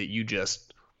rich that you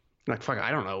just fuck,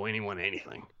 I don't know anyone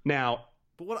anything. Now,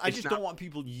 but I just don't want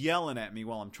people yelling at me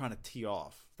while I'm trying to tee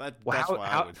off. That's why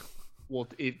I would. Well,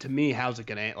 to me, how's it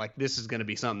going to this is going to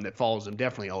be something that follows him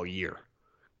definitely all year.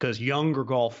 Because younger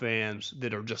golf fans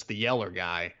that are just the yeller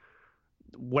guy,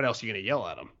 what else are you going to yell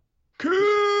at them?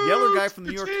 Yeller guy from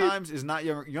the New York Times is not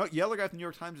younger. Yeller guy from the New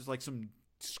York Times is like some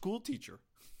school teacher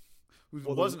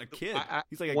who wasn't a kid.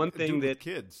 He's like one thing that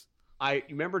kids. You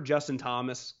remember Justin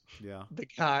Thomas? Yeah.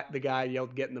 The guy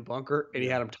yelled "get in the bunker" and he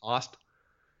had him tossed.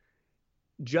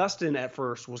 Justin at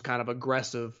first was kind of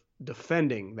aggressive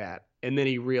defending that. And then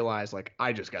he realized, like,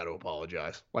 I just got to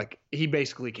apologize. Like, he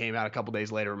basically came out a couple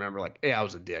days later, remember, like, hey, I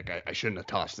was a dick. I shouldn't have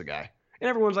tossed the guy. And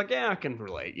everyone's like, yeah, I can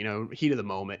relate, heat of the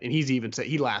moment. And he's even said,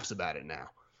 he laughs about it now.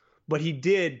 But he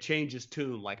did change his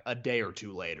tune like a day or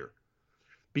two later.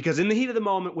 Because in the heat of the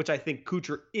moment, which I think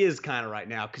Kuchar is kind of right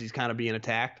now because he's kind of being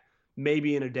attacked,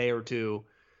 maybe in a day or two,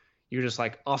 you're just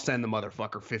like, I'll send the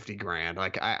motherfucker $50,000.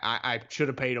 Like, I should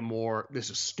have paid him more. This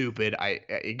is stupid.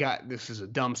 This is a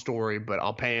dumb story, but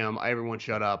I'll pay him. Everyone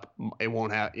shut up. It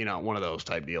won't have, one of those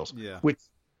type deals. Yeah. Which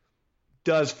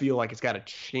does feel like it's got a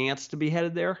chance to be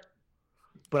headed there.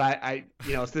 But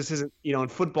this isn't, in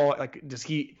football, like, is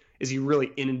he really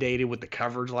inundated with the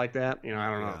coverage like that? I don't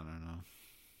know. I don't know.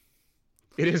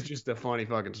 It is just a funny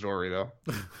fucking story, though.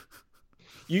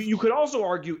 You could also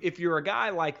argue, if you're a guy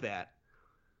like that,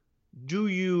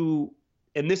 and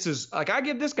this is, like, I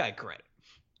give this guy credit.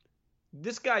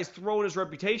 This guy's throwing his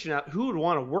reputation out. Who would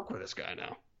want to work with this guy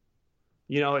now?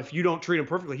 If you don't treat him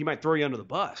perfectly, he might throw you under the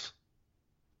bus.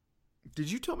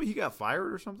 Did you tell me he got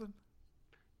fired or something?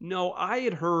 No, I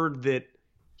had heard that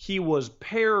he was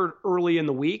paired early in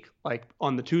the week, like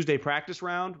on the Tuesday practice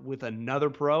round, with another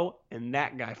pro, and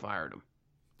that guy fired him.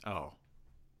 Oh.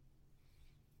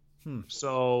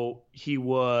 So he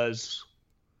was.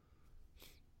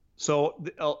 So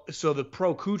the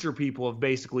pro Kuchar people have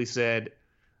basically said,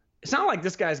 it's not like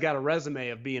this guy's got a resume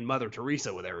of being Mother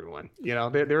Teresa with everyone.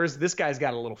 This guy's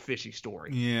got a little fishy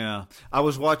story. Yeah. I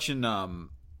was watching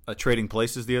Trading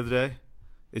Places the other day.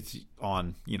 It's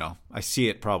on, I see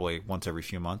it probably once every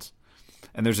few months.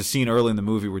 And there's a scene early in the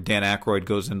movie where Dan Aykroyd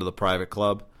goes into the private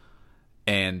club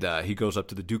and he goes up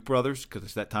to the Duke brothers because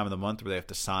it's that time of the month where they have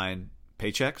to sign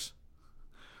paychecks.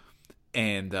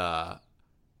 And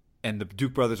the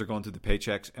Duke brothers are going through the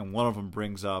paychecks, and one of them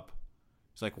brings up,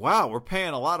 it's like, wow, we're paying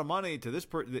a lot of money to this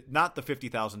person. Not the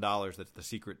 $50,000 that's the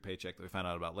secret paycheck that we found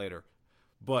out about later.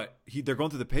 But they're going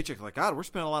through the paycheck like, God, we're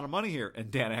spending a lot of money here. And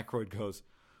Dan Aykroyd goes,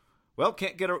 well,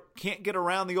 can't get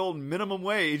around the old minimum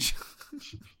wage.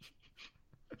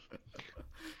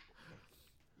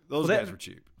 Those guys were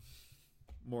cheap.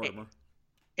 Mortimer.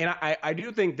 And I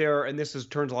do think and this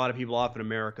turns a lot of people off in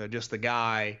America, just the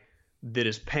guy that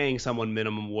is paying someone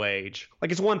minimum wage.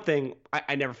 Like, it's one thing,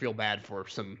 I never feel bad for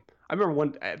some. I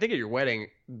remember I think at your wedding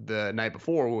the night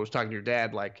before, we was talking to your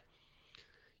dad, like,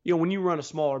 when you run a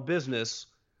smaller business,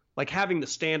 like, having the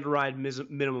standardized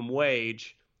minimum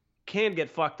wage can get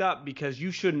fucked up because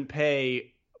you shouldn't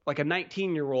pay, like, a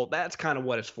 19-year-old. That's kind of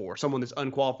what it's for. Someone that's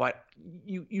unqualified.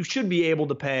 You should be able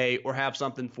to pay or have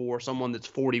something for someone that's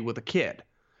 40 with a kid,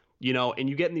 and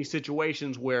you get in these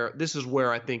situations where this is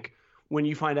where I think when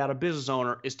you find out a business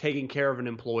owner is taking care of an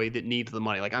employee that needs the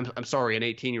money. Like, I'm sorry, an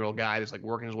 18-year-old guy that's, like,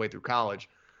 working his way through college,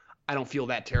 I don't feel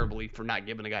that terribly for not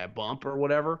giving a guy a bump or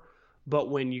whatever. But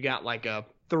when you got, like, a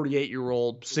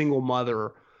 38-year-old single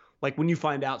mother, like, when you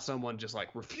find out someone just, like,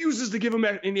 refuses to give him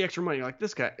any extra money, you're like,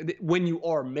 this guy, when you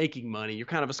are making money, you're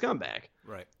kind of a scumbag.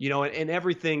 Right. And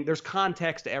everything, there's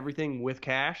context to everything with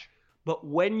cash. But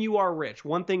when you are rich,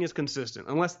 one thing is consistent,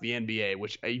 unless the NBA,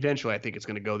 which eventually I think it's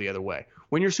going to go the other way.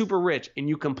 When you're super rich and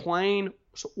you complain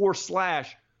or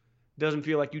doesn't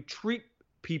feel like you treat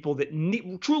people that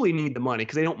truly need the money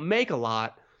because they don't make a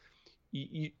lot,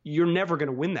 you're never going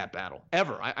to win that battle,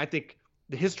 ever. I think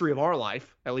the history of our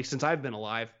life, at least since I've been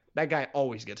alive, that guy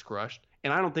always gets crushed.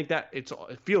 And I don't think that it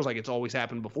feels like it's always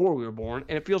happened before we were born,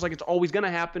 and it feels like it's always going to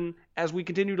happen as we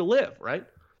continue to live, right?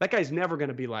 That guy's never going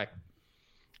to be like,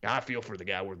 I feel for the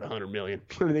guy worth $100 million.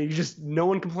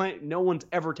 No one's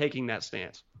ever taking that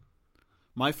stance.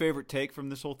 My favorite take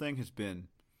from this whole thing has been,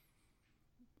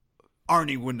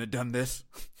 Arnie wouldn't have done this.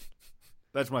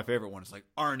 That's my favorite one. It's like,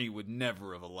 Arnie would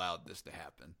never have allowed this to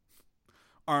happen.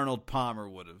 Arnold Palmer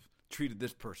would have treated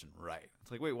this person right.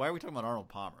 It's like, wait, why are we talking about Arnold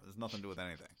Palmer? There's nothing to do with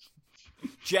anything.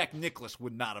 Jack Nicklaus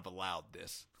would not have allowed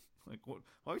this. Like, why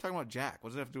are we talking about Jack? What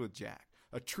does it have to do with Jack?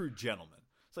 A true gentleman.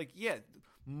 It's like, yeah,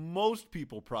 most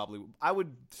people probably, I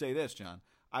would say this, John,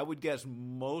 I would guess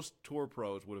most tour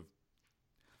pros would have,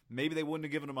 maybe they wouldn't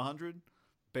have given him 100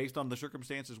 based on the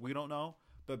circumstances we don't know,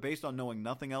 but based on knowing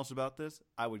nothing else about this,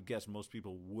 I would guess most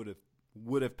people would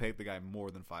have paid the guy more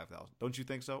than $5,000. Don't you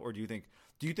think so? Or do you think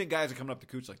guys are coming up to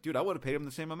Cooch like, dude, I would have paid him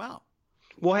the same amount?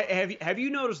 Well, have you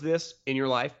noticed this in your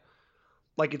life?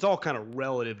 Like, it's all kind of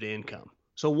relative to income.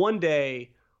 So one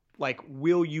day, like,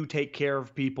 will you take care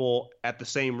of people at the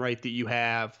same rate that you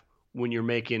have when you're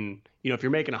making, if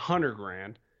you're making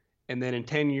 $100,000 and then in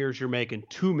 10 years you're making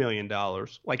 $2 million,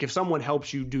 like if someone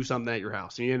helps you do something at your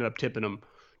house and you ended up tipping them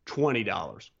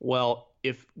 $20, well,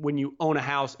 when you own a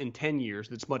house in 10 years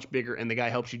that's much bigger and the guy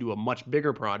helps you do a much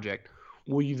bigger project,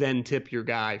 will you then tip your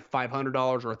guy $500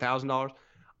 or $1,000?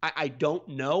 I don't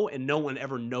know, and no one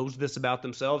ever knows this about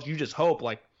themselves. You just hope.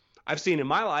 Like I've seen in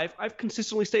my life, I've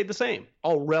consistently stayed the same,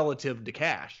 all relative to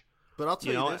cash. But I'll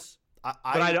tell you this.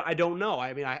 I don't know.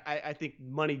 I mean, I think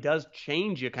money does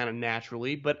change you kind of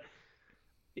naturally, but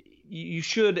you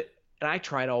should, and I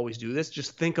try to always do this,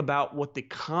 just think about what the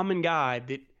common guy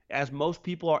that, as most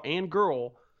people are, and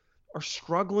girl, are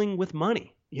struggling with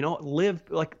money. Live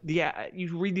like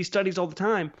you read these studies all the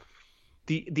time.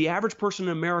 The average person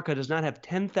in America does not have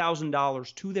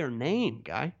 $10,000 to their name,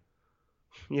 guy.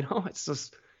 It's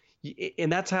just,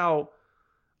 and that's how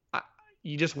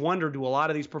you just wonder, do a lot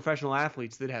of these professional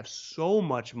athletes that have so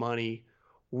much money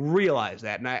realize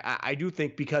that? And I do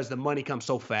think because the money comes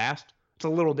so fast, it's a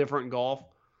little different in golf,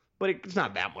 but it's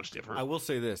not that much different. I will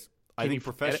say this. I think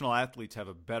professional athletes have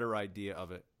a better idea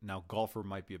of it. Now, golfer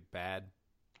might be a bad.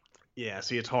 Yeah,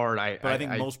 see, it's hard. But I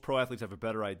think most pro athletes have a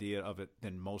better idea of it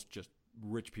than most just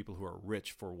rich people who are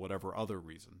rich for whatever other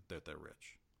reason that they're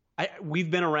rich. We've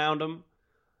been around them.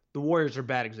 The Warriors are a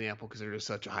bad example because they're just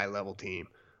such a high-level team.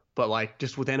 But, like,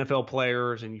 just with NFL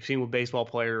players, and you've seen with baseball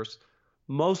players,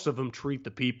 most of them treat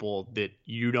the people that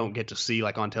you don't get to see,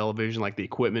 like, on television, like the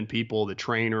equipment people, the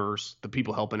trainers, the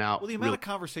people helping out. Well, the amount of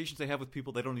conversations they have with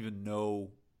people they don't even know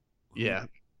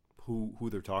who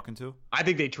they're talking to. I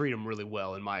think they treat them really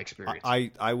well, in my experience.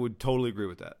 I would totally agree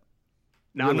with that.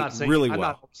 Now, I'm not saying really I'm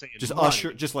well. not saying just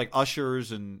just like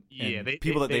ushers and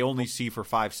people that they only see for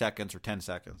 5 seconds or 10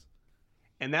 seconds.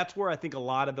 And that's where I think a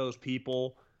lot of those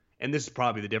people, and this is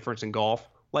probably the difference in golf,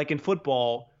 like in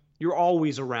football, you're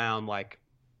always around, like,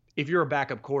 if you're a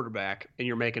backup quarterback and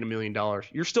you're making $1 million,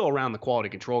 you're still around the quality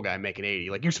control guy making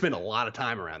 80. Like, you spend a lot of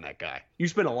time around that guy. You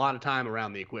spend a lot of time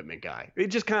around the equipment guy. It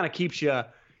just kind of keeps you,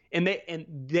 and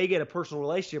they get a personal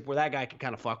relationship where that guy can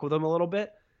kind of fuck with them a little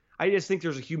bit. I just think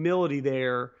there's a humility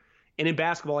there. And in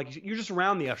basketball, like, you're just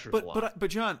around the ushers a lot. But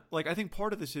John, like, I think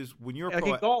part of this is when you're like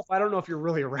in golf, I don't know if you're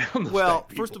really around those Well,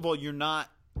 type of first people. of all, you're not.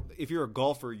 If you're a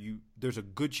golfer, there's a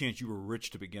good chance you were rich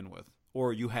to begin with,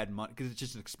 or you had money, because it's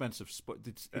just an expensive sport.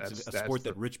 It's a sport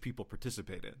that rich people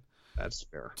participate in. That's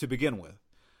fair. To begin with.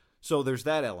 So there's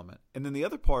that element. And then the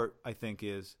other part, I think,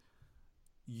 is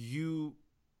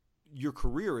your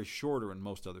career is shorter in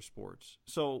most other sports.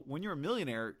 So when you're a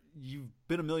millionaire, you've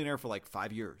been a millionaire for like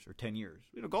 5 years or 10 years.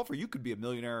 Golfer, you could be a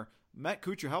millionaire. Matt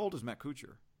Kuchar, how old is Matt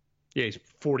Kuchar? Yeah, he's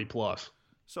 40 plus.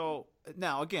 So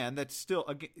now, again, that's still,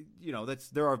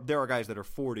 there are guys that are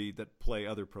 40 that play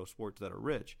other pro sports that are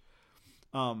rich.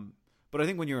 But I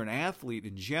think when you're an athlete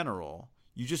in general,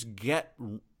 you just get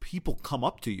people come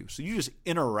up to you. So you just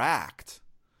interact.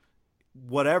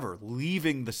 Whatever,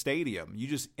 leaving the stadium, you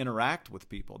just interact with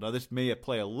people. Now, this may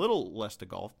play a little less to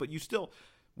golf, but you still,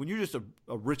 when you're just a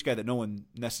rich guy that no one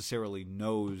necessarily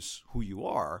knows who you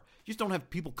are, you just don't have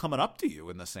people coming up to you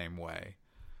in the same way.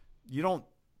 You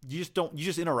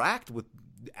just interact with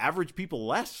average people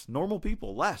less, normal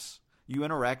people less. You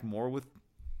interact more with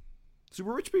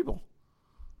super rich people.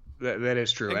 That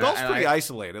is true. And golf's pretty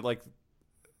isolated. Like,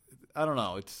 I don't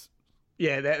know.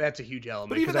 Yeah, that's a huge element.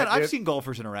 But even then, I've seen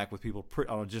golfers interact with people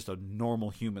on just a normal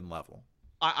human level.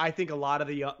 I think a lot of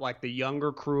the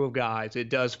younger crew of guys, it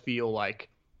does feel like,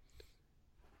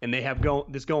 and they have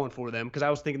this going for them. Because I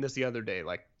was thinking this the other day.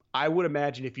 Like, I would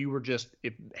imagine if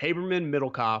Haberman,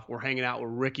 Middlecoff were hanging out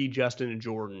with Ricky, Justin, and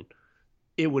Jordan,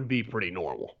 it would be pretty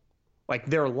normal. Like,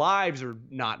 their lives are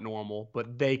not normal,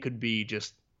 but they could be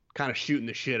just kind of shooting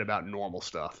the shit about normal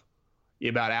stuff.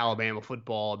 About Alabama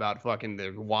football, about fucking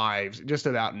their wives, just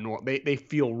about they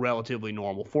feel relatively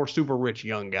normal for super rich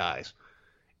young guys.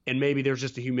 And maybe there's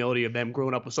just a humility of them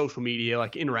growing up with social media,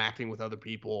 like interacting with other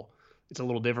people. It's a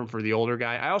little different for the older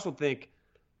guy. I also think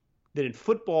that in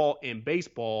football and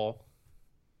baseball,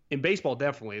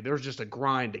 definitely, there's just a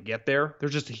grind to get there.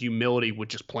 There's just a humility with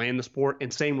just playing the sport.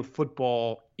 And same with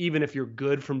football, even if you're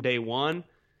good from day one,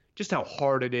 just how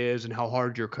hard it is and how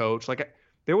hard you're coached. Like,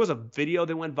 there was a video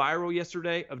that went viral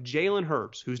yesterday of Jalen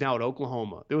Hurts, who's now at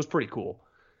Oklahoma. It was pretty cool.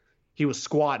 He was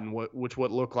squatting, what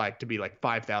looked like to be like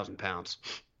 5,000 pounds,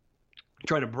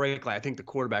 trying to break, I think, the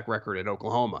quarterback record at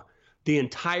Oklahoma. The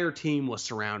entire team was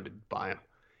surrounded by him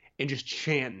and just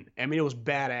chanting. I mean, it was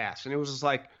badass. And it was just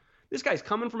like, this guy's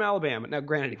coming from Alabama. Now,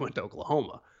 granted, he went to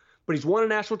Oklahoma, but he's won a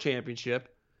national championship.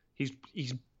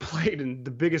 He's played in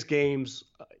the biggest games,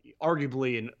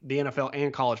 arguably in the NFL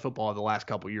and college football of the last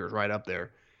couple of years, right up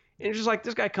there. And it's just like,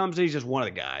 this guy comes in, he's just one of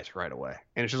the guys right away.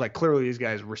 And it's just like, clearly these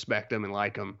guys respect him and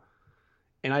like him.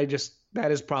 And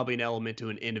that is probably an element to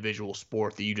an individual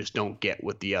sport that you just don't get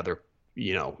with the other,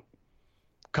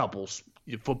 couples,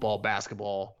 football,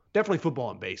 basketball, definitely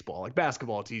football and baseball. Like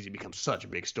basketball, it's easy to become such a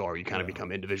big star. You kind of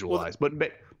become individualized.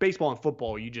 But baseball and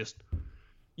football, you just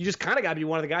kind of got to be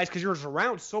one of the guys because you're just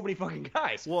around so many fucking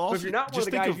guys. Well, so if you're not one of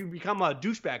the guys, you become a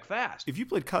douchebag fast. If you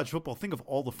played college football, think of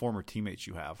all the former teammates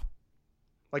you have.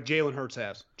 Like Jalen Hurts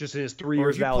has, just in his 3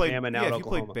 years at Alabama and now at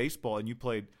Oklahoma. If you played baseball and you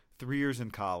played 3 years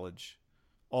in college,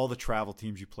 all the travel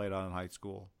teams you played on in high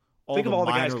school. Think of all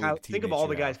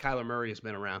the guys Kyler Murray has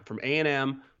been around, from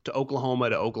A&M to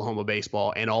Oklahoma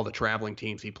baseball, and all the traveling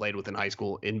teams he played with in high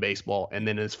school in baseball, and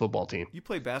then his football team. You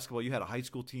played basketball. You had a high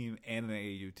school team and an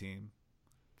AAU team.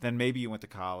 Then maybe you went to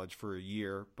college for a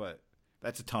year, but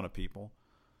that's a ton of people.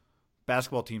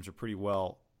 Basketball teams are pretty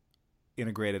well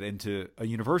integrated into a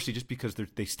university just because the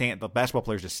basketball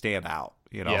players just stand out.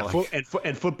 Yeah,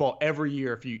 and football every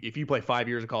year. If you play 5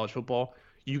 years of college football,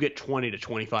 you get 20 to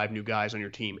 25 new guys on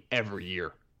your team every year.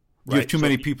 Right? You have too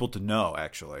many people to know,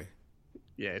 actually.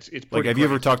 Yeah, it's pretty like. Have crazy. you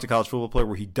ever talked to a college football player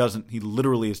where he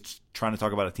literally is trying to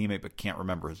talk about a teammate but can't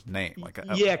remember his name?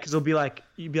 Yeah, because you'd be like,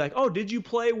 oh, did you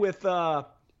play with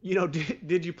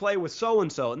did you play with so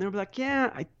and so? And they'll be like,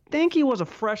 yeah, I think he was a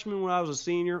freshman when I was a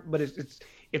senior. But it's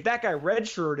if that guy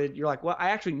redshirted, you're like, well, I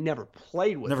actually never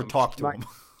played with him. Never talked to him.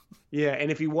 Yeah,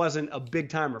 and if he wasn't a big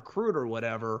time recruit or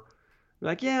whatever.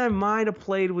 Like, yeah, I might have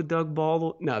played with Doug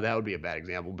Baldwin. No, that would be a bad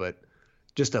example, but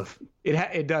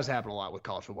it does happen a lot with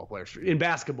college football players. In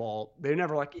basketball, they're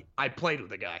never like, I played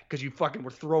with a guy, because you fucking were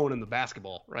throwing him the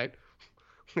basketball, right?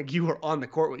 Like, you were on the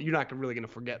court with. You're not really going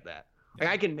to forget that. Like,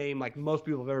 I can name like most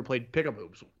people I've ever played pickup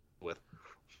hoops with.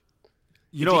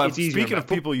 Speaking of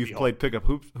people you've played pickup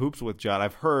hoops with, John,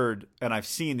 I've heard and I've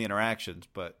seen the interactions,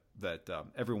 but that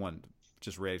everyone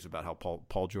just raves about how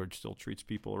Paul George still treats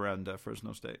people around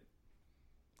Fresno State.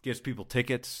 Gives people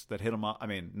tickets that hit him up. I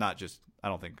mean, not just – I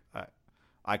don't think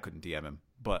I couldn't DM him.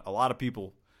 But a lot of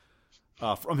people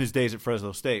from his days at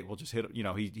Fresno State will just hit –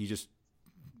 he just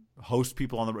hosts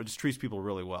people on the road, just treats people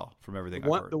really well from everything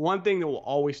I've heard. The one thing that will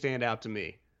always stand out to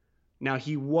me, now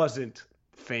he wasn't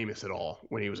famous at all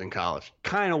when he was in college.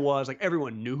 Kind of was. Like,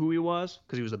 everyone knew who he was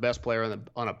because he was the best player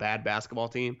on a bad basketball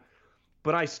team.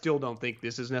 But I still don't think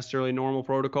this is necessarily normal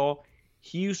protocol.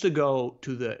 He used to go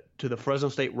to the Fresno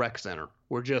State Rec Center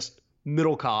where just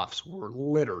Middlekauffs were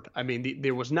littered. I mean,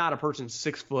 there was not a person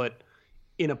 6 foot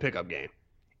in a pickup game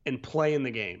and play in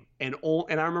the game. And I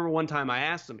remember one time I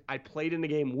asked him, I played in the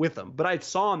game with him, but I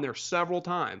saw him there several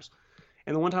times.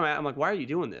 And the one time I'm like, why are you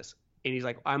doing this? And he's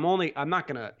like,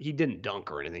 he didn't dunk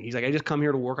or anything. He's like, I just come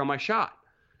here to work on my shot.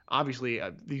 Obviously,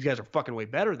 these guys are fucking way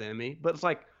better than me, but it's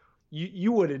like,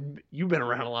 you've been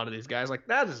around a lot of these guys. Like,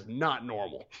 that is not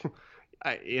normal.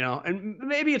 And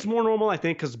maybe it's more normal, I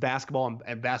think, because basketball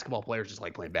and basketball players just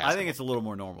like playing basketball. I think it's a little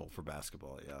more normal for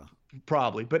basketball, yeah.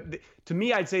 Probably. But to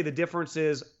me, I'd say the difference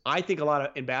is, I think a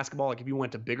lot in basketball, like if you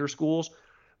went to bigger schools,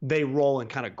 they roll in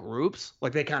kind of groups.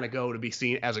 Like they kind of go to be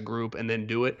seen as a group and then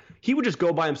do it. He would just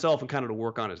go by himself and kind of to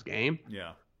work on his game.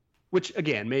 Yeah. Which,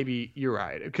 again, maybe you're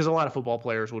right, because a lot of football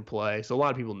players would play, so a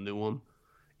lot of people knew him.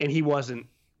 And he wasn't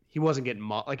getting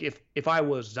like if I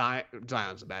was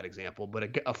Zion's a bad example,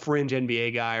 but a fringe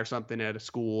NBA guy or something at a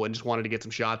school and just wanted to get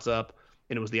some shots up,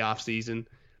 and it was the off season.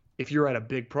 If you're at a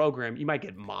big program, you might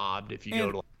get mobbed if you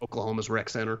go to like Oklahoma's rec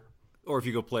center, or if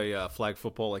you go play flag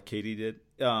football like Katie did.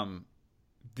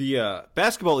 The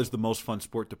basketball is the most fun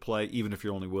sport to play, even if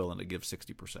you're only willing to give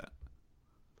 60%.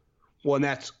 Well,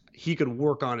 and he could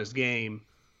work on his game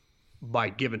by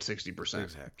giving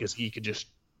 60% because you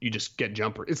just get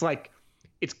jumper.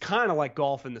 It's kind of like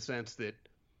golf in the sense that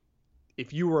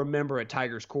if you were a member at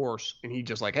Tiger's course and he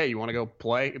just like, hey, you want to go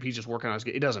play? If he's just working on his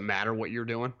game, it doesn't matter what you're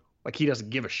doing. Like, he doesn't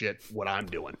give a shit what I'm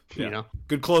doing, you know?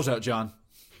 Good closeout, John.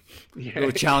 Yeah.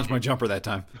 Really challenged my jumper that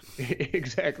time.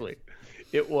 Exactly.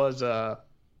 It was,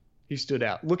 he stood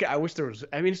out. I wish there was,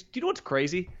 do you know what's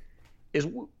crazy? Is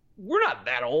we're not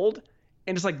that old.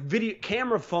 And it's like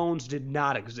camera phones did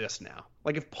not exist now.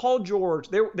 Like if Paul George,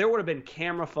 there would have been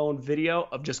camera phone video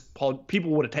of just Paul.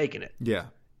 People would have taken it. Yeah,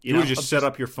 you would just set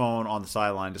up your phone on the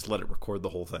sideline, just let it record the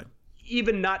whole thing.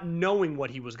 Even not knowing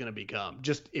what he was going to become,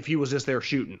 just if he was just there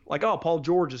shooting, like, oh, Paul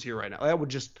George is here right now.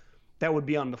 That would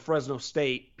be on the Fresno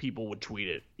State. People would tweet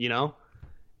it,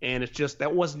 and it's just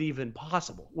that wasn't even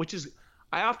possible. Which is,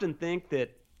 I often think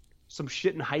that some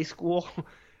shit in high school.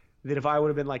 That if I would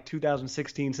have been like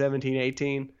 2016, 17,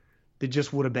 18, that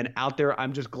just would have been out there.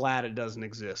 I'm just glad it doesn't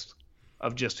exist.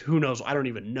 Of just, who knows, I don't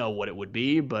even know what it would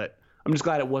be, but I'm just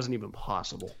glad it wasn't even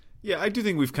possible. Yeah, I do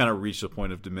think we've kind of reached a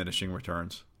point of diminishing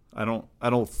returns. I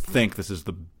don't think this is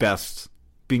the best,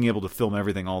 being able to film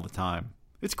everything all the time.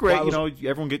 It's great,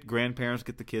 everyone grandparents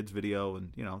get the kids video,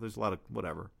 and there's a lot of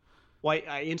whatever. Well,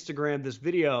 I Instagrammed this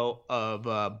video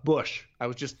of Bush. I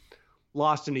was just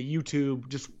lost into YouTube,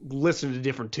 just listening to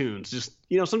different tunes. Just,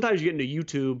 sometimes you get into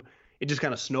YouTube, it just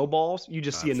kind of snowballs. You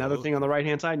just see another thing on the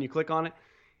right-hand side and you click on it.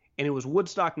 And it was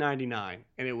Woodstock 99.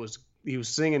 And he was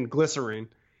singing Glycerine.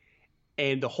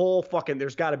 And the whole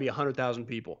there's got to be 100,000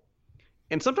 people.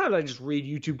 And sometimes I just read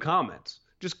YouTube comments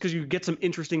just because you get some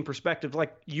interesting perspective.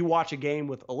 Like you watch a game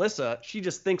with Alyssa, she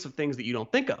just thinks of things that you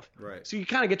don't think of. Right. So you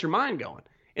kind of get your mind going.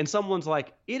 And someone's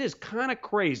like, it is kind of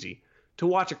crazy to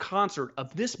watch a concert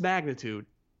of this magnitude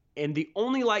and the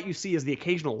only light you see is the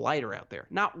occasional lighter out there.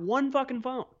 Not one fucking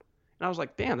phone. And I was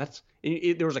like, damn,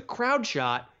 there was a crowd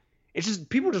shot. It's just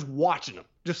people just watching them,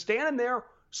 just standing there,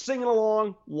 singing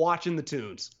along, watching the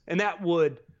tunes. And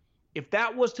if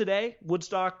that was today,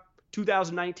 Woodstock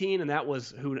 2019, and that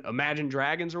was Imagine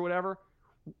Dragons or whatever,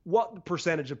 what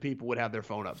percentage of people would have their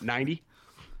phone up? 90?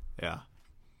 Yeah.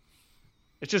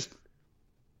 It's just,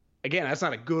 again, that's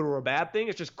not a good or a bad thing.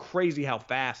 It's just crazy how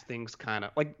fast things kind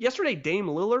of, like yesterday, Dame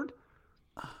Lillard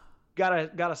got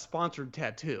a sponsored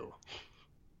tattoo.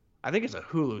 I think it's a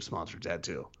Hulu sponsored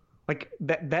tattoo. Like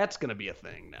that's going to be a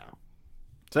thing now.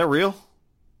 Is that real?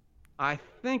 I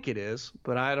think it is,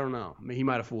 but I don't know. I mean, he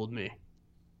might have fooled me.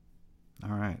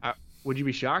 All right. Would you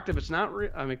be shocked if it's not real?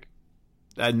 I mean,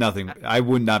 nothing. I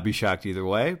would not be shocked either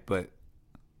way, but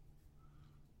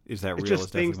is that real? It's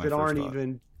just things that aren't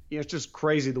even. It's just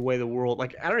crazy the way the world.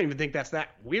 Like, I don't even think that's that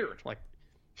weird. Like,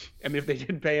 I mean, if they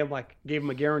did pay him, like, gave him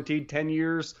a guaranteed 10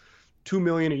 years, $2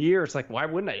 million a year, it's like, why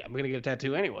wouldn't I? I'm going to get a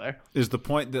tattoo anyway. Is the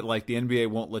point that, like, the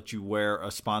NBA won't let you wear a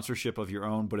sponsorship of your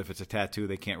own, but if it's a tattoo,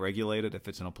 they can't regulate it if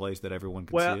it's in a place that everyone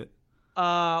can see it?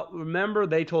 Remember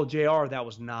they told JR that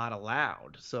was not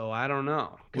allowed, so I don't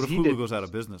know. What if Hulu goes out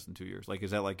of business in 2 years? Like,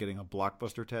 is that like getting a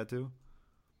Blockbuster tattoo?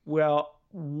 Well,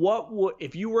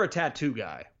 if you were a tattoo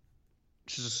guy,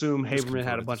 just assume Haberman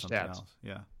had a bunch of tats.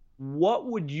 Yeah. What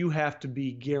would you have to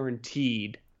be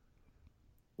guaranteed?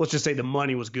 Let's just say the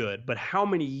money was good, but how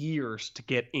many years to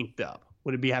get inked up?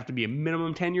 Would it have to be a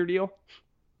minimum 10-year deal?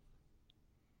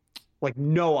 Like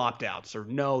no opt-outs or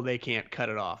no, they can't cut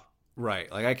it off.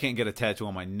 Right. Like I can't get a tattoo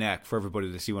on my neck for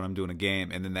everybody to see when I'm doing a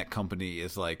game, and then that company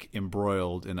is like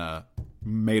embroiled in a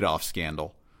Madoff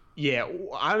scandal. Yeah,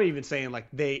 I'm even saying like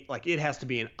it has to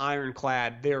be an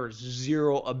ironclad. There is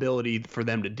zero ability for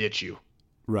them to ditch you.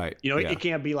 Right. It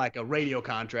can't be like a radio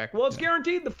contract. Well, it's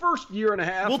guaranteed the first year and a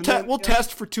half. We'll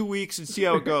test for 2 weeks and see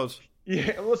how it goes.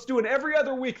 Yeah, let's do an every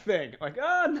other week thing. Like,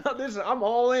 no, I'm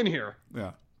all in here.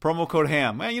 Yeah. Promo code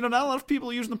HAM. Man, not a lot of people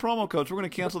are using the promo codes. We're going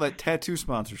to cancel that tattoo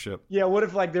sponsorship. Yeah, what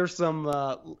if like there's some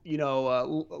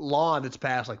law that's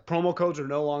passed, like promo codes are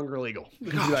no longer legal?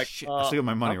 Oh, shit. I still got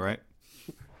my money, right?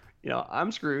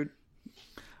 I'm screwed.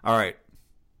 All right.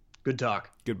 Good talk.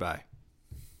 Goodbye.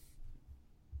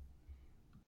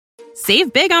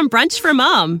 Save big on brunch for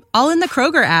mom, all in the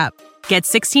Kroger app. Get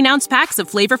 16-ounce packs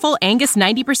of flavorful Angus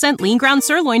 90% lean ground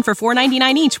sirloin for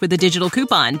 $4.99 each with a digital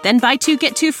coupon. Then buy 2,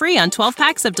 get 2 free on 12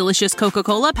 packs of delicious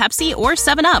Coca-Cola, Pepsi, or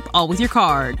 7-Up, all with your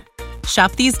card.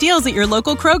 Shop these deals at your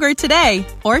local Kroger today,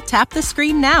 or tap the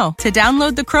screen now to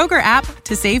download the Kroger app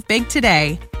to save big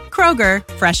today. Kroger,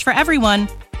 fresh for everyone.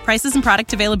 Prices and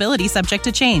product availability subject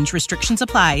to change. Restrictions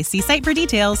apply. See site for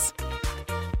details.